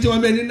ẹ̀yin obìnrin tí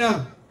wọn bẹ ní náà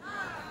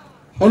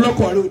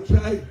ọlọkọ rẹ ò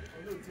tíráì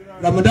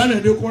Ramadan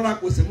ẹdẹ kọra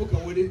kò sẹmú kan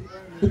wọlé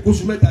kókó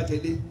sùn mẹ́ta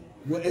tẹ̀lé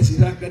wọ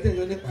ẹsìn náà kẹtẹ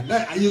yọ nípa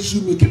láì ayé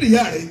sùn mi kí ni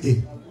ìyá rẹ ń jẹ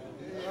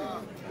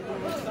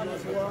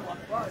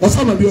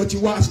ọsàmà bí ọtí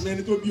wá àsìmẹ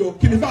ẹni tó bí ọ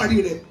kí ni fáàrí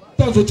rẹ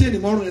tọ́sọ chain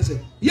mọ́rùn ẹsẹ̀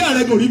ìyá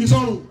rẹ kò rí mi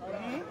sọ́rùn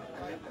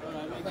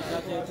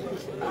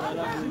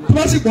tó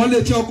bá sì pọ́n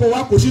lè tí ọkọ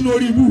wa kò sínú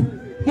orí ibú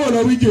mo lọ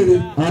wí jèrè.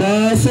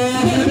 ọ̀rọ̀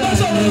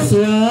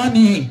sọ́hìbà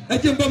ní ẹ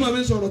jẹ́ n bá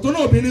màmí sọ̀rọ̀ tó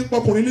náà obìnrin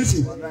pọkùnrin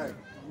nísìn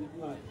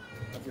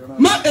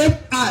má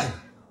ai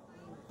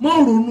má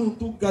ronú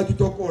tó ga ju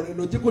tọkọ rẹ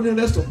lọ jẹ́ kó ní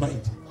rest of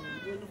mind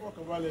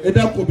ẹ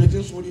dákọ̀ bẹ́ẹ̀ tí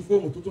ń sun orí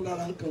fóònù tó tó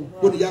lára ń kàn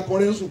kó ní yakọ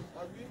rẹ ń sùn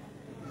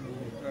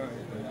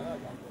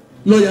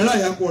lọ yàrá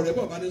yakọ rẹ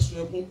bọ̀ bá ní sun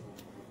ẹkún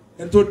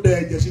ẹni tó dẹ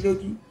ẹ̀jẹ̀ sí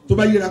lójú tó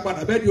bá yíra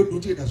padà bẹ́ẹ̀ ni ó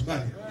dùn tí ìdásùn bá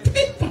ní.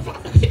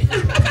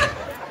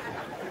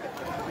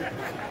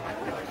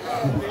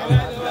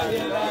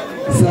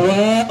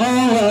 sàwa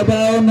ọ̀wà bá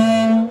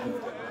ọ̀nà.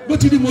 bó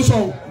ti ní mo sọ.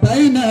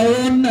 báyìí náà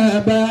ó nà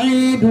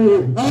báyìí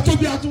dùn. àwọn tó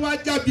bí a tún wá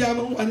já bí a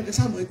máa ń wà ní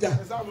ẹ̀sán máa jà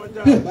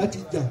bẹ́ẹ̀ bá ti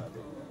jà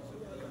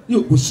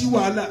yóò kò sí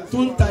wàhálà tó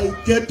ń ta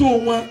ìjẹ tó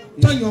wọn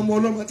tọ́yìn ọmọ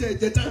ọlọ́mọ tẹ́ ẹ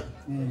jẹ tán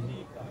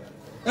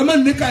ẹ má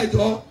ní ká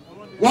ìjọ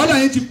wàhálà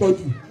yẹn ti pọ̀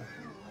jù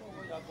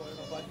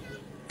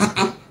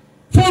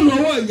fóònù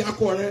ọwọ́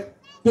ìyàkọ̀ rẹ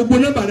gbogbo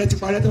nọ́mbà rẹ ti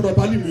parẹ́ tẹ́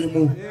rọ̀bá nínú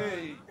ìmú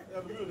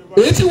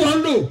èyí tí wọ́n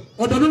ń lò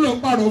ọ̀dọ́dún lọ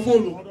pààrọ̀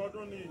fóònù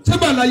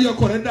sábà láyé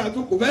ọkọ rẹ dáa tó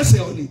kò fẹ́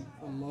sẹ́ ọ ni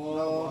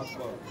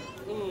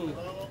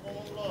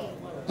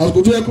àsìkò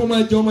tó yẹ kó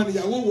máa jẹ ọmọ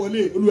nìyàwó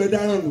wọlé olúwẹ̀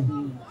dáràn nù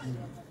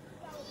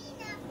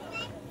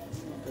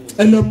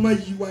ẹ lọ mọ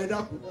yìí wa ẹ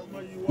dákun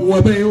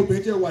ìwọ̀n bẹ́ẹ̀ yẹn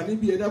obìnrin tẹ wà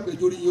níbi ẹ dákun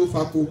ìjọ orí yẹn ó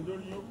fa ko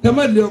ẹ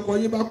má lé ọkọ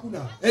yín bá kùnà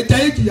ẹ jẹ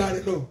ayé kìyà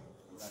rẹ lọ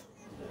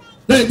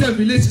lẹ́yìn tẹ́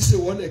fi létí ṣe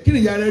wọlé kí ni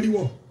ìyá rẹ rí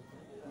wọ̀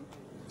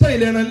tẹ́yìn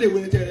lẹ́ran léèwé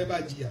ní tẹ́yìn rẹ bá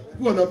jìyà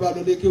bí wọ́n lọ bá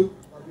lọ lékeu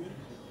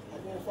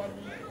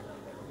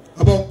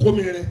àbọ̀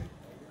kómi rẹ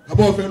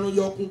àbọ̀ fẹnu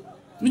yọkun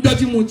níjọ́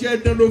tí mo tiẹ̀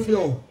dán ló fi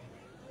ọ̀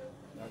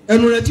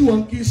ẹnu rẹ tí wọ́n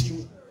ń kíìsì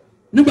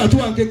nígbà tí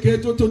wọ́n kékeré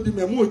tó tó di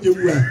mẹ̀mú òjò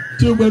wura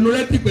tí o gbẹnu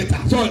rẹ dìgbẹ̀ta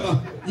sọ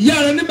ìyá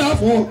rẹ nígbà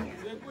fọ́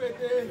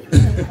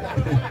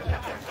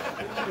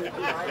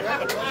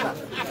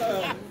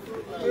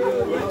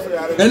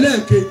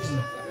ẹlẹ́ẹ̀kejì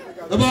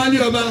ọba wálé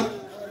ọba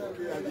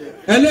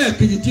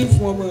ẹlẹ́ẹ̀kejì tí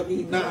fún ọmọ mi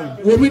náà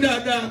wò mí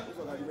dáadáa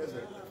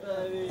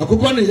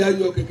àkọ́kọ́ ni ìyá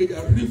yọ kékeré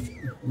àrífù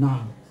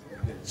Naam.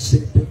 ṣe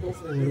pẹ̀lú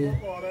fún rẹ.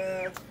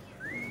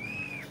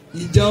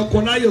 Ìjà ọkọ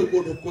láyé ò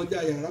gbọdọ̀ kọjá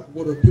yàrá kò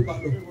gbọdọ̀ dé bá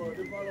lọ.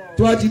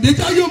 Tó a ti dé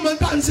ká yóò máa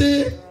ká ń ṣe.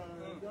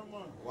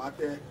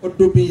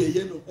 Ọdún mi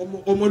yẹ̀yẹ́ nù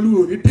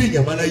ọmọlúwo ní dé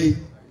ìyàmá láyé.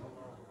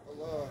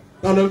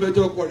 Táwọn ọmọ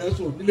ẹjọ́ ọkọ rẹ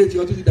sùn nílé tí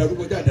wọ́n tún ti dàrú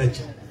kọjá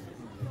àdájì.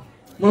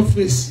 Wọ́n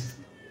fèsì.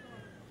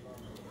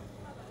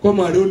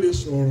 Kọ́mọ rẹ ó lè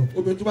sọ̀rọ̀.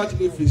 Obìnrin tó bá ti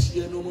lè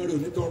fèsì ẹnu ọmọ rẹ ò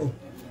ní tọrọ.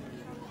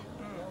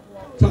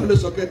 Táwọn lè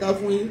sọ kẹta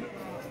fún yín.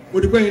 Mo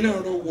dúpẹ́ yín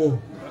náà rọ wọ̀.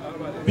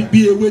 Bí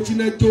ewé tí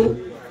náà tó.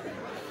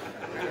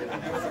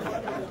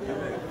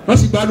 Wọ́n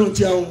sì gbádùn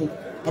tí àwọn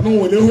àmọ́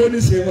wọn ò lè hó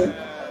níṣẹ́ mọ́.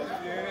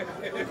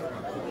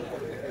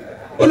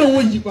 Ó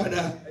lóun yí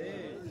padà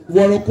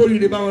wọ̀rọ̀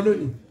kórìíre báwọn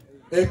lónìí.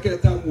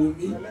 Ẹ̀kẹta wò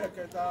mí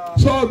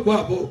sọ́ọ̀gbọ́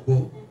àbọ̀gbọ́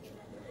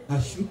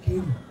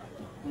àṣùkìrù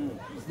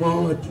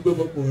wọn dúpẹ́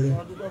bọ́pọ̀ rẹ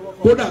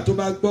kódà tó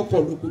bá gbọ́kọ̀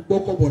ló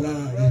gbọ́kọ̀ bọ̀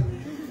lára rẹ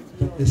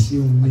ẹ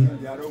ṣeun mi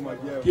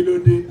kí ló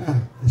dé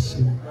ẹ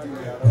ṣeun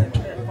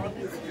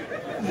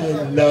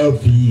I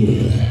love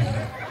you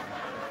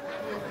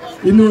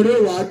inú rẹ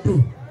wàá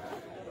dùn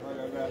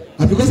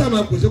àbíkọ́ sáà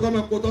máa pèsè kọ́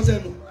máa pọ́ tọ́sẹ̀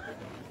nù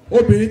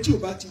obìnrin tí ò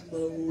bá ti mọ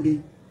oore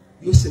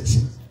yóò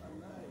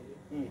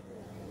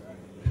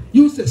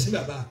ṣẹ̀ṣẹ̀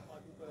bàbá.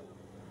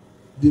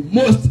 The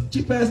most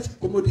cheapest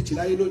commodity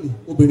láyé lónìí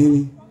obìnrin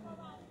ni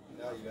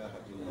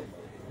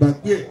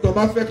gbàgbé ẹ̀ tó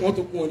bá fẹ́ kí wọ́n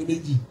tó kún ọ ní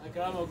méjì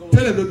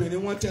tẹ́lẹ̀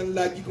lóbìnrin wọ́n tẹ́ ń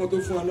la kí wọ́n tó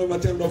fún ọ lọ́mọ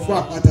tẹ́ ń lọ fún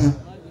àpáta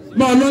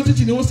máa lọ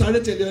títí ni wọ́n sáré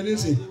tẹ̀lé ọ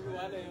nísìn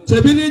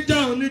ṣèbí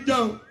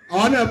níjàun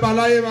àwọn náà bá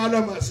láyé máa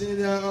lọ́mọ sí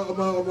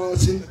ọmọ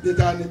sí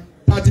níta ni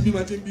tá a ti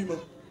bímọ tí ń bímọ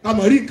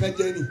àmọ́ rí nǹkan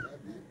jẹ ni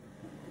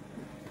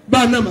bá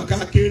náà mà ká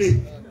kéré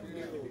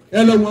ẹ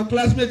lọ wọn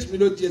classmate mi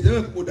ló di ẹ̀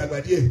tẹ́lẹ̀ kó dàgbà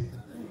díẹ̀.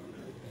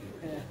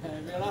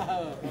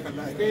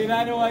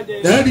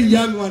 Dari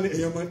ìyá mi wà ní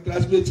èèyàn mọ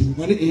classmate mi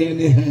wọ́n ní èèyàn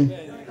ní hàn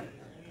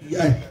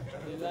ìyá ẹ̀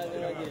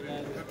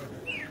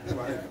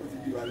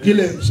kí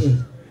lẹ̀ ń sọ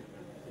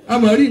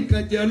àmọ́ rí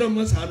nǹkan jẹ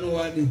ọlọ́mọ ṣàánú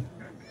wa ni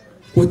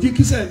kò jí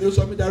kí sẹ́yìn ló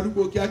sọ mí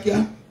darúgbó kíákíá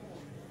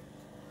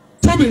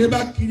tóbìnrin bá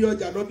kiri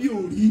ọjà lọ bí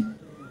òrí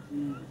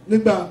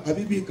nígbà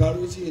àbí bí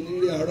kàrósì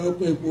nílé àárọ̀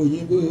ọgbọ́n epo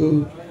òyìnbó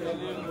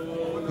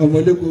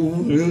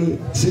ọmọlẹ́kọ̀ọ́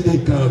sílẹ̀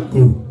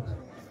kàgò.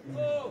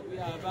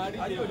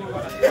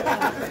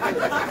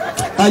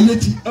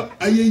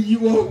 Ayé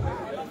yíwọ́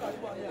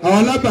àwọn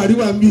alábàárí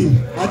wa mí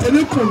àti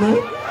ẹni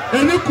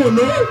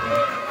kùnú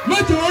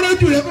mọ́tò wọn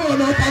lójú rẹ̀ kọ́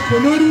ọ̀nà ọ̀ta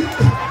kùnú rí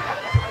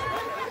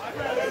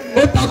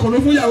ó ta kùnú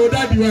fún ìyàwó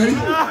dáàdì wa rí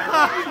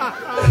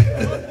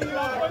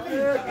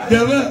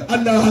jẹ̀mọ́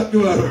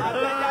aláwàdùwà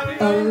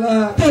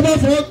tó bá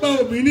fọwọ́ gbá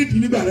obìnrin nídìí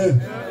nígbà rẹ̀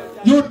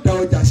yóò da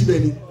ọjà síbẹ̀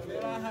ni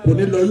kò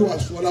ní lọ yóò wá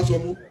sún ọ lásán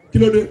mú kí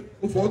ló dé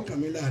ó fọwọ́ kàn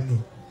mí láàánú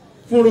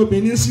fún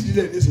obìnrin sídìí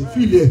lẹ̀ nísìn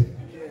fíìlì ẹ̀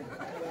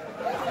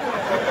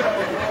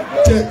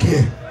tẹ́ẹ̀kì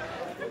ẹ̀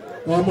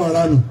ọmọ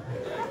ara nù.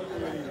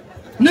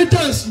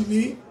 Nítòsí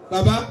ní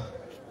bàbá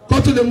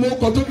kọ́tù lè mú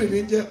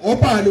kọ́tùbìnrin jẹ́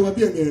ọ̀pá àlè wọn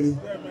bí ẹ̀mẹ̀rin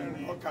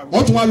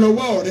wọ́n tún wá lọ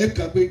wá ọ̀rẹ́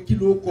kan pé kí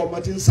ló kọ́ ọmọ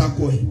tí ń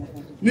sakọ ẹ̀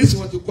nísìnyí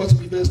wọ́n ti kọ́ sí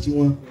yunifásitì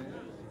wọn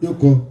yóò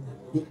kọ́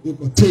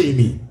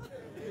téèmì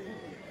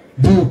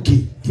bóòkì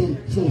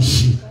fún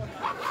ṣì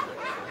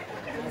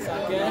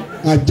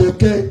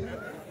àjọkẹ́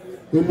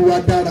olúwa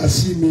dára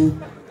sí mi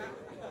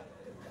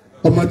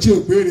ọmọ tí ò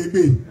gbére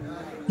gbé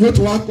yóò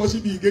tún wá kọ́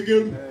síbi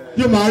ìgégérù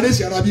yóò máa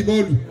rèsì ara bí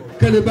bọ́ọ̀lù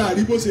kẹ́lẹ́ bá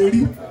rí bó ṣe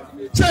rí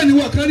sẹ́yìn ni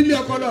wọ́n kán nílé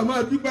ọkọ náà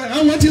máa dúpẹ́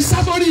àwọn ti sá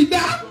sórí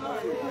igbá.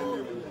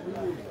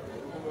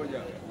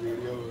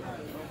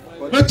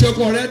 láti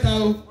ọkọ rẹ ta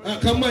o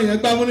àkàn mọ èèyàn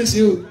gbá múnisí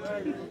o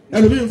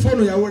ẹlòmíín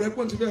fóònù ìyàwó rẹ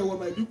pọ́ǹtì fẹ́ wọ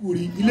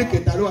Maiduguri ilé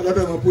kẹta ló wà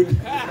lọ́dọ̀ ọmọ poli.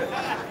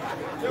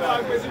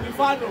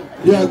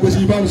 yóò àgbèsì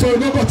ìbámu sọ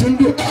ìgbọ́kọ̀ tí ń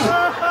dún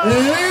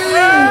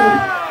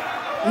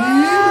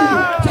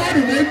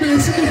fáànù ní gbé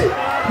sí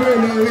kó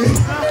lọ rí.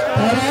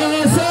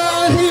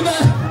 صاحبة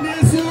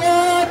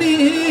نسواني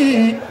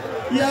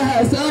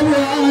يحسب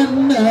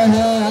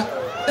أنها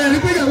ẹni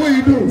pé ìyàwó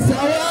yìí dùn.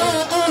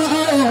 سواء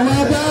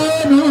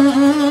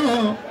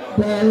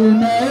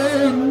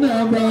وبين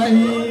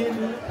بعيد.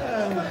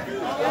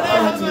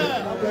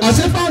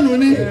 àṣẹ fáànù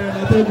ni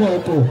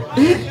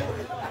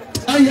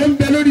ayé ń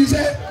bẹ lórí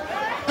iṣẹ́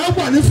ẹ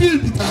wà ní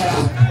fíìlì tààrà.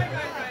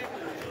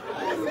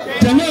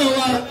 jẹ̀mọ́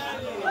wa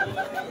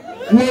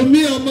wò mí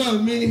ọmọ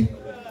mi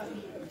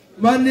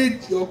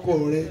mánéèjì ọkọ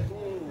rẹ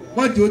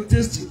wọ́n jẹ́ ó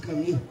tẹ́sítì kan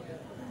mi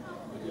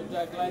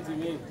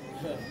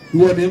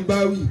ìwọ ni ń bá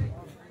wí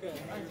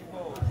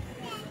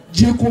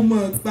jẹ́ kó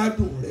máa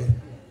gbádùn rẹ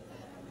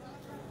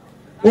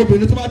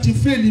obìnrin tó bá ti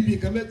fẹ́ẹ̀lì bíi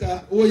nǹkan mẹ́ta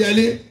owó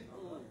yálé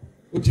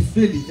o ti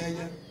fẹ́ẹ̀lì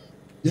yányá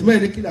jẹ́mọ́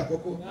ẹni kílà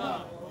àkọ́kọ́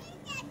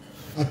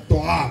àtọ̀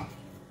á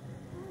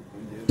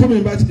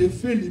tómi bá ti lè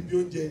fẹ́ẹ̀lì bí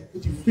oúnjẹ o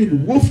ti fẹ́ẹ̀lì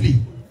wọ́fìlì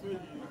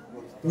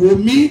wò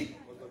mí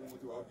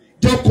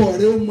jọkọ̀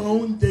rẹ ó máa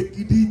oúnjẹ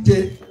gidi jẹ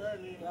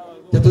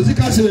yàtọ̀ sí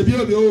ká ṣe bí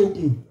ọ̀bẹ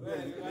oògùn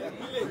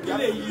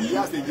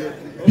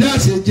bí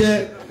àṣẹ jẹ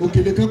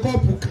òkèlè kan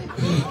kọ́ọ̀pù kan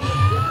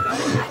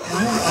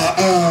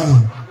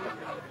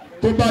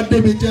tó bá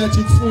débi jẹ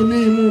ti fún ní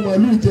imú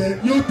màlúù jẹ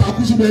yóò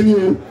takú síbẹ̀ ní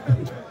o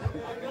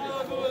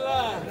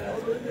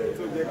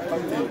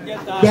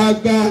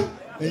gbagba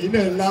ẹ̀yin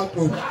náà ńlá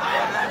kan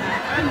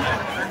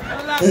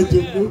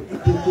ẹ̀jọ̀gbọ́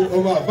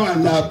ọmọ àbá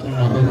ńlá kan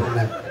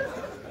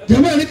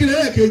jẹ́mọ́ ní kìlẹ̀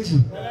ẹ̀kejì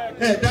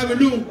dábì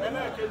lóhùn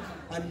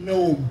àná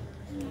òun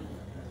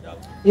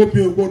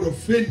obìnrin gbọ́dọ̀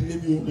fẹ́ẹ̀lì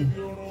níbi òun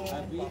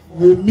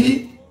wòmí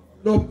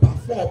lọ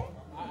pàfọ́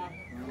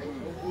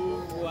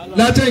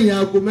látẹ̀yìn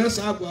aago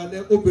mẹ́sàn-án àbọ̀ alẹ́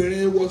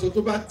obìnrin wọṣọ tó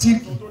bá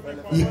tíìkì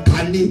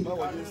ìkànnì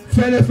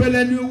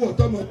fẹ́lẹ́fẹ́lẹ́ ní owó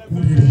tọmọ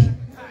kùrìrì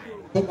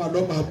ọmọ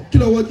àlọ́mọ àbọ̀ kí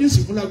lọ́wọ́ jíǹsì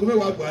fún aago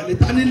mẹ́wàá àbọ̀ alẹ́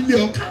ta ní ilé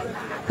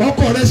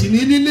ọkọ rẹ̀ sì ní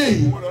nílé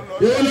yìí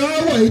èwo lè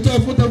wọ̀ yìí tó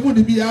fún tọ́fún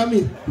níbi àmì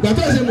ìgbà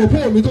tó ṣe mọ̀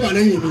fún omi tó wà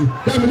lẹ́yìn mi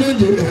dábì ló ń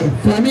jẹ rẹ̀.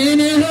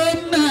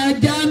 فمنهن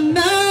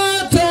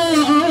جنات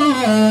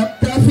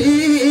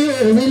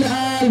تفيض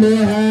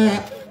ظلالها.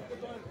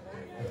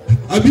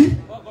 àbí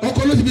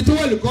ọkọ ló ti fi tó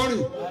wà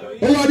lùkọ́rìn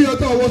ó wá rí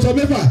ọtọ ọwọ́sọ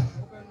mẹ́fà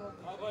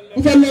ó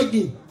fẹ́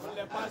lọ́gìn.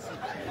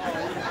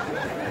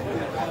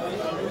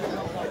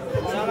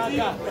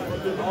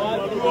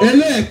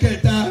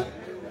 ẹlẹ́ẹ̀kẹta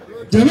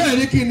jẹ̀mọ́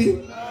ẹni kíni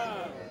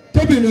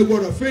tóbìnrin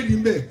gbọ́dọ̀ fẹ́ẹ̀lì ń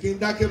bẹ̀ kí n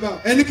dákẹ́ bá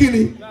ẹni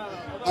kíni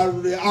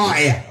àrùrẹ̀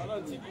àyà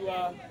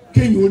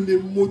kéèyàn ó lè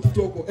mójútó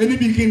ọkọ ẹni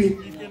bí kíni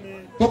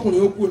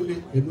tọkùnrin ó kú lé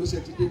ẹ̀lú ṣe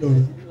ti dé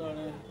lọ́rùn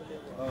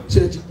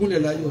ṣe ti gúnlẹ̀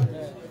láyọ̀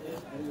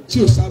tí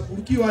o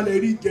sábúrú kí wàá lè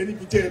rí jẹ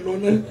níbi tẹ́ ẹ lọ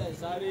náà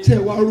tí ẹ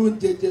wá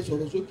róúnjẹ jẹ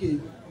sọ̀rọ̀ sókè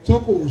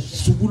sọ́kò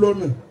ṣubú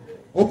lọ́nà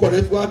ọkọ̀ rẹ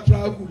fi wá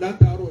tíráàbù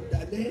látàárọ̀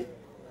dalẹ́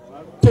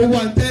tó wà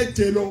ń tẹ́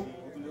jẹ lọ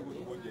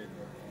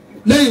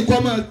lẹ́yìn kọ́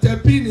máa tẹ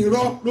píìnì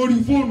rọ lórí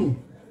fóònù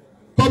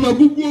kọ́ máa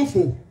gúgú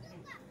òfò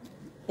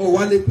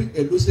ọ̀wá lè pín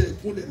ẹ̀ ló ṣe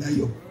gúnlẹ̀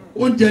láyọ̀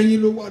oúnjẹ yín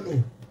ló wà lọ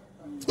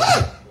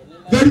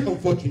very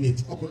unfortunate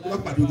ọkùnrin tó bá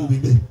pàdé olómi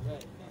bẹ́ẹ̀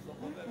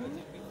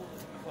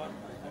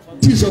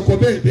tí ìsọkọ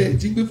bẹ́ẹ̀ bẹ́ẹ̀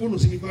ti gbé fóònù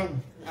sí ní fáànù.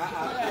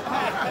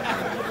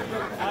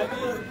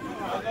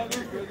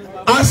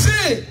 àṣé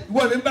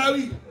ìwọ ní bá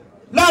rí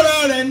lára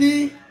rẹ̀ ní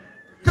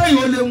kéèyàn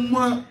ó lè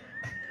mọ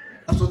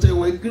àsọtẹ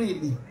ìwọ green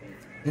ni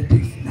ẹdẹ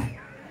ìfìlà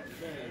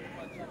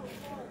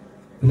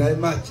ìlà ẹ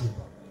máa jẹ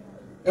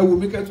ẹ wò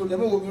mí kẹtù lẹ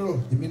mọ wò mí rọ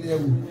èmi ni ẹ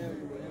wò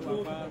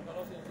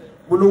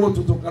polówó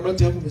tuntun kan lọ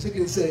tẹ fún mi sí kì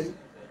í sẹ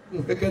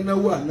kẹkẹ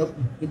náwó ànákù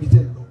níbi tẹ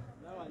lọ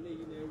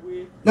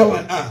náwó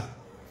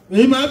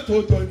èyí máa tó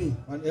tọ ni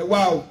ẹ wá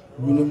o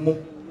èmi ni mú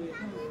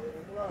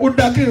ó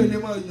dá kéèyàn lè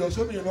máa yọ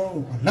sómi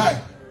lọ́rùn láì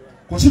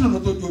kò sí lọ́nà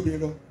tó ju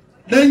obìnrin lọ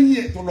lẹ́yìn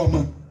ẹ̀ tó lọ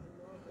mọ́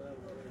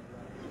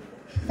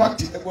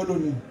fáàtì ẹ gbọ́dọ̀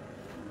ni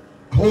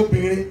àwọn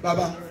obìnrin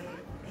bàbá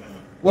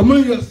wọ́n mú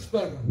yọ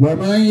sùpàrọ̀.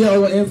 ومن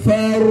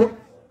يغفر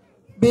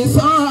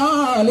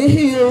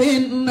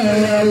بصالحهن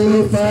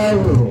يغفر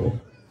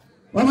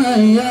ومن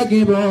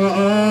يجب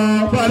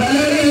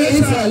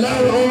فليس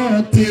له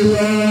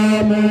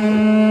انتظام.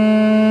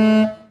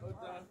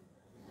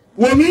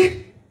 wọ́n mi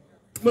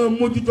máa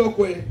mójútó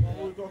ọkọ ẹ̀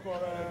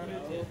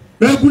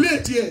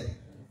rẹ́gúléètì ẹ̀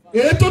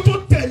èyí tó tún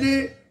tẹ̀lé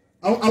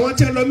àwọn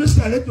tí a lọ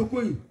mísírà lẹ́tọ̀ọ́ kó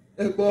yìí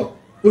ẹ̀ gbọ́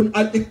on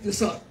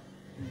al-iqtisad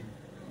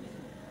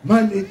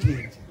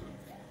management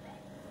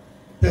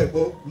ẹ̀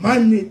gbọ́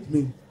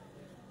management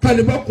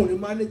kálíbọ̀kùnrin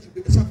manage pé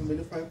kí sáfù mi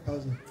ní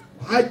 5,000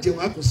 wàá jẹun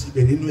àtúnṣe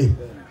ibẹ̀ nínú ẹ̀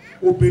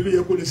obìnrin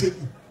yẹ kó lè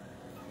ṣèkì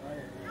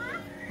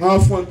wọ́n á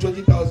fún ọ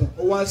 20,000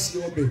 ó wá sí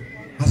ọbẹ̀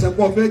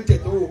àṣẹpọ̀ ọ̀fẹ́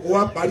jẹ̀tọ́ ó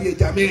wá parí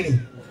ẹja mẹ́rin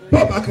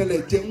bọ́ọ̀bù akẹ́lẹ̀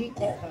jẹ́ ń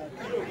kọ́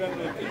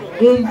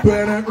ń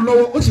bẹ̀rẹ̀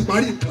lọ́wọ́ ó sì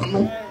parí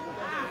ìkànnú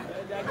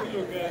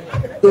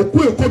òkú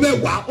èkó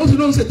mẹ́wàá ó sì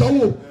ló ń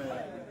ṣètọ́wò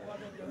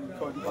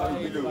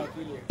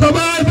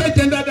tọ́ba fẹ́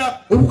jẹ dáadáa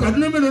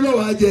òkùnkàdúró mélòó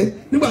lọ́wọ́ á jẹ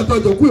nígbà tó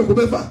ọjọ́ òkú èkó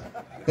mẹ́fà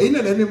èyí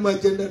náà lẹ́ni máa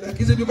jẹ dáadáa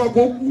kí sẹ́bi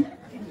kọ́kọ́ kú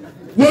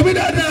wo mi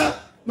dáadáa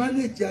má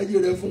lè jẹ ayé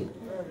rẹ fún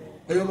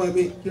ẹ̀yọ́ máa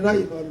mi kí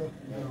ráyè máa lọ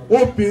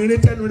obìnrin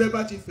tẹnu rẹ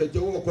bá ti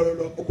fẹ̀jọ́ ọkọ rẹ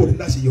lọ ọkọ rẹ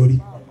láti yọrí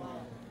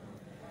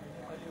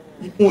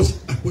ikú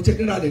àpótí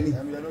ẹ̀dẹ́rà rẹ ni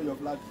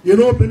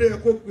ìran obìnrin yẹ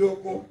kó pe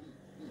ọkọ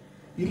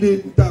ilé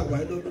níta wà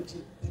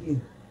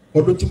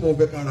ọdún tí mo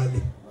fẹ́ kára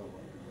lẹ̀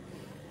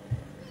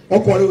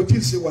ọkọ rẹ ò tí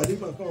ì ṣe wà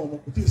nígbà fún àwọn ọmọ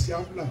kò tí ì ṣe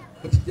áfúlà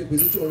ó ti jẹ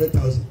gbèsè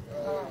 200,000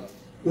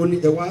 ó ní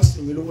ẹ wá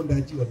sinmi lówó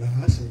dájú ọ̀la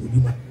á sì wòlí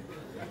mà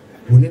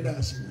òní dà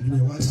á sì wòlí mà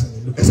ẹ wá sinmi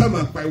lówó ẹ sá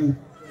máa pa ewu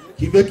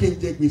kì í fẹ́ kí n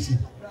jẹ gbèsè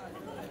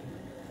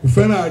kò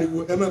fẹ́ràn ariwo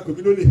ẹ máa pè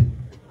mí lólè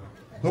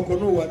ọkọ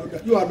náà wà lóga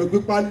yóò àdó gbé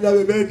pálí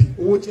lábẹ́ bẹ́ẹ̀dì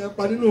owó tí ẹ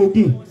pa nínú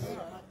ogun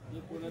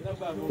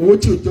owó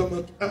tí òjò ọmọ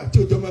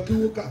kí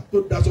wọ́n kà tó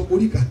daṣọ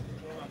borí kà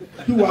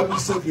kí wàá bí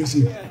sẹ gbèsè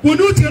kò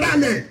ní ó ti rà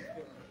lẹ̀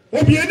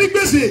obìnrin ní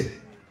gbèsè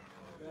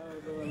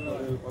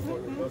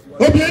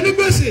obìnrin ní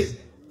gbèsè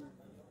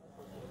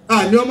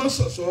àní ọmọ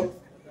sọ̀sọ́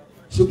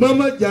ṣùgbọ́n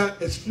má ja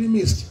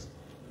extremist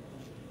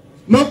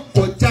má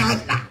kọjá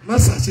àlà má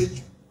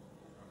ṣàṣejù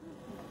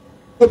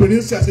obìnrin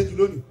ń ṣe àṣejù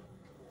lónìí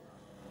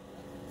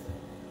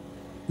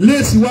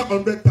léèsì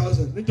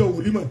 100,000 níjọ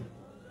wòlímọ̀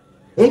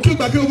òun kí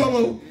gbà kí ó bá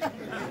wọn o.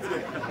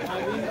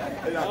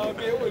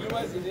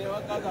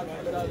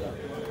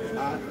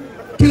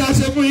 kí la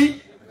ṣe fún yín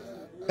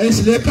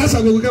ẹ̀sìn lè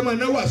kásá gbogbo kẹ́ máa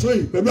náwó àṣọ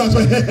yìí pẹ̀lú aṣọ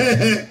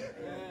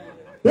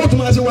wọ́n tún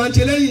máa ṣe wá ń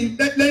ṣe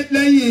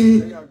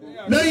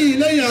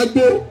lẹ́yìn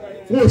àgbo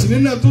wọn ò sì ní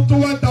náà tó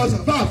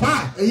 1,000 fáfáà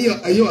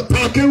ẹ̀yìn ọ̀tá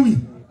akéwì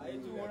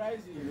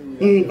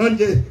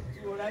oúnjẹ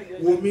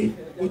wò mí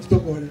mójútó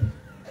ọkọ rẹ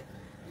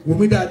wò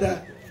mí dáadáa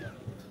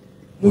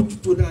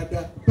mójútó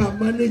dáadáa bá a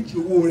mánéjì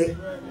owó rẹ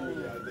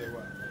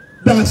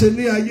bá a ṣe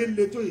ní ayé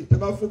le tó yìí tẹ́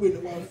bá fún mi ní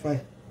 1.5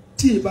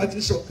 tí ìbá ti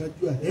sọ̀kan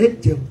ju ẹ̀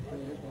jẹun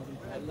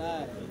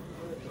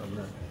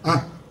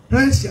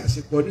ráìsì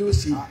àsìkò ni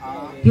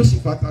yóò sì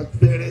fata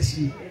fẹ́rẹ́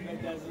sí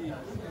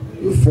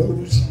i yóò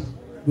fọ́ọ́rù sí i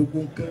gbogbo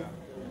nǹkan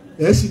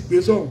ẹ̀ sì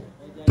gbé sọ̀rọ̀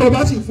tó o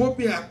bá sì fún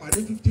mi àpà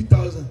ní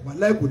 50,000 wà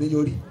láì kò ní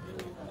yọrí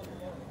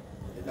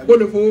ó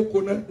lè fowó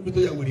kóná níbi tó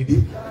yà wọ̀ dédé.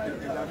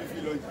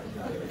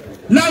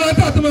 lára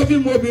tá a tó máa fi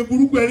mọ obìnrin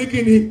burúkú ẹni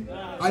kí ni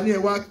a ní ẹ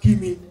wá kí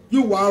mi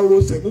yóò wá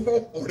ro sẹ̀mú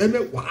fún ọ̀rẹ́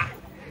mẹ́wàá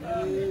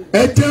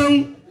ẹ jẹun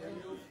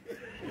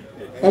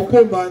ọkọ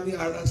máa ní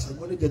ara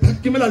sẹ̀mú ní jẹta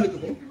kí mẹ́la lè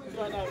kọ́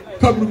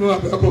kábùrù mi wà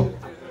bẹ́ẹ̀ kọ́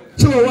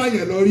ṣé wọ́n wá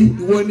yẹn lọ rí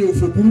ìwọ ni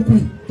òfò burúkú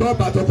yìí tó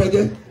bá tọkọ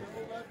jẹ́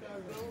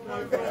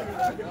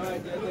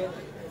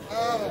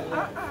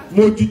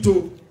mójútó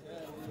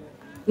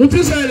n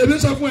tí sọ èlé mi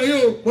sọ fún ẹ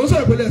yìí o mo sọ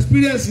ìpínlẹ̀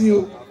experience yìí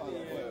o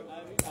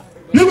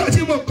nígbà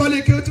tí mo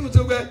kọ́lé kí o tí mo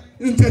tó gbẹ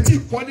ntẹ̀tí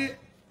kọ́lé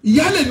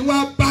ìyálẹ̀ ni wọ́n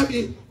á bá mi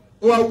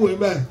ó wá wò ẹ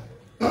báyìí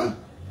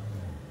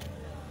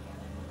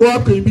ó wá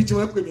pè mí bí tí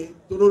wọ́n pè mí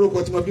torí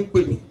orúkọ tí wọ́n fi ń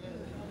pè mí.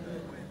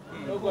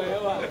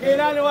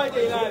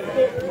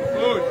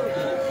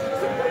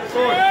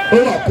 ó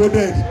wà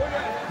coded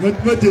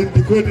mọ́tò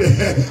decoded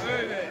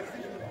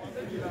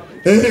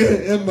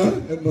ẹ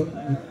mọ̀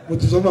mo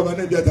ti sọ fún bàbá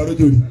náà bí àtàrà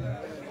ojú rí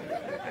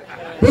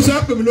bó ṣe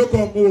á pè mí lóko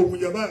ọmọ òwú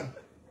yẹn báyìí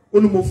ó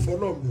ní mo fọ́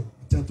náà mi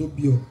ìjà tó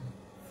bí ọ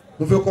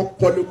mo fẹ́ kọ́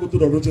kọ́lé kó tó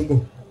dọ̀ ló ti ń bọ̀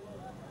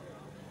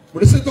mo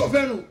ní sètò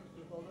ọ̀fẹ́ nù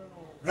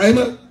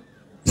ráyìmọ́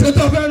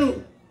sètò ọ̀fẹ́ nù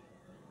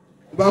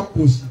mo bá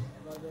kó sí mo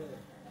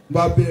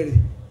bá bẹ̀rẹ̀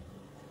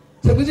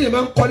sèpèsè yẹn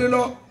máa ń kọ́lé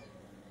lọ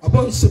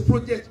àbọ̀ ń ṣe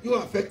project yóò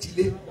affect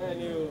ilé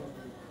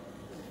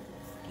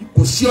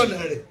kò sí ọ̀nà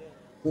rẹ̀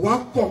kò wá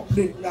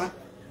complain la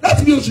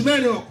láti bí oṣù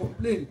mẹ́rin ọ̀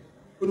complain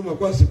ó ní mo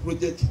kọ́ ṣe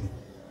project ni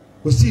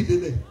kò sí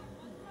ìdílé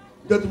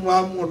nígbà tí mo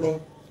á mú ọ lọ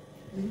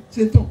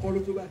ṣé ń tàn kọ́ ló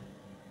tó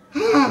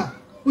báyìí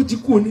ó ti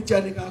kú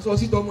oníjà ní ká sọ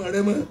sí tọmọ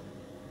rẹ mọ́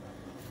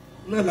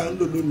náà là ń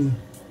lò lónìí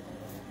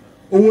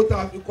owó tá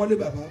a fi kọ́lé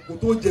bàbá kò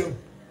tó jẹun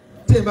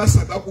tí ẹ bá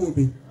ṣàgbákò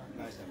omi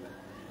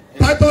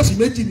táítọ́ọ̀sì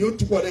méjì ni ó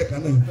túbọ̀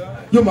lẹ́ẹ̀kan náà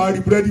yóò máa rí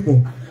búrẹ́dì bọ̀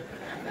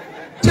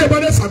tí ẹ bá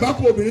dé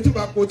ṣàgbákò obìnrin tó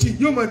bá kó tí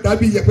yóò máa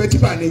dàbí yẹ̀pẹ̀ tí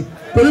bà ní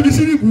pẹ̀lú bí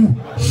síríìbù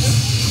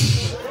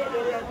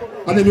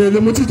àlejò ìlú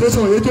mo ti tó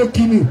sọ̀rọ̀ yẹn tó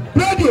kí ni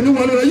búrẹ́dì òní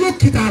wọn lọ́rọ̀ yóò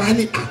kí tààrà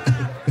ni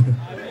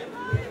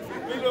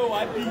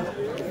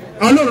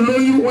alóòrùn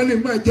lóyún wọn lè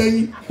máa jẹ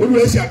yín olúwa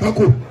ẹsẹ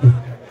àgbákò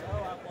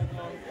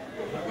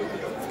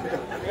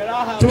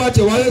tí wọn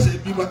ti wá lẹsẹ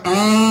bímọ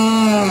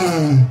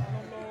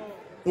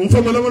òun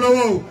fọmọ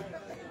lọ́wọ́lọ́wọ́ o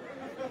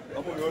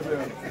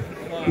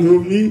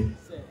wùmí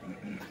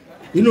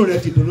inú rẹ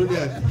ti dùn lórí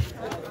àbí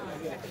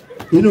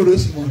inú rẹ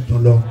sì mọ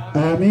dùn lọ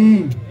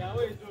àmín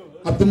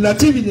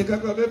Abdulateef ní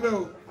kankan fẹ́fẹ́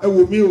o ẹ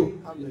wò mí o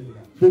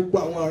gbogbo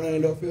àwọn ará ẹ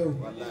lọ fẹ́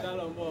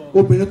o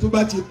obìnrin tó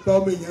bá ti pa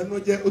ọmọ èèyàn ló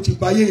jẹ́ ó ti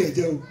bà ayé yẹn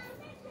jẹ́ o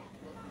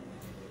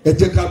ẹ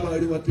jẹ́ ká máa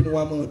rí wọn kí ni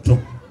wọ́n máa dùn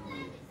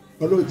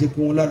Ọlọ́run jẹ́ kí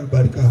wọ́n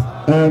lálùbáríkà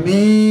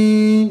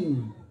àmín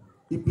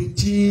ibi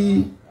tí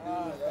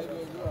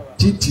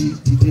títí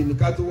dìde ní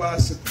ká tó wá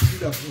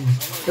sídà fún un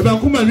ẹ bá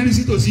kú mà nírí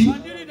sí tòsí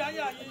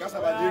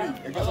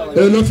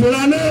ẹ lọ fi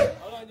ránẹ́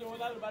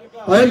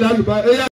ẹ lálùbáríkà.